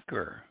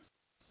shocker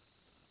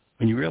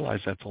when you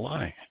realize that's a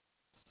lie.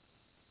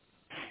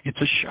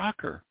 It's a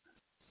shocker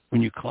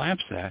when you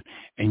collapse that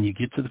and you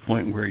get to the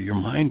point where your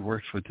mind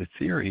works with the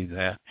theory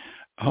that,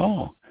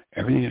 oh,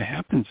 everything that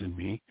happens in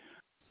me,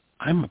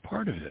 I'm a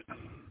part of it.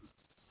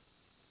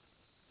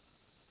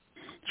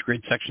 It's a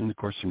great section in the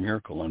Course in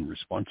Miracles on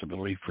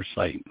responsibility for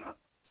sight.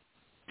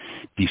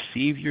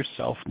 Deceive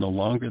yourself no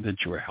longer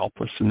that you are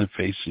helpless in the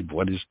face of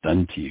what is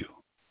done to you.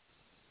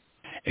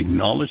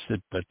 Acknowledge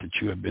that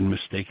you have been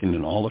mistaken,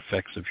 and all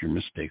effects of your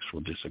mistakes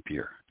will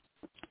disappear.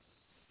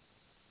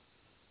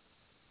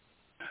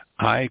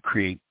 I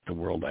create the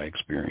world I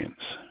experience.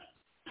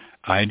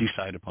 I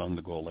decide upon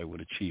the goal I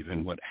would achieve.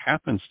 And what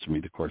happens to me,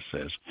 the Course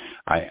says,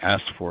 I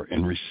ask for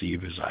and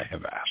receive as I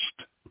have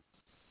asked.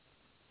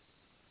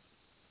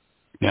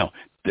 Now,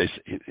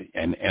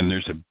 and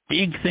there's a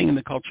big thing in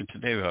the culture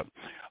today about,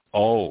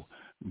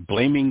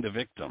 blaming the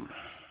victim,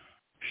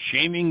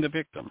 shaming the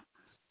victim.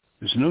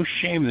 There's no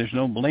shame, there's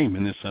no blame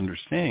in this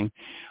understanding.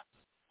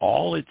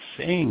 All it's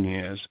saying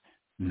is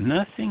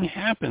nothing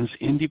happens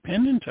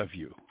independent of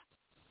you.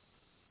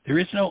 There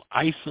is no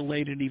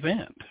isolated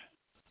event.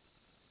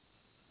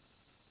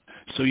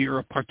 So you're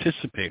a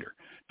participator.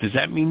 Does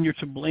that mean you're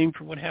to blame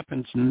for what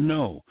happens?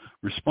 No.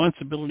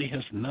 Responsibility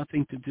has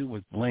nothing to do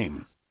with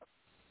blame.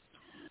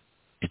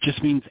 It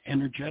just means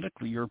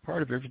energetically you're a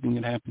part of everything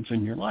that happens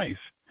in your life.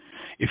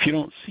 If you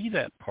don't see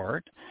that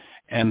part,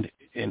 and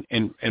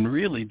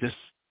really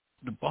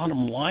the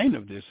bottom line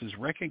of this is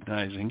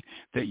recognizing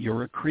that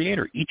you're a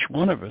creator. Each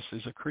one of us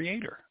is a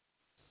creator.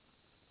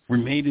 We're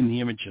made in the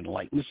image and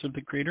likeness of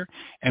the Creator,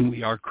 and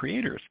we are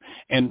creators.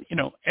 And,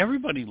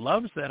 everybody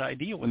loves that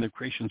idea when their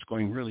creation's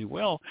going really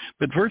well,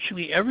 but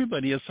virtually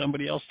everybody has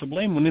somebody else to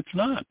blame when it's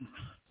not.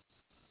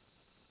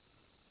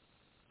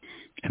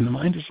 And the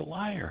mind is a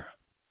liar.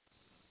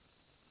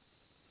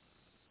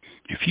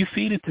 If you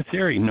feed it the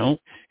theory, no,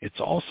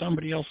 it's all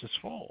somebody else's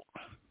fault.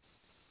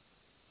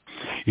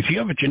 If you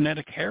have a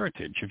genetic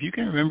heritage, if you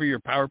can remember your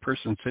power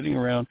person sitting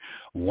around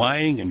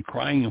whining and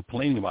crying and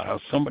complaining about how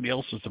somebody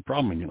else is the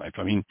problem in your life,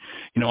 all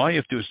you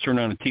have to do is turn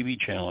on a TV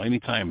channel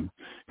anytime,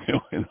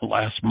 in the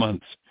last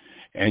months,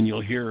 and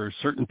you'll hear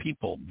certain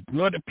people,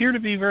 what appear to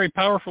be very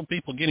powerful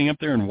people, getting up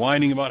there and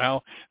whining about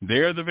how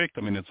they're the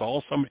victim, and it's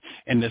all somebody.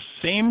 And the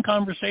same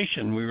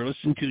conversation we were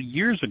listening to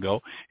years ago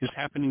is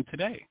happening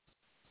today.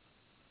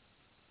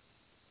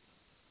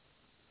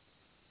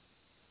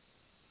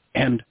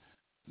 And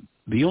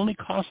the only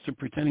cost of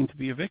pretending to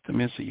be a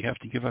victim is that you have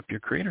to give up your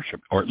creatorship,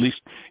 or at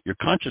least your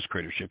conscious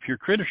creatorship. Your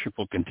creatorship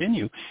will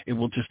continue. It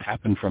will just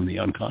happen from the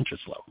unconscious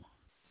level.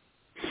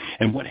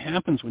 And what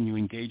happens when you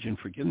engage in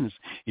forgiveness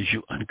is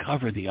you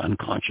uncover the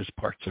unconscious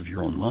parts of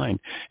your own mind.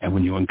 And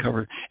when you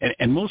uncover,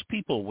 and most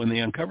people, when they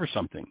uncover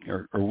something,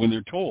 or when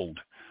they're told,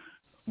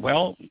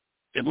 well,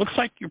 it looks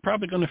like you're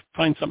probably going to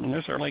find something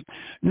else, they're like,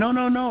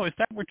 no, if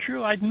that were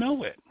true, I'd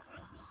know it.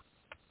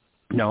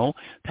 No,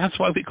 that's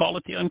why we call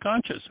it the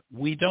unconscious.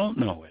 We don't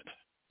know it.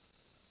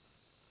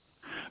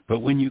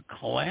 But when you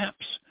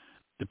collapse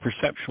the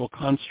perceptual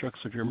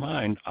constructs of your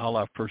mind, a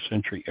la first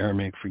century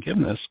Aramaic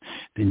forgiveness,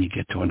 then you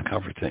get to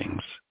uncover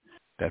things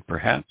that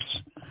perhaps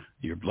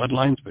your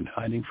bloodline's been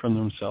hiding from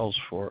themselves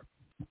for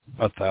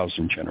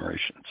 1,000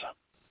 generations.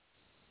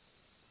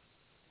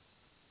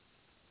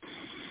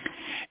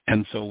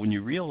 And so when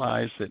you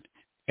realize that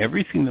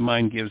everything the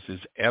mind gives is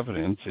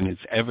evidence, and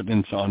it's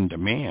evidence on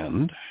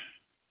demand,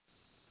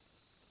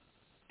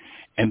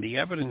 and the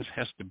evidence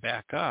has to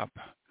back up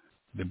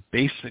the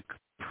basic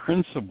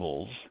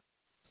principles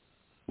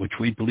which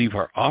we believe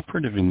are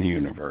operative in the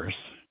universe,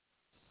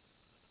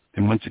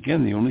 then once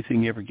again, the only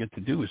thing you ever get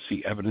to do is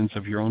see evidence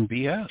of your own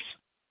BS.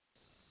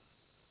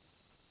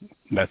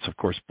 That's, of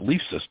course,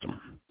 belief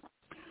system.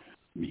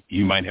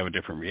 You might have a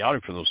different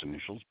reality for those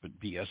initials, but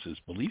BS is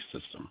belief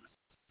system.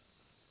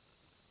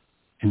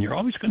 And you're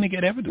always going to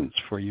get evidence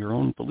for your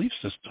own belief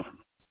system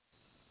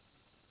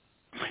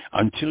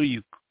until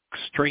you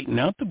straighten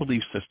out the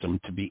belief system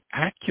to be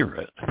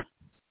accurate,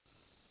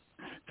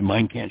 the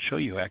mind can't show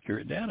you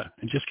accurate data.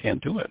 It just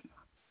can't do it.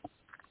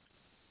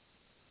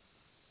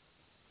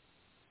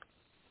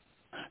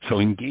 So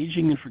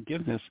engaging in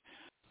forgiveness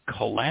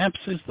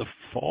collapses the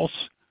false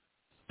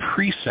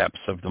precepts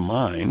of the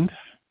mind,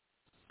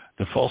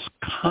 the false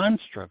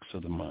constructs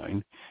of the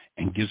mind,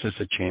 and gives us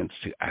a chance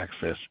to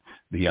access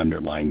the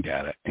underlying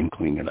data and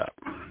clean it up.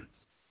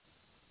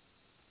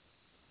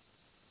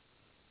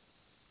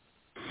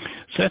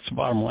 So that's the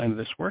bottom line of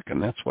this work,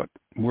 and that's what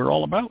we're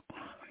all about.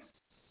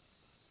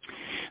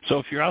 So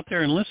if you're out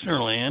there in listener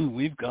land,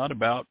 we've got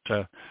about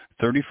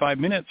 35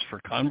 minutes for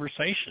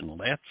conversation.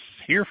 Let's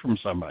hear from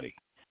somebody.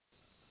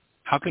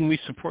 How can we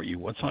support you?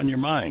 What's on your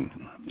mind?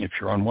 If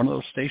you're on one of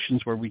those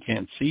stations where we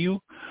can't see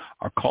you,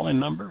 our call-in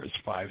number is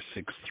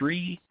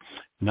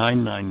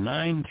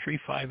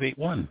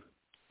 563-999-3581.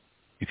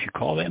 If you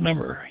call that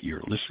number,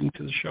 you're listening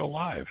to the show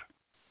live.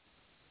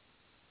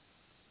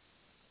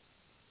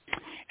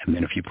 And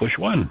then if you push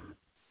 1,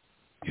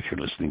 if you're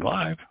listening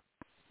live,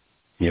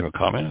 you have a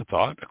comment, a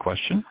thought, a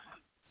question,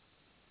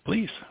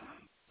 please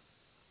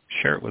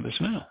share it with us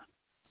now.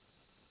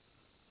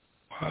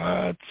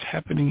 What's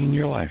happening in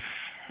your life?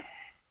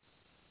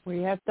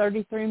 We have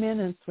 33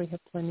 minutes. We have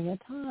plenty of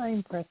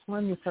time. Press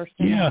 1, your first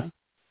in line.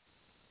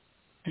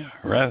 Yeah,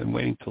 rather than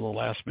waiting till the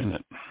last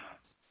minute.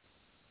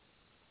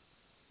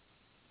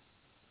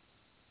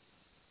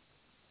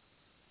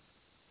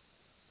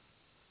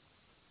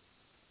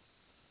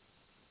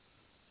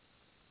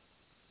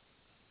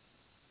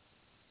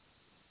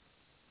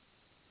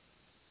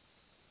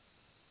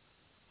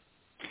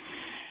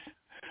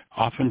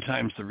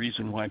 Oftentimes the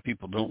reason why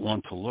people don't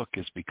want to look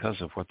is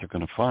because of what they're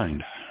going to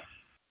find.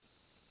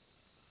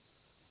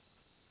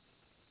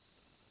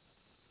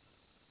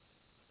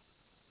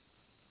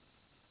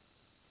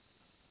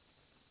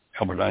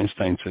 Albert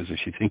Einstein says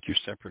if you think you're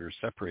separate or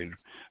separated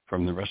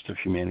from the rest of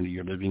humanity,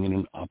 you're living in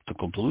an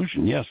optical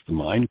delusion. Yes, the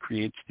mind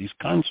creates these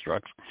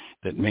constructs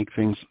that makes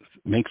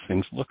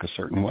things look a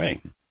certain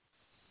way.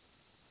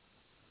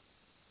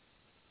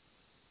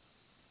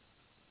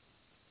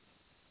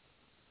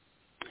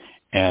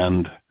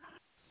 And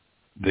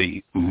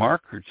the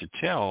marker to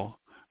tell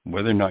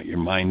whether or not your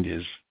mind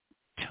is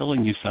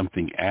telling you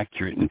something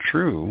accurate and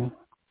true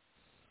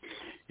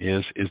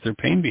is there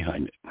pain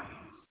behind it?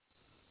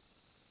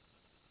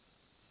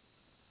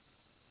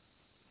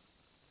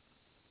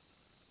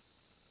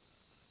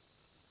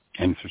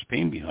 And if there's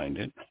pain behind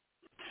it,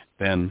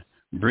 then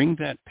bring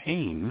that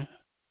pain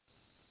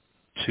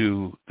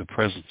to the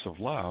presence of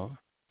love,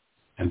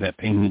 and that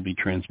pain will be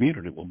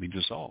transmuted. It will be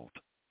dissolved.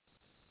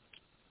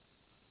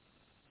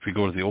 If we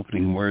go to the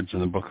opening words in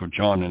the book of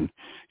John, and,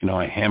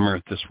 I hammer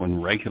at this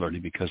one regularly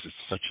because it's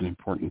such an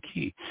important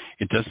key.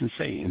 It doesn't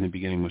say in the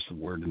beginning was the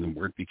Word, and the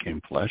Word became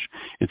flesh.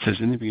 It says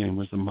in the beginning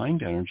was the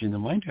mind energy, and the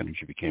mind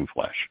energy became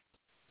flesh.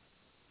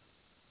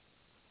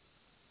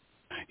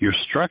 Your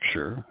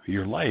structure,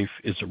 your life,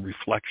 is a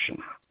reflection.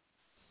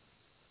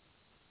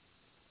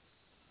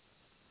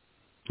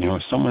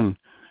 If someone,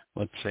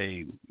 let's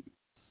say,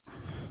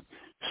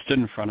 stood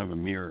in front of a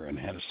mirror and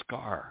had a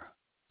scar,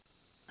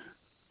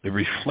 the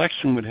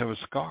reflection would have a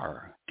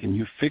scar. Can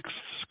you fix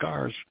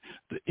scars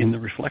in the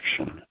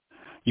reflection?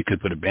 You could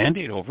put a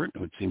Band-Aid over it.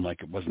 It would seem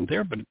like it wasn't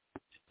there, but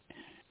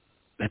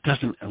that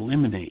doesn't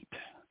eliminate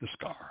the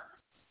scar.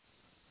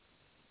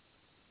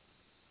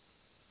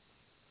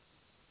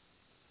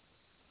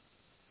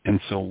 And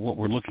so what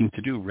we're looking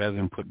to do, rather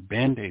than put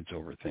Band-Aids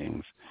over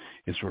things,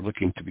 is we're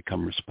looking to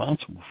become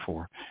responsible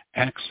for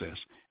access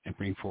and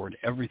bring forward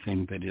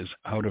everything that is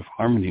out of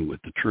harmony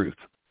with the truth,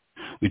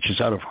 which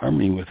is out of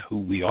harmony with who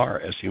we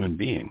are as human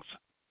beings.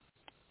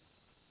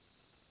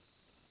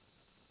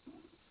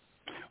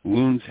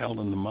 Wounds held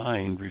in the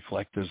mind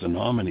reflect as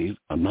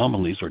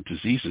anomalies or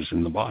diseases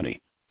in the body.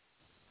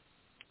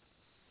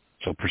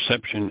 So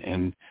perception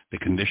and the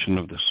condition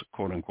of this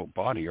quote-unquote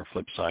body are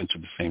flip sides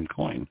of the same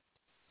coin.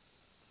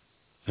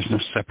 There's no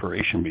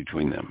separation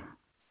between them.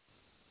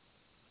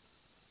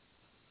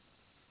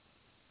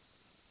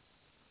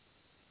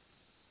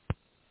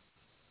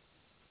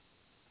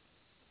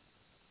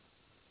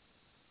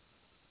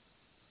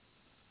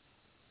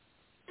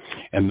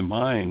 And the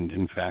mind,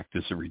 in fact,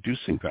 is a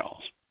reducing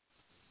valve.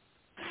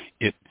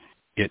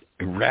 It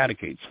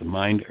eradicates, the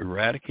mind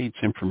eradicates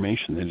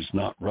information that is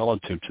not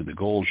relative to the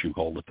goals you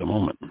hold at the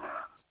moment.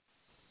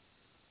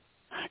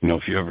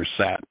 If you ever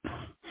sat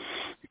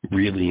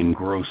really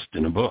engrossed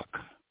in a book,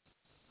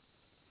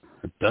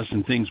 a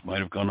dozen things might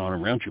have gone on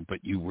around you,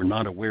 but you were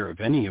not aware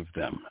of any of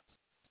them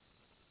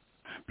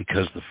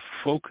because the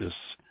focus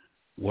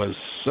was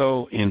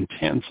so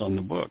intense on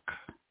the book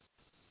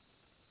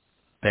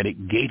that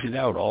it gated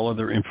out all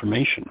other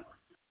information.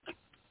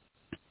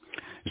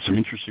 There's some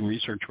interesting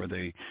research where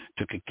they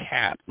took a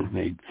cat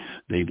and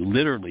they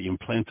literally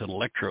implanted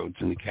electrodes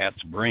in the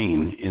cat's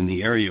brain in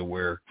the area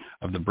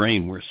of the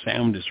brain where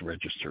sound is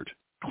registered,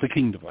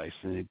 clicking device,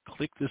 and they'd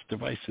click this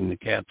device in the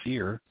cat's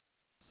ear,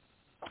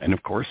 and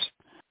of course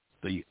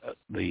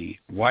the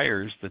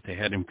wires that they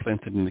had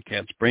implanted in the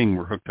cat's brain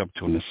were hooked up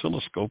to an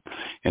oscilloscope,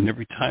 and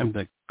every time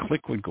the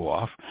click would go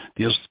off,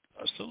 the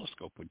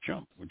oscilloscope would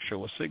jump, would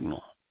show a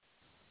signal,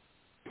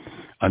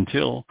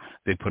 until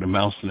they put a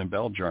mouse in a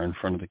bell jar in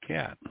front of the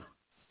cat.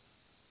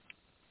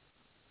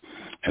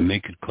 And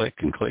they could click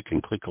and click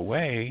and click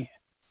away,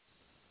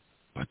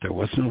 but there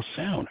was no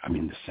sound. I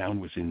mean, the sound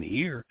was in the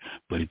ear,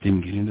 but it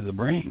didn't get into the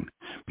brain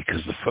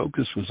because the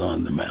focus was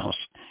on the mouse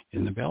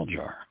in the bell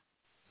jar.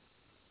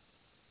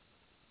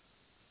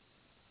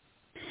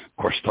 Of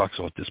course, talks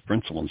about this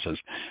principle and says,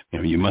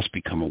 you must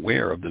become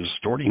aware of the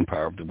distorting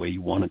power of the way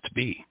you want it to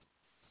be.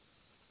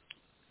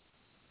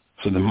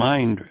 So the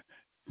mind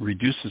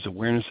reduces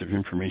awareness of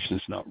information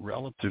that's not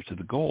relative to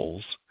the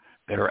goals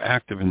that are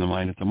active in the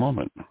mind at the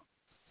moment.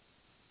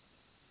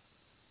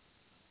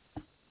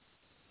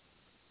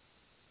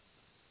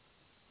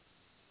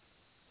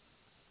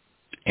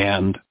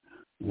 And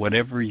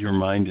whatever your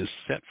mind is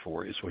set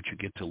for is what you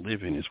get to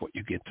live in, is what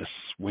you get to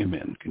swim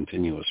in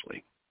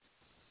continuously.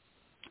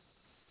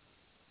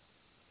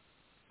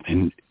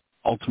 And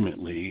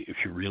ultimately, if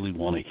you really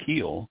want to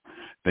heal,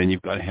 then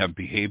you've got to have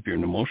behavior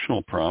and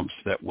emotional prompts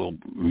that will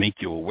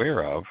make you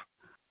aware of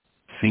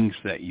things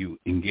that you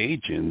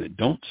engage in that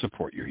don't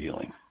support your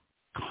healing.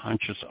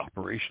 Conscious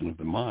operation of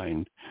the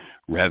mind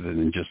rather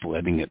than just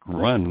letting it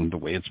run the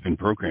way it's been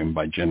programmed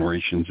by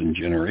generations and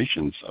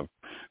generations of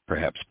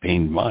perhaps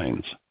pained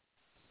minds.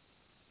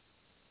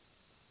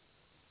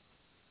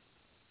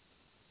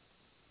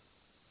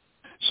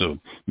 So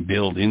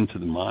build into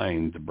the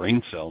mind the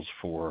brain cells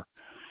for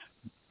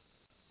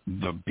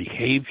the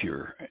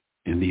behavior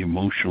and the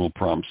emotional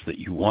prompts that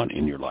you want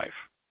in your life.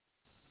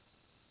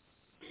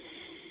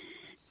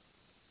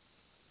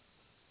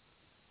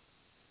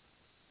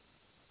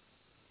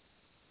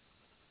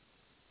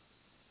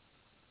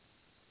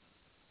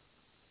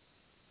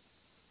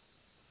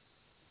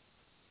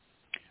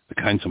 The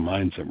kinds of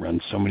minds that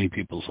run so many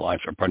people's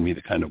lives, or pardon me,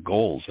 the kind of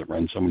goals that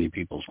run so many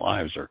people's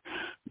lives are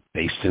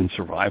based in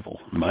survival,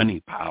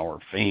 money, power,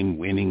 fame,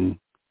 winning,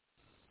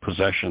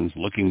 possessions,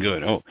 looking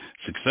good. Oh,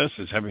 success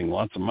is having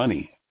lots of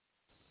money.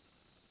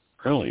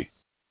 Really?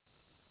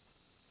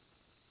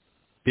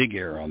 Big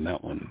error on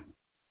that one.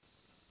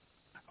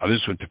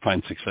 Others would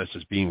define success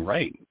as being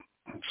right.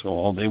 So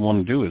all they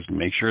want to do is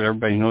make sure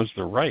everybody knows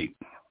they're right.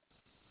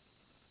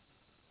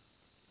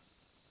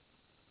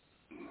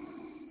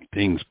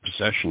 Things,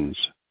 possessions,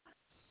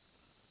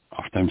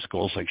 oftentimes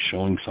goals like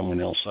showing someone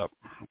else up,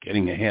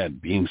 getting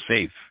ahead, being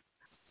safe,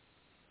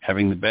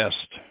 having the best,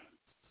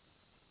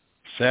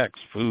 sex,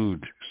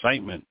 food,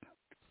 excitement,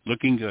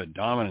 looking good,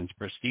 dominance,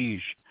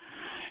 prestige.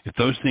 If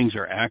those things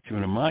are active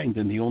in a mind,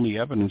 then the only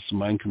evidence the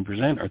mind can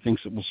present are things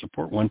that will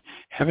support one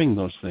having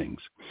those things.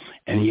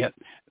 And yet,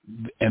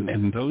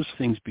 and those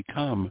things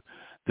become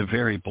the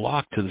very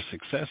block to the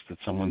success that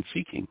someone's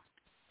seeking,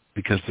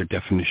 because their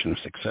definition of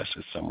success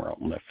is somewhere out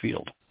in left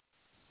field.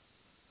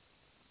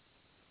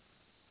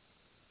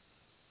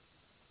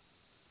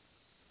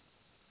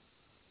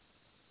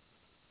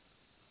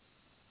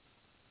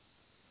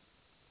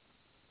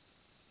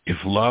 If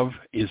love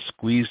is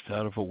squeezed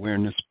out of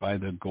awareness by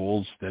the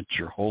goals that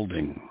you're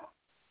holding,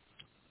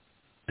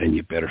 then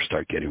you better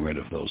start getting rid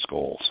of those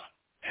goals.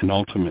 And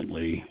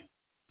ultimately,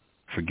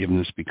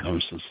 forgiveness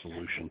becomes the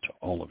solution to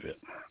all of it.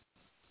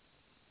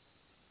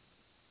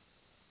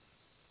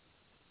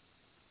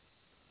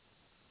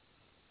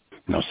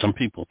 Now, some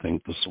people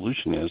think the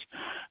solution is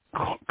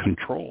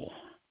control.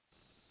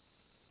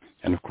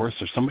 And of course,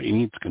 if somebody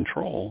needs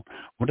control,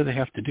 what do they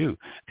have to do?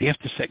 They have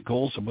to set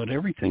goals about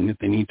everything that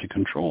they need to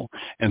control.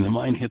 And the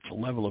mind hits a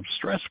level of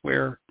stress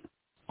where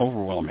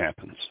overwhelm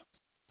happens.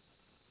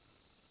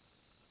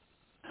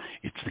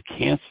 It's the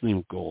canceling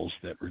of goals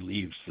that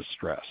relieves the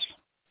stress.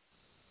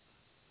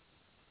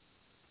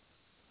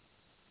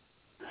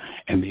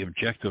 And the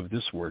objective of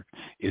this work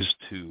is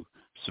to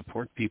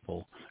support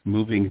people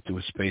moving to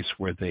a space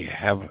where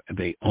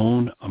they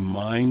own a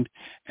mind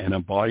and a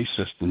body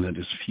system that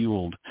is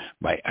fueled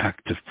by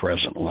active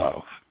present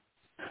love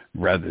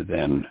rather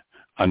than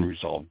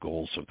unresolved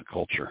goals of the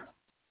culture.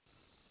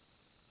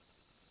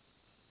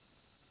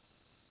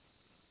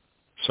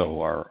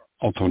 So our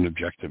ultimate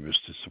objective is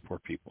to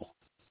support people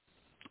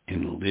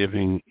in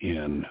living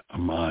in a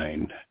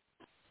mind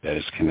that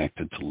is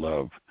connected to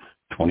love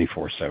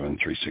 24/7,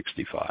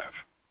 365.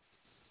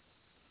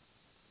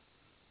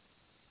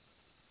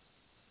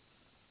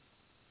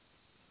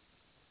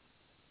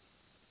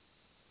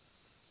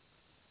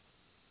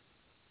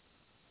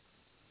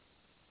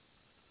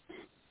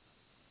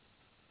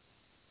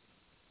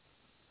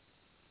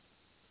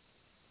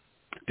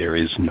 There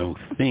is no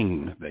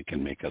thing that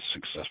can make us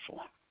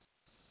successful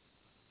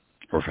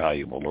or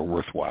valuable or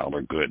worthwhile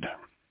or good.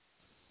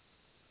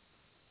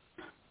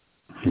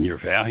 And your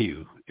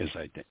value is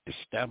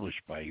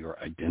established by your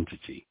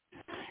identity,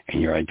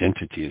 and your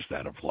identity is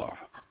that of love.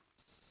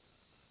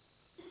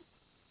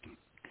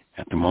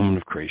 At the moment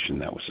of creation,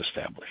 that was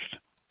established.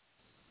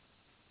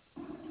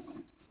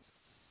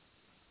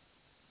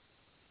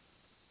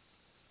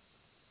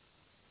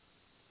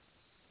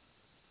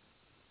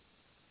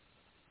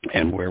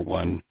 And where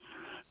one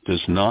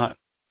does not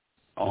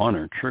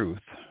honor truth,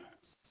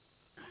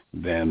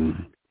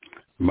 then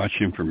much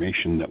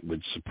information that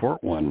would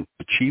support one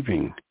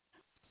achieving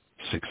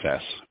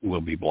success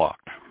will be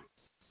blocked.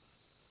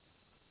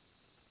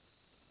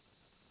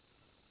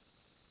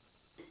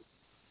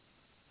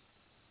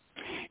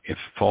 If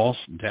false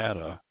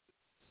data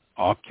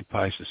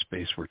occupies a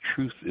space where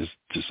truth is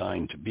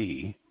designed to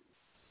be,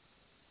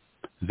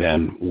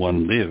 then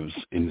one lives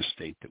in the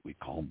state that we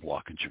call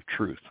blockage of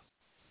truth.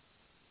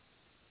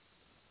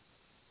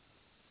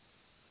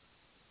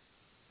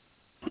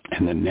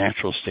 And the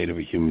natural state of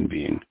a human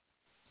being,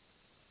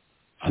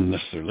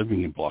 unless they're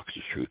living in blockage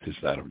of truth, is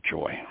that of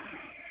joy.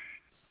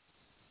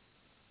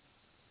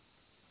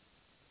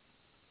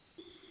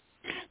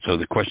 So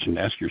the question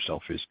to ask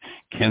yourself is,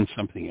 can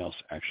something else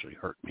actually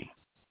hurt me?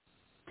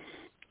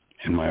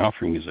 And my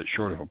offering is that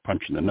short of a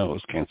punch in the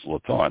nose, cancel a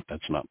thought,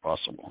 that's not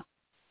possible.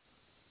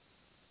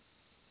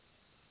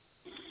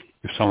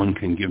 If someone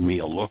can give me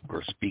a look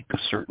or speak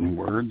certain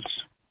words,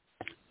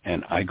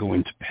 and I go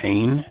into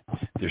pain,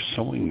 they're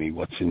showing me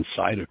what's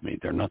inside of me.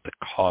 They're not the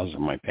cause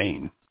of my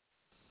pain.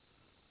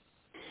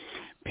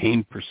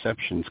 Pain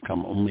perceptions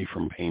come only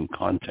from pain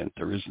content.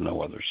 There is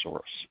no other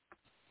source.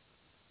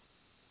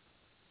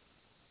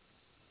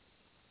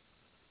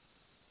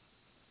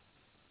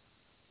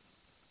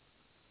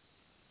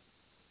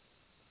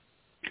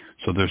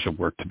 So there's a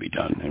work to be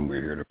done, and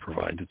we're here to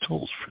provide the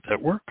tools for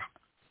that work.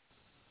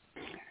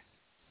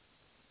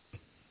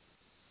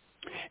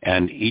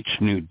 And each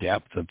new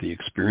depth of the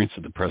experience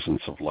of the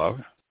presence of love,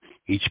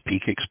 each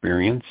peak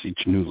experience,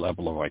 each new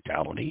level of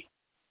vitality,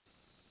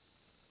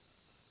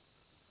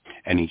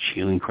 and each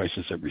healing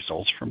crisis that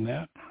results from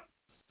that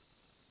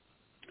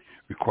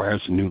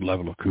requires a new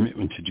level of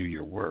commitment to do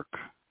your work,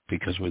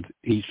 because with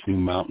each new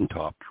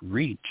mountaintop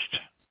reached,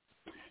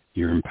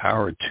 you're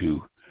empowered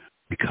to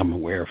become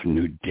aware of a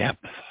new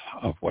depth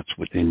of what's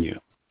within you.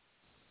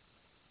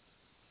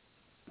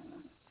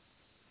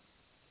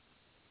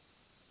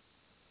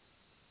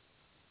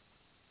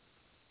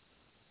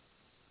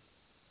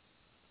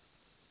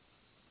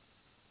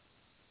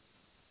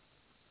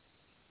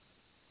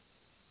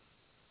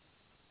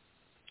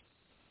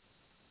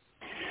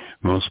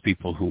 Most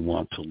people who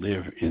want to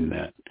live in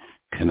that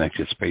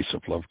connected space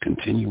of love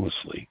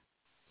continuously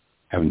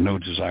have no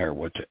desire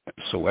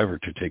whatsoever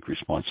to take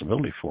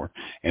responsibility for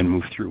and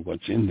move through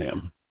what's in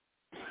them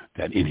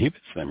that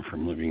inhibits them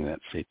from living in that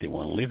state they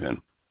want to live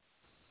in.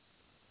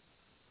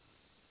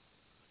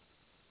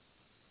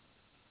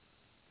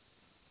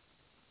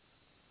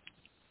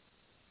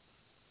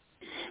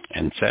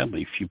 And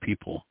sadly, few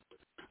people,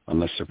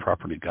 unless they're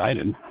properly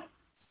guided,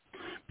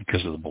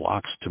 because of the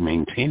blocks to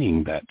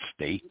maintaining that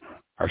state,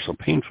 are so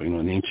painful. You know,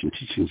 in the ancient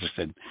teachings, it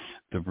said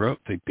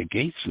the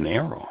gate's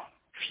narrow.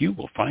 Few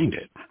will find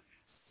it.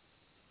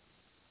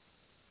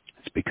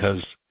 It's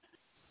because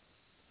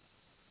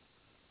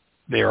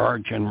there are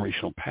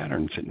generational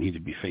patterns that need to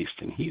be faced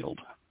and healed.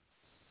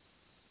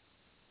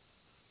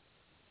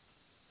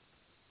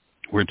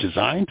 We're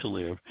designed to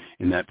live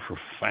in that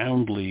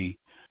profoundly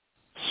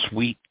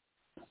sweet,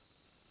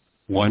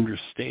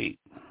 wondrous state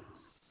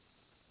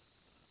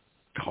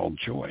called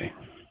joy.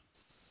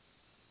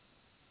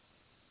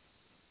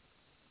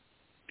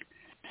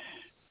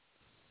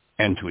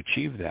 And to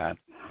achieve that,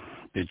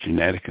 the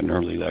genetic and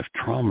early life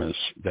traumas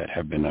that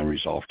have been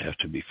unresolved have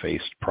to be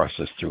faced,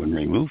 processed through, and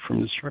removed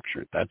from the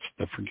structure. That's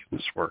the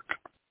forgiveness work.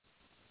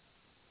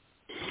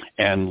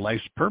 And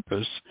life's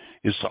purpose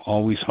is to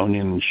always hone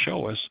in and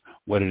show us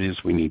what it is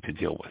we need to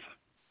deal with.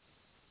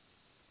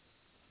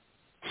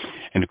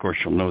 And of course,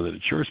 you'll know that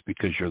it's yours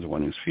because you're the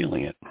one who's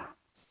feeling it.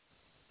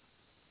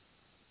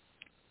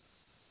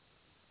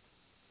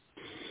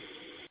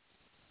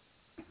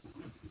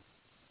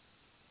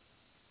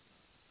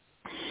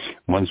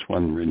 Once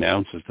one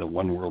renounces the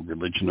one world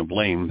religion of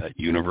blame, that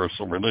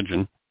universal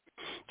religion,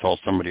 it's all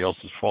somebody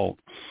else's fault,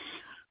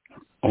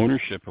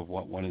 ownership of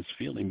what one is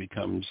feeling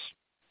becomes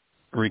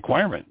a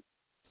requirement.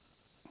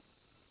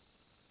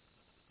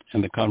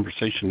 And the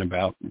conversation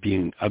about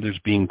others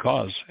being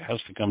cause has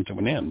to come to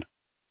an end.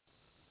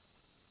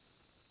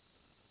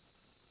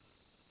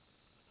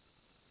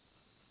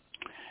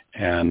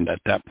 And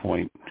at that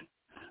point,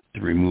 the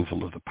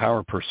removal of the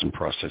power person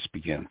process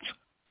begins.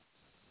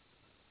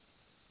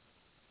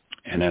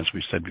 And as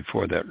we said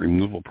before, that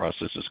removal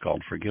process is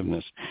called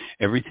forgiveness.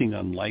 Everything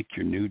unlike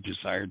your new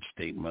desired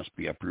state must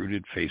be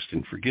uprooted, faced,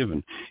 and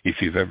forgiven.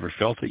 If you've ever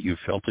felt it, you've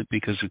felt it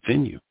because it's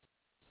in you.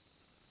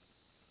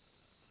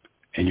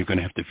 And you're going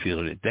to have to feel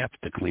it at depth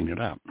to clean it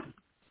up.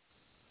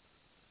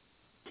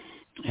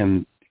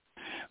 And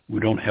we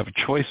don't have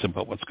a choice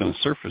about what's going to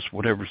surface.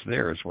 Whatever's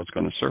there is what's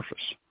going to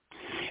surface.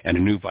 And a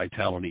new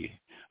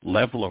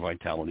level of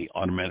vitality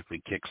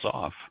automatically kicks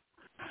off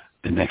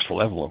the next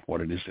level of what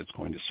it is that's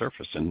going to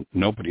surface, and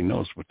nobody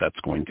knows what that's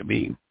going to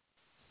be.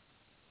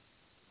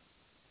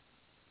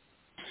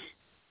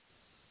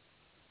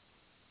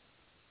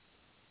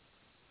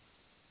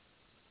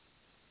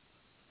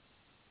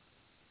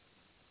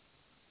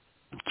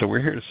 So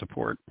we're here to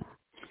support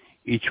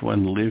each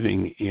one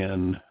living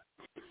in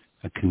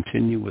a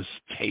continuous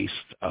taste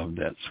of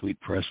that sweet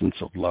presence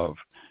of love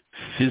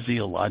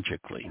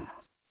physiologically.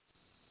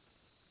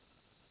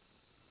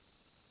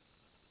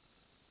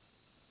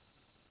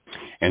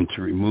 And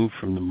to remove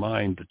from the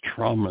mind the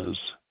traumas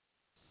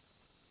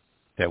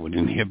that would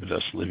inhibit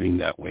us living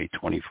that way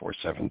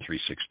 24/7,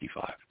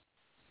 365.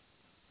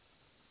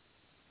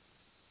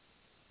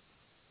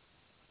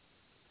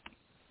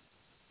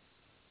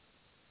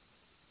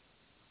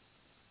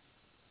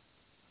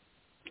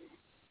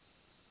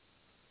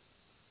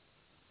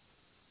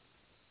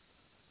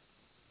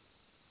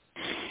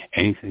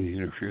 Anything that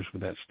interferes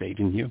with that state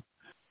in you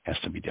has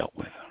to be dealt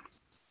with.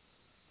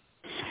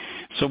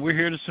 So we're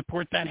here to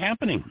support that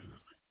happening.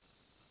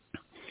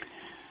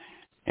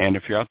 And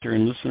if you're out there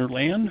in listener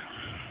land,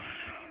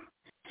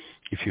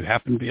 if you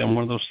happen to be on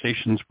one of those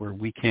stations where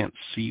we can't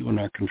see you in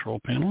our control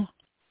panel,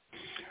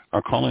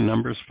 our calling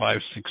number is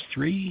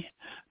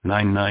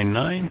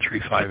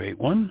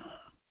 563-999-3581.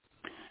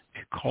 If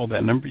you call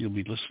that number, you'll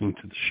be listening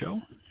to the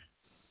show.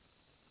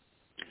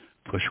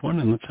 Push one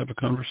and let's have a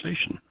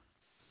conversation.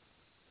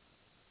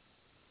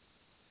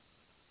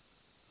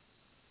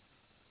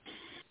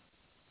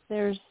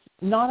 There's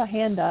not a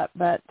hand up,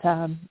 but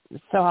so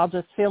I'll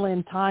just fill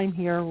in time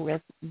here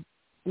with,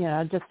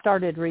 I just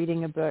started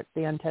reading a book,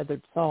 The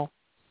Untethered Soul,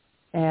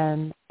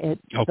 and the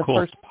cool.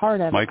 First part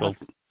of Michael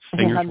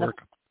Singer's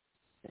work.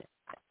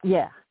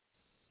 Yeah,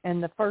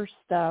 and the first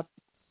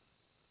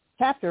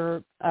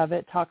chapter of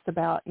it talks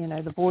about,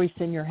 the voice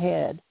in your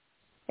head,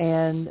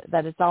 and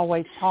that it's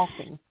always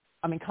talking,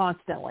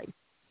 constantly,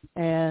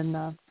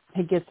 and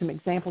he gives some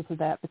examples of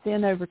that. But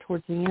then over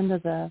towards the end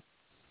of the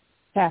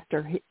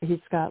chapter, he's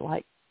got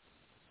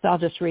so I'll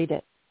just read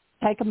it.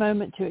 Take a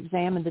moment to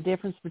examine the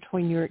difference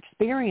between your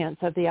experience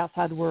of the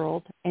outside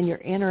world and your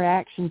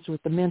interactions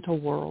with the mental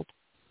world.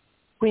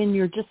 When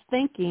you're just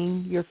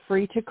thinking, you're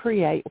free to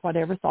create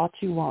whatever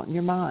thoughts you want in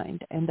your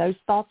mind, and those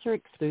thoughts are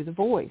through the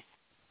voice.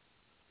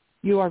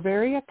 You are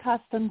very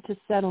accustomed to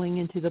settling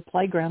into the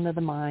playground of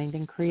the mind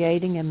and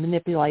creating and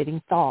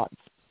manipulating thoughts.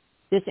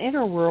 This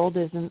inner world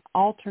is an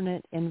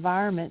alternate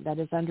environment that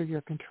is under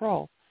your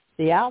control.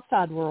 The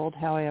outside world,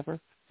 however,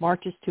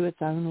 marches to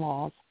its own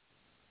laws.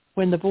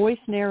 When the voice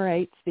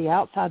narrates the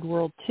outside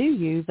world to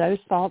you, those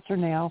thoughts are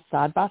now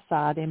side by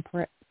side in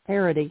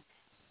parity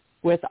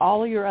with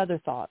all of your other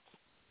thoughts.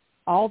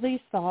 All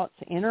these thoughts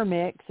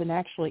intermix and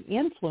actually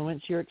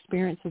influence your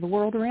experience of the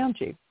world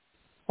around you.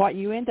 What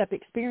you end up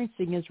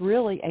experiencing is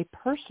really a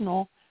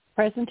personal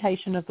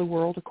presentation of the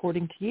world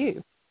according to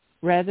you,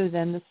 rather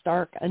than the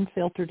stark,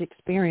 unfiltered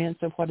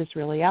experience of what is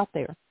really out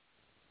there.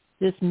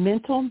 This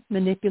mental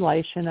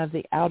manipulation of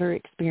the outer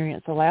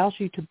experience allows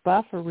you to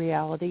buffer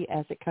reality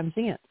as it comes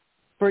in.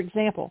 For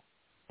example,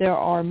 there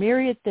are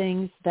myriad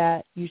things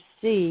that you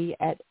see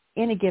at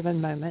any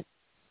given moment,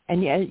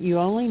 and yet you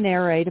only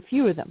narrate a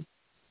few of them.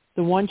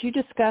 The ones you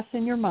discuss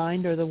in your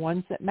mind are the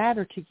ones that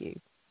matter to you.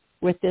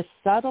 With this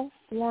subtle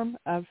form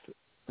of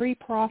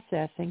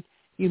pre-processing,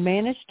 you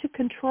manage to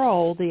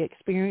control the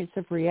experience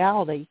of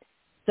reality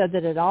so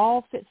that it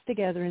all fits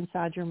together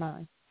inside your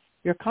mind.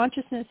 Your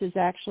consciousness is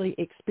actually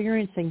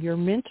experiencing your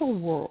mental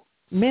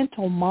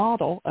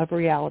model of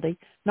reality,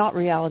 not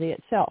reality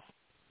itself.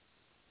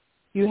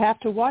 You have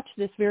to watch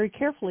this very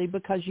carefully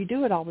because you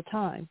do it all the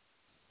time.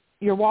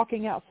 You're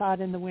walking outside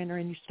in the winter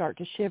and you start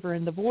to shiver,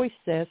 and the voice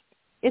says,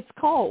 "It's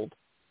cold."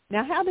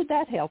 Now, how did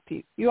that help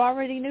you? You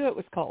already knew it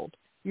was cold.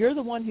 You're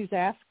the one who's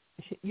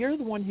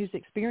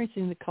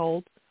experiencing the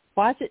cold.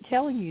 Why is it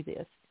telling you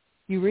this?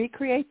 You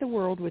recreate the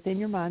world within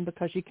your mind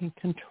because you can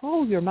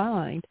control your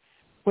mind,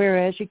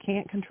 whereas you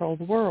can't control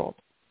the world.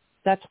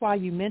 That's why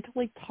you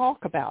mentally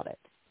talk about it.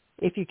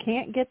 If you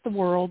can't get the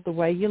world the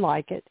way you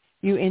like it,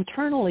 you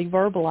internally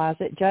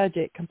verbalize it, judge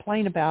it,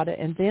 complain about it,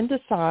 and then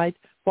decide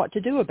what to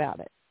do about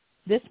it.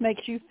 This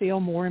makes you feel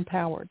more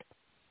empowered.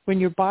 When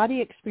your body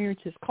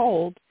experiences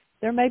cold,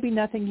 there may be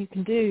nothing you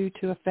can do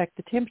to affect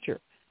the temperature.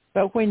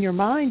 But when your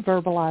mind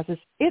verbalizes,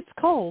 "It's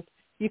cold,"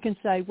 you can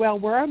say, "Well,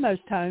 we're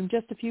almost home,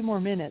 just a few more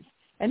minutes,"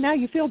 and now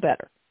you feel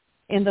better.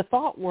 In the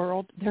thought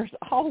world, there's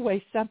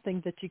always something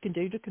that you can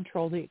do to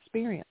control the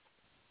experience.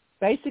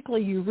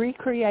 Basically, you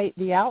recreate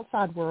the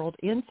outside world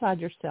inside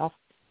yourself,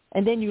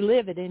 and then you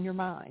live it in your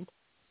mind.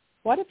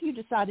 What if you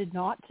decided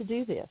not to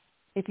do this?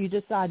 If you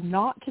decide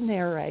not to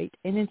narrate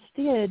and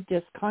instead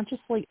just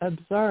consciously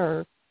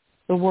observe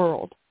the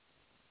world,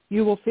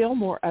 you will feel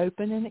more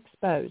open and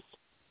exposed.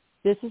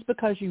 This is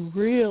because you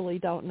really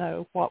don't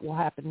know what will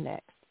happen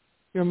next.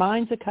 Your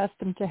mind's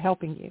accustomed to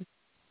helping you.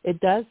 It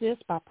does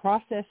this by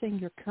processing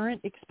your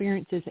current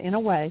experiences in a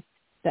way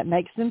that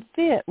makes them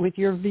fit with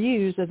your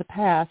views of the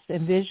past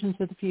and visions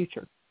of the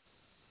future.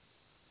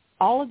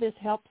 All of this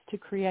helps to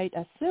create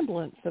a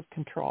semblance of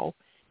control.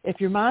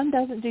 If your mind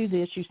doesn't do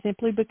this, you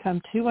simply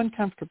become too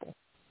uncomfortable.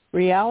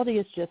 Reality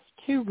is just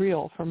too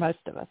real for most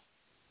of us,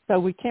 so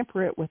we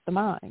temper it with the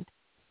mind.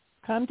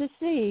 Come to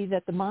see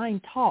that the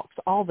mind talks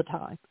all the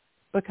time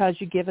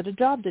because you give it a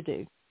job to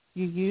do.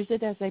 You use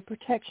it as a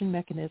protection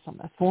mechanism,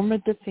 a form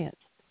of defense.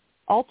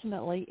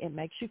 Ultimately, it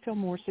makes you feel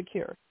more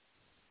secure,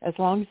 as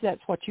long as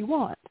that's what you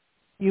want.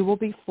 you will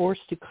be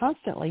forced to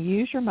constantly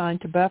use your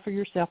mind to buffer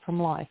yourself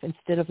from life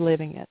instead of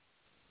living it.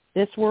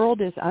 This world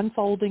is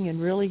unfolding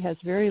and really has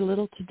very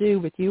little to do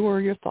with you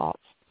or your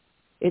thoughts.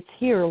 It's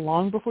here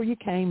long before you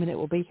came, and it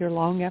will be here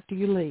long after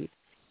you leave.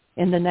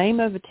 In the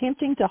name of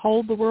attempting to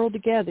hold the world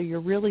together,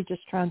 you're really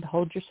just trying to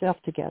hold yourself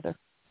together.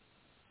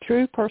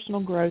 True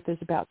personal growth is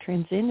about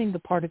transcending the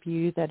part of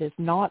you that is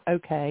not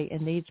okay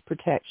and needs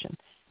protection.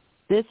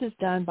 This is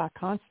done by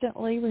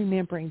constantly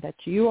remembering that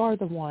you are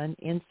the one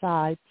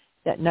inside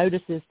that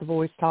notices the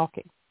voice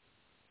talking.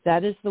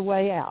 That is the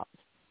way out.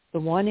 The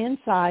one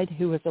inside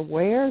who is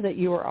aware that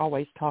you are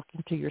always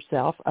talking to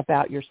yourself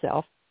about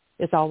yourself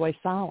is always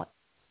silent.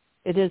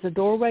 It is a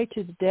doorway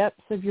to the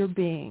depths of your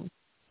being.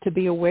 To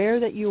be aware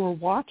that you are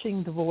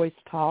watching the voice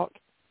talk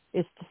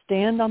is to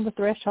stand on the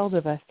threshold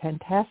of a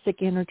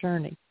fantastic inner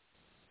journey.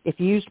 If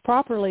used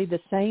properly, the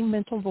same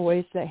mental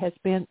voice that has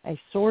been a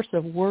source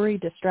of worry,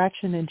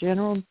 distraction, and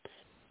general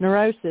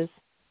neurosis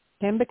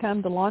can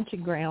become the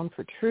launching ground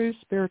for true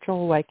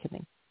spiritual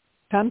awakening.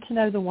 Come to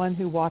know the one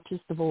who watches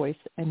the voice,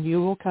 and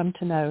you will come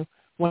to know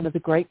one of the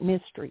great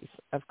mysteries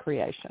of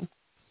creation.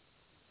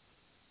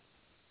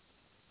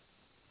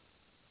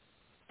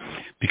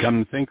 Become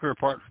the thinker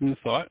apart from the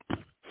thought,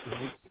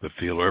 the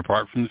feeler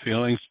apart from the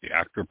feelings, the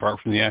actor apart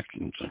from the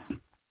actions.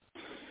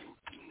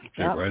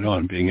 Get right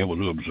on, being able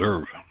to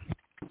observe.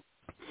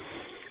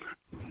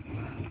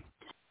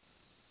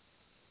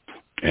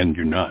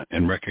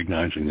 And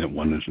recognizing that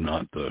one is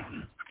not the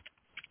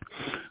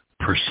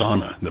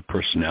persona, the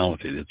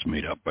personality that's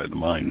made up by the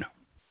mind.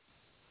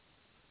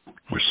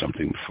 We're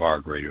something far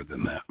greater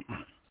than that.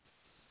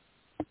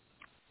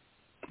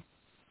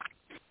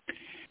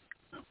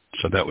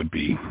 So that would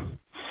be,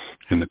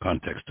 in the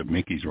context of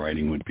Mickey's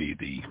writing, would be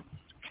the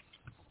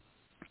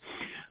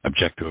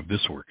objective of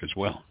this work as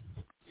well.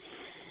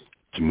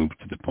 To move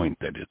to the point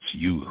that it's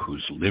you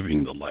who's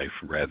living the life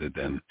rather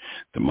than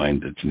the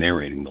mind that's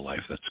narrating the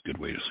life. That's a good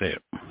way to say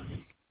it.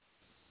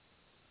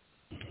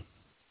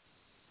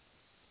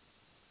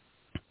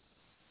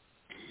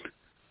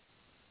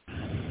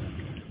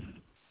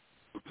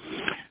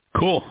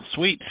 Cool.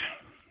 Sweet.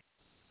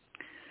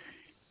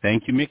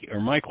 Thank you,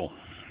 Michael.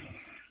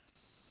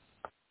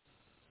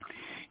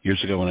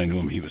 Years ago when I knew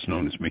him, he was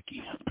known as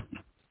Mickey.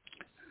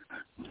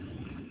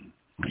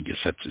 I guess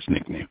that's his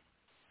nickname.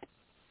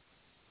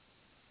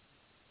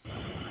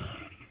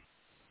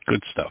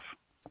 Good stuff.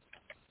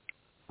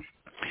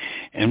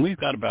 And we've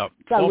got about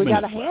 12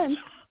 minutes left. So we got a hand.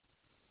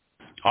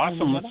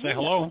 Awesome. Let's say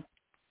hello.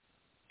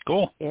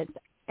 Cool. It's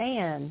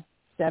Ann,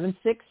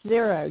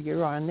 760.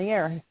 You're on the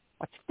air.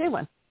 What you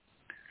doing?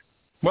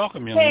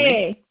 Welcome, young lady.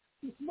 Hey.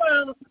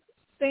 Well,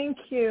 thank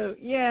you.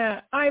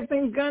 Yeah, I've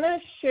been going to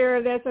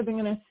share this. I've been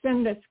going to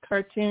send this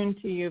cartoon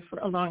to you for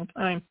a long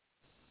time.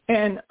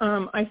 And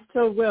I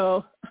still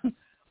will.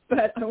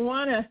 But I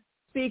want to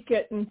speak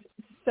it and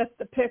set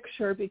the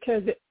picture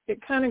because it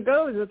kind of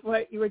goes with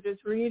what you were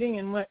just reading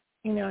and what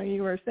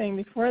you were saying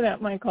before that,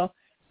 Michael.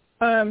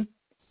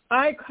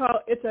 I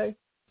call it's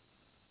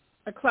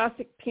a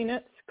classic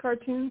Peanuts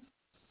cartoon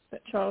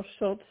that Charles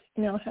Schultz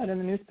had in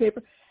the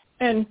newspaper,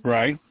 and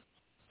right,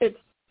 it's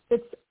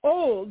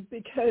old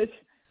because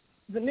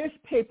the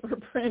newspaper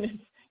print is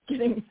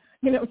getting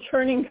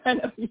turning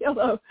kind of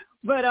yellow.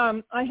 But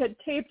I had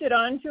taped it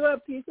onto a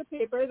piece of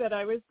paper that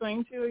I was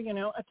going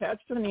to attach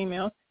to an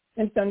email.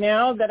 And so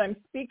now that I'm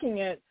speaking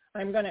it,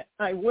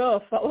 I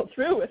will follow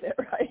through with it,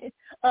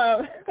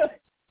 right?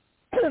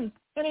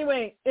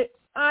 Anyway,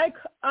 I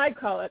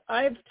call it,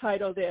 I've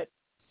titled it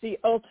The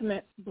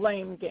Ultimate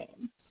Blame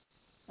Game.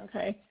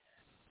 Okay?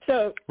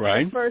 So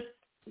right.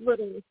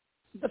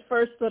 The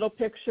first little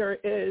picture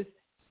is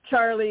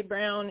Charlie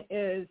Brown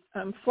is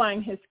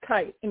flying his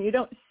kite. And you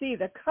don't see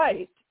the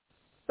kite,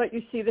 but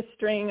you see the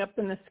string up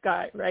in the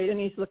sky, right? And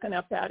he's looking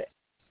up at it.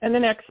 And the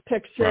next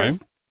picture,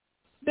 right.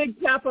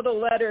 Big capital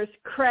letters,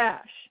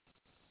 crash.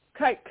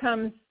 Kite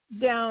comes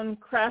down,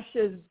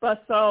 crashes,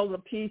 busts all the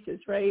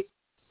pieces, right?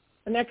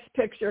 The next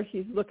picture,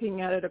 he's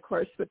looking at it, of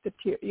course, with the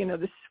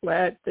the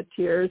sweat, the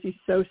tears. He's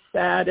so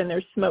sad, and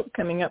there's smoke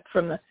coming up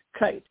from the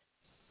kite.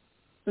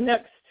 The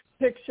next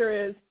picture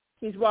is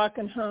he's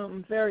walking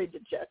home, very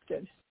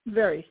dejected,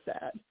 very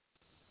sad.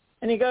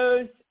 And he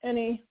goes and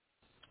he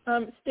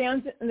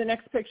stands in the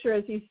next picture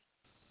as he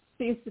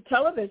sees the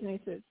television. He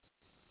says,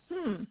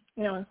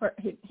 he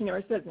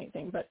never says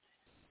anything,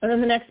 and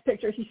then the next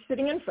picture, he's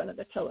sitting in front of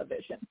the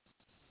television.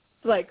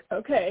 It's like,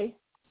 okay,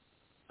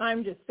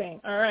 I'm just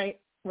saying, all right,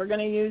 we're going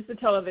to use the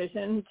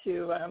television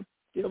to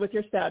deal with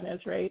your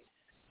sadness, right?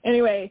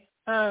 Anyway,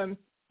 the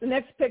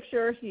next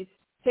picture, he's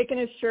taking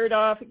his shirt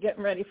off,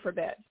 getting ready for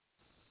bed.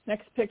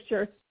 Next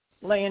picture,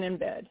 laying in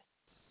bed.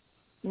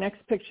 Next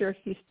picture,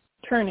 he's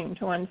turning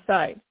to one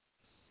side.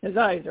 His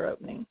eyes are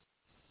opening.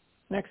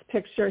 Next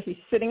picture, he's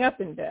sitting up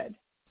in bed.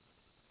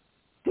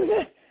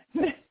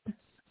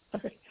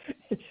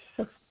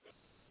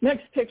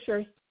 Next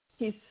picture,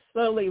 he's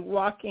slowly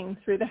walking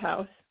through the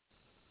house.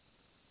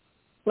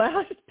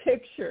 Last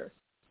picture,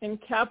 in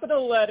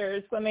capital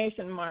letters,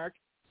 exclamation mark,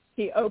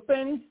 he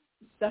opens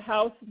the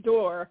house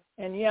door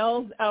and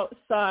yells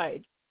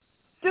outside,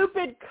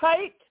 stupid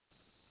kite.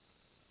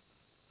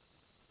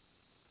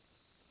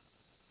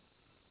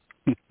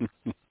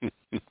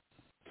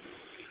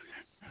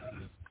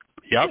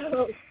 Yep.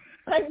 So,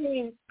 I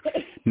mean,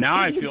 now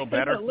I feel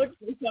better. Look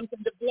for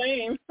something to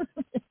blame.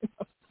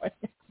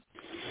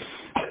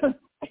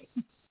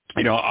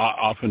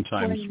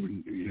 Oftentimes,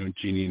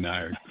 Jeannie and I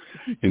are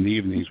in the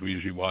evenings. We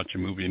usually watch a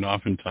movie, and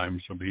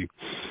oftentimes there'll be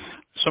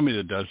somebody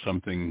that does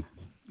something.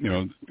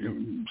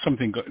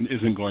 Something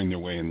isn't going their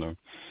way, and they'll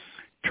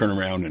turn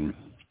around and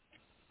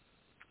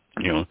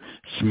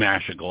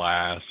smash a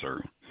glass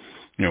or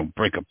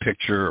break a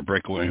picture or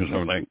break away. So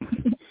I'm like,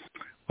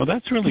 well,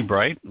 that's really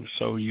bright.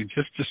 So you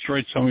just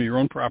destroyed some of your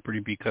own property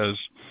because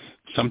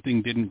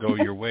something didn't go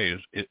your way.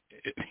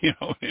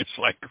 It's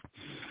like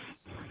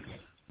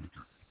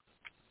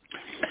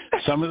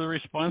some of the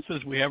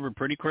responses we have are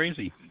pretty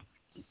crazy.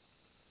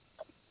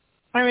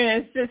 I mean,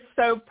 it's just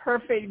so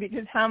perfect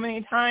because how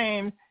many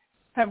times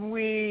have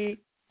we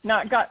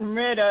not gotten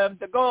rid of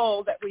the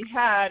goal that we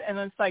had? And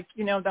it's like,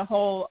 the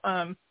whole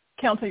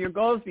cancel your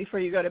goals before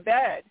you go to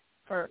bed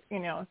for,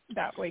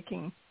 that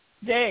waking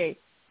day.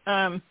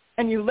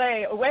 And you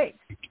lay awake,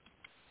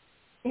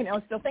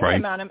 still thinking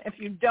about them. If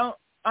you don't,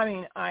 I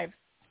mean, I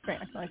can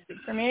only speak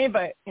for me,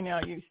 but,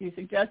 you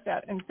suggest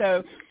that. And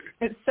so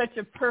it's such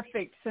a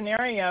perfect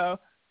scenario,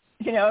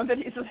 that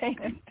he's laying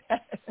in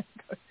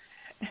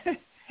bed.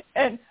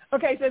 And,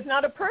 okay, so it's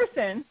not a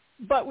person,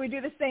 but we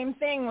do the same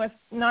thing with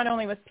not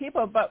only with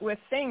people, but with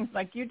things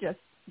like you just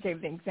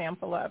gave the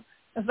example of.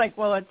 It's like,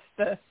 well, it's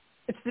the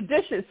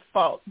dish's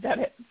fault that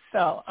it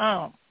fell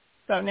out.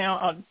 So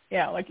now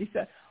like you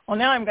said, well,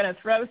 now I'm going to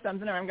throw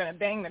something or I'm going to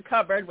bang the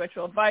cupboard, which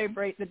will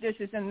vibrate the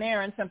dishes in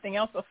there and something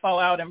else will fall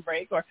out and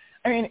break. Or,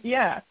 I mean,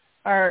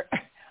 our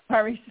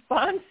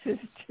responses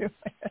to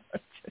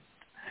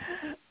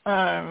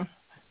it.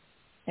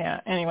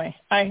 Anyway,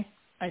 I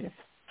just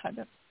had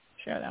to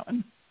share that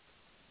one.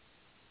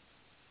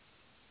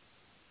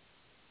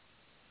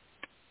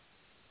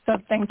 So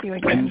thank you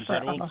again. And there's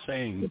that old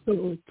saying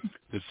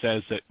that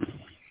says that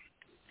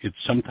it's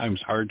sometimes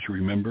hard to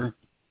remember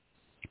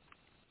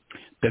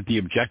that the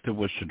objective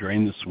was to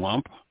drain the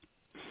swamp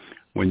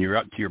when you're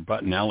up to your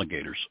butt in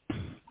alligators.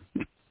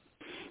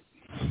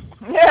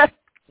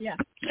 Yeah.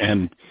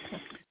 And,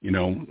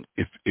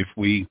 if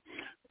we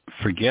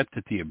forget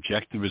that the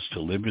objective is to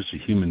live as a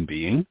human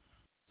being,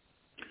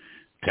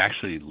 to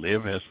actually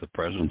live as the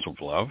presence of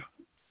love,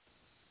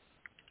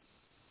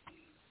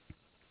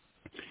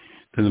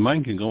 then the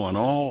mind can go on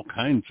all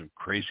kinds of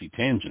crazy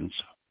tangents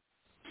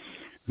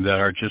that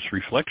are just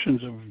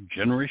reflections of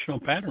generational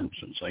patterns.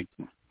 It's like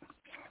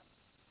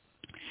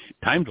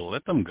time to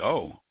let them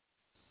go.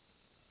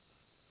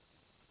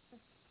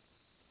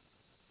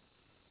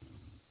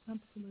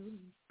 Absolutely.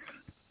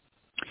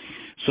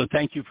 So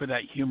thank you for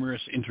that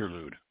humorous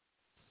interlude.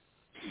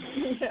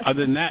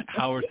 Other than that,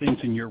 how are things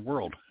in your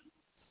world?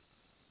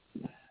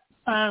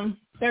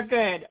 They're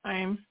good.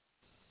 I'm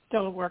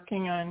still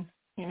working on,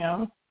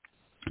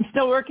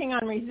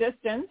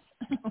 resistance.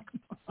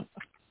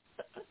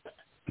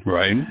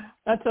 Right.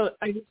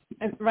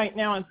 Right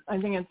now,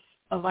 I think it's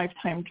a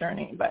lifetime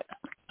journey, but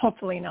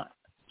hopefully not.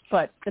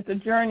 But it's a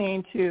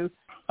journey to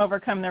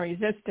overcome the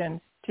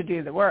resistance to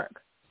do the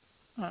work.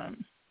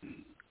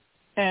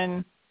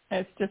 And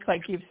it's just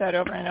like you've said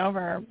over and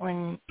over,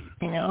 when,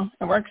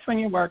 it works when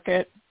you work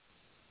it.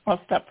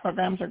 Well, step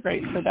programs are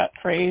great for that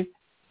phrase.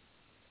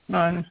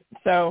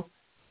 So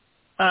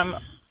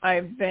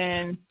I've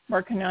been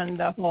working on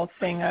the whole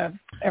thing of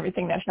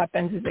everything that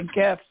happens is a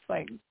gift,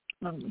 like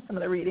some of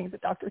the readings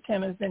that Dr.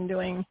 Tim has been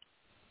doing.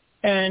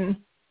 And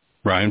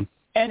Ryan.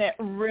 And it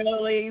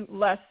really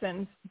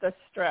lessens the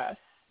stress.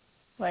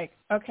 Like,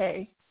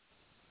 okay.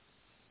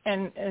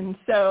 And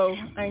so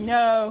I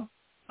know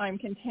I'm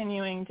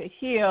continuing to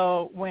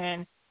heal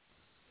when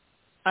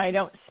I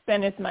don't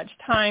spend as much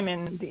time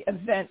in the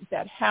event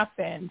that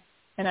happened,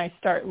 and I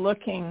start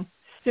looking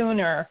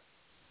sooner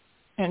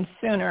and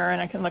sooner,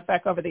 and I can look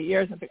back over the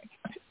years and think,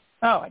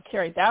 oh, I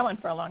carried that one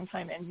for a long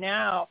time, and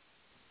now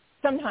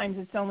sometimes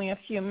it's only a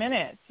few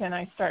minutes, and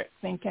I start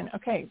thinking,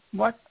 okay,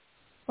 what's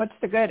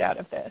the good out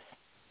of this?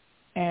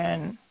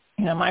 And,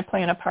 am I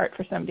playing a part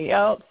for somebody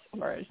else,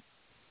 or is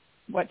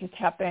what just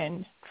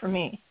happened for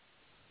me?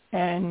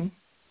 And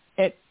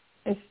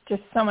it's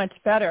just so much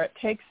better. It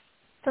takes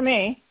a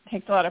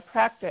lot of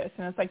practice.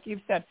 And it's like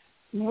you've said,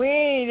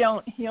 we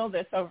don't heal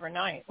this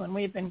overnight when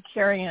we've been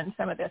carrying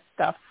some of this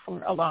stuff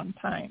for a long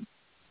time.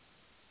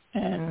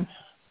 And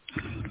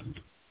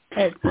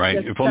it's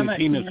right. If only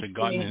Peanuts had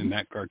gotten in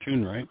that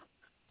cartoon, right?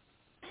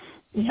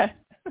 Yeah.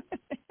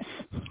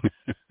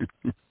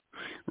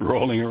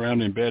 Rolling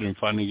around in bed and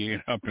finally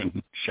getting up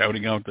and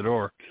shouting out the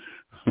door.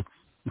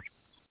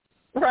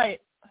 Right.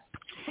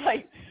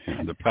 Like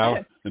the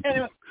power.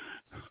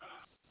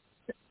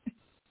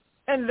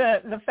 And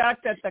the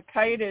fact that the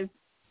kite is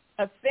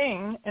a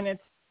thing and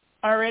it's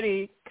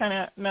already kind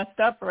of messed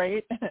up,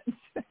 right?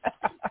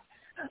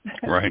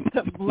 Right.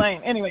 The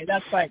blame. Anyway,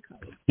 that's why I call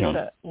it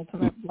the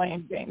ultimate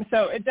blame game.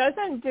 So it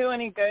doesn't do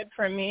any good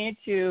for me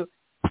to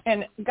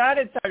And God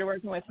had started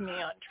working with me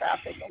on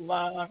traffic a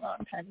long, long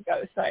time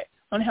ago, so I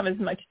don't have as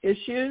much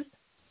issues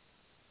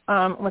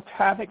with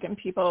traffic and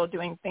people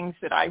doing things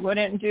that I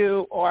wouldn't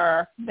do,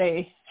 or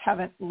they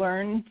haven't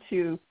learned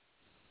to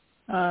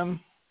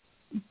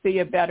be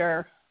a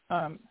better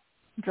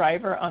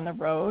driver on the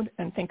road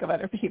and think of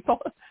other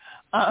people.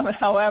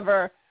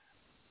 However,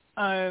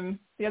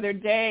 the other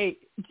day,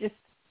 just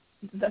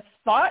the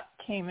thought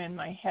came in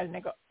my head, and I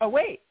go, oh,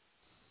 wait.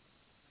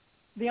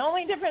 The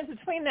only difference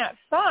between that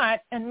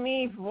thought and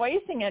me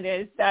voicing it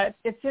is that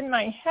it's in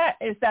my head,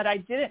 is that I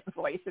didn't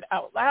voice it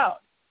out loud,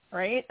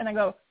 right? And I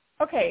go,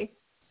 okay,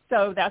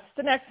 so that's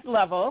the next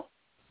level,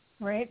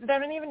 right? But I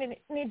don't even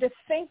need to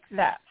think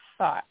that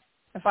thought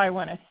if I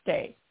want to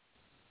stay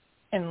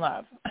in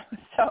love.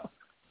 So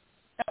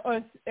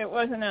it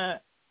wasn't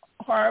a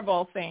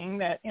horrible thing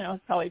that,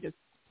 it's probably just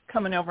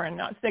coming over and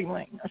not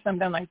signaling or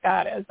something like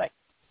that. It was like,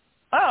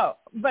 oh,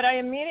 but I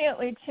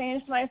immediately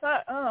changed my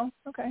thought. Oh,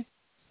 okay.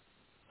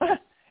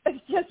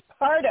 It's just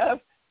part of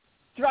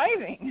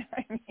driving.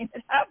 I mean,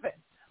 it happens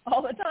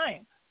all the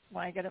time.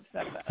 Why get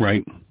upset about it?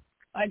 Right.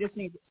 I just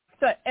need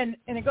and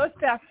it goes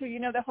back to,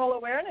 the whole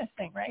awareness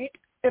thing, right?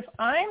 If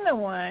I'm the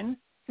one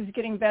who's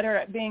getting better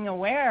at being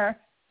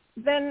aware,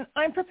 then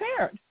I'm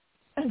prepared.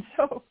 And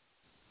so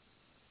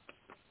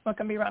what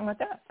can be wrong with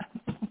that?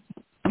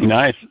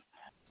 Nice.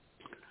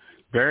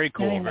 Very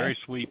cool. Anyway. Very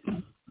sweet.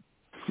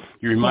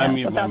 You remind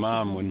me of my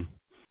mom when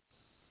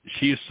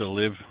she used to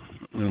live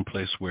in a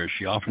place where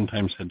she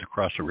oftentimes had to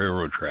cross a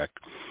railroad track,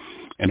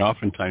 and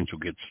oftentimes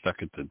would get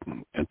stuck at the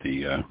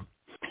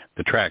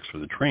tracks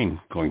with the train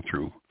going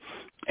through,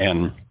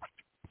 and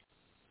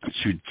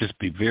she'd just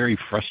be very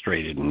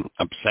frustrated and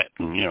upset,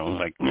 and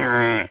like,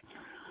 Nyeh.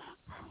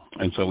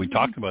 And so we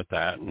talked about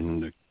that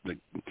and the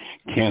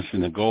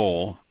canceling the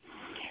goal,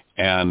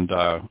 and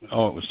it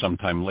was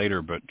sometime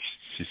later, but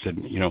she said,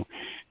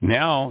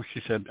 now she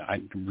said,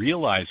 I'm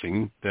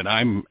realizing that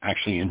I'm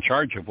actually in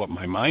charge of what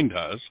my mind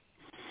does.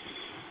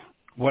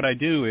 What I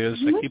do is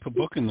I keep a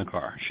book in the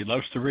car. She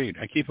loves to read.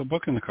 I keep a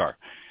book in the car.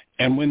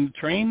 And when the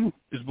train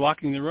is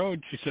blocking the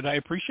road, she said, I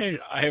appreciate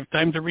it. I have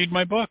time to read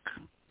my book.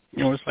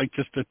 It's like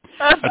just a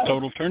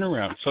total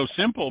turnaround. So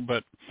simple,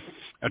 but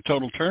a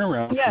total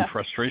turnaround from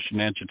frustration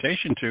and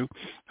agitation to,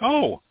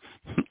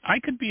 I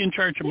could be in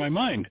charge of my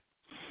mind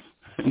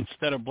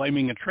instead of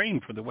blaming a train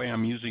for the way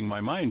I'm using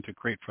my mind to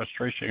create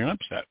frustration and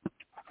upset.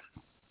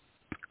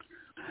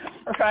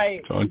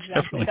 Right. So it's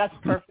definitely. That's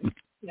perfect.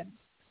 Yeah.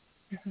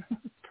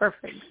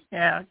 Perfect.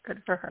 Yeah,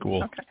 good for her.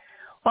 Cool. Okay.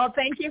 Well,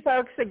 thank you,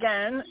 folks,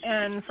 again,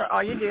 and for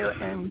all you do,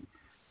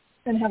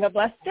 and have a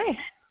blessed day.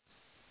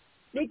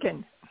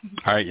 Weekend.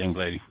 All right, young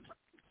lady.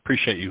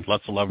 Appreciate you.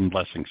 Lots of love and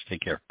blessings.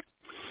 Take care.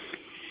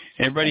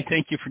 Everybody,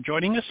 thank you for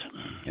joining us.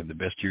 Have the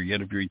best year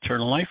yet of your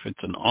eternal life.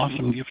 It's an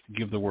awesome gift to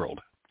give the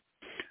world.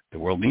 The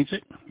world needs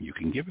it. You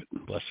can give it.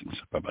 Blessings.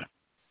 Bye-bye.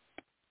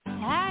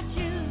 I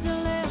choose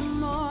to live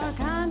more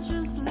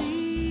consciously,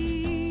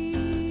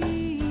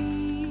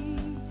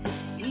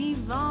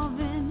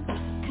 evolving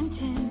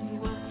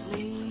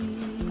continuously.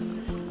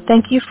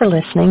 Thank you for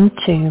listening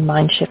to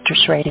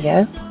MindShifters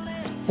Radio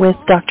with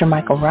Dr.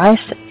 Michael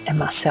Ryce and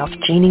myself,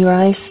 Jeannie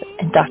Ryce,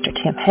 and Dr.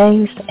 Tim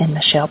Hayes and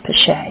Michelle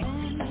Pichet,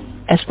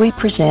 as we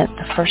present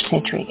the first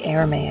century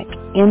Aramaic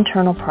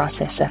internal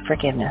process of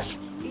forgiveness.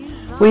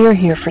 We are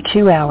here for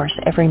 2 hours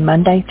every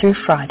Monday through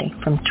Friday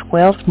from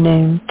 12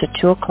 noon to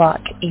 2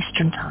 o'clock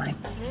Eastern Time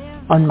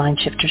on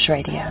MindShifters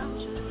Radio.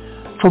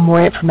 For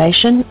more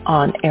information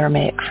on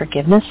Aramaic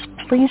forgiveness,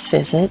 please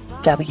visit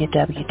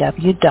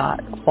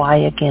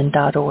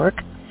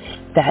www.whyagain.org.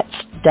 That's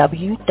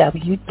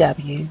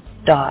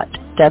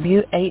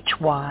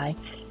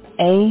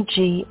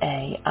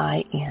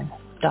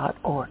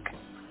www.whyagain.org.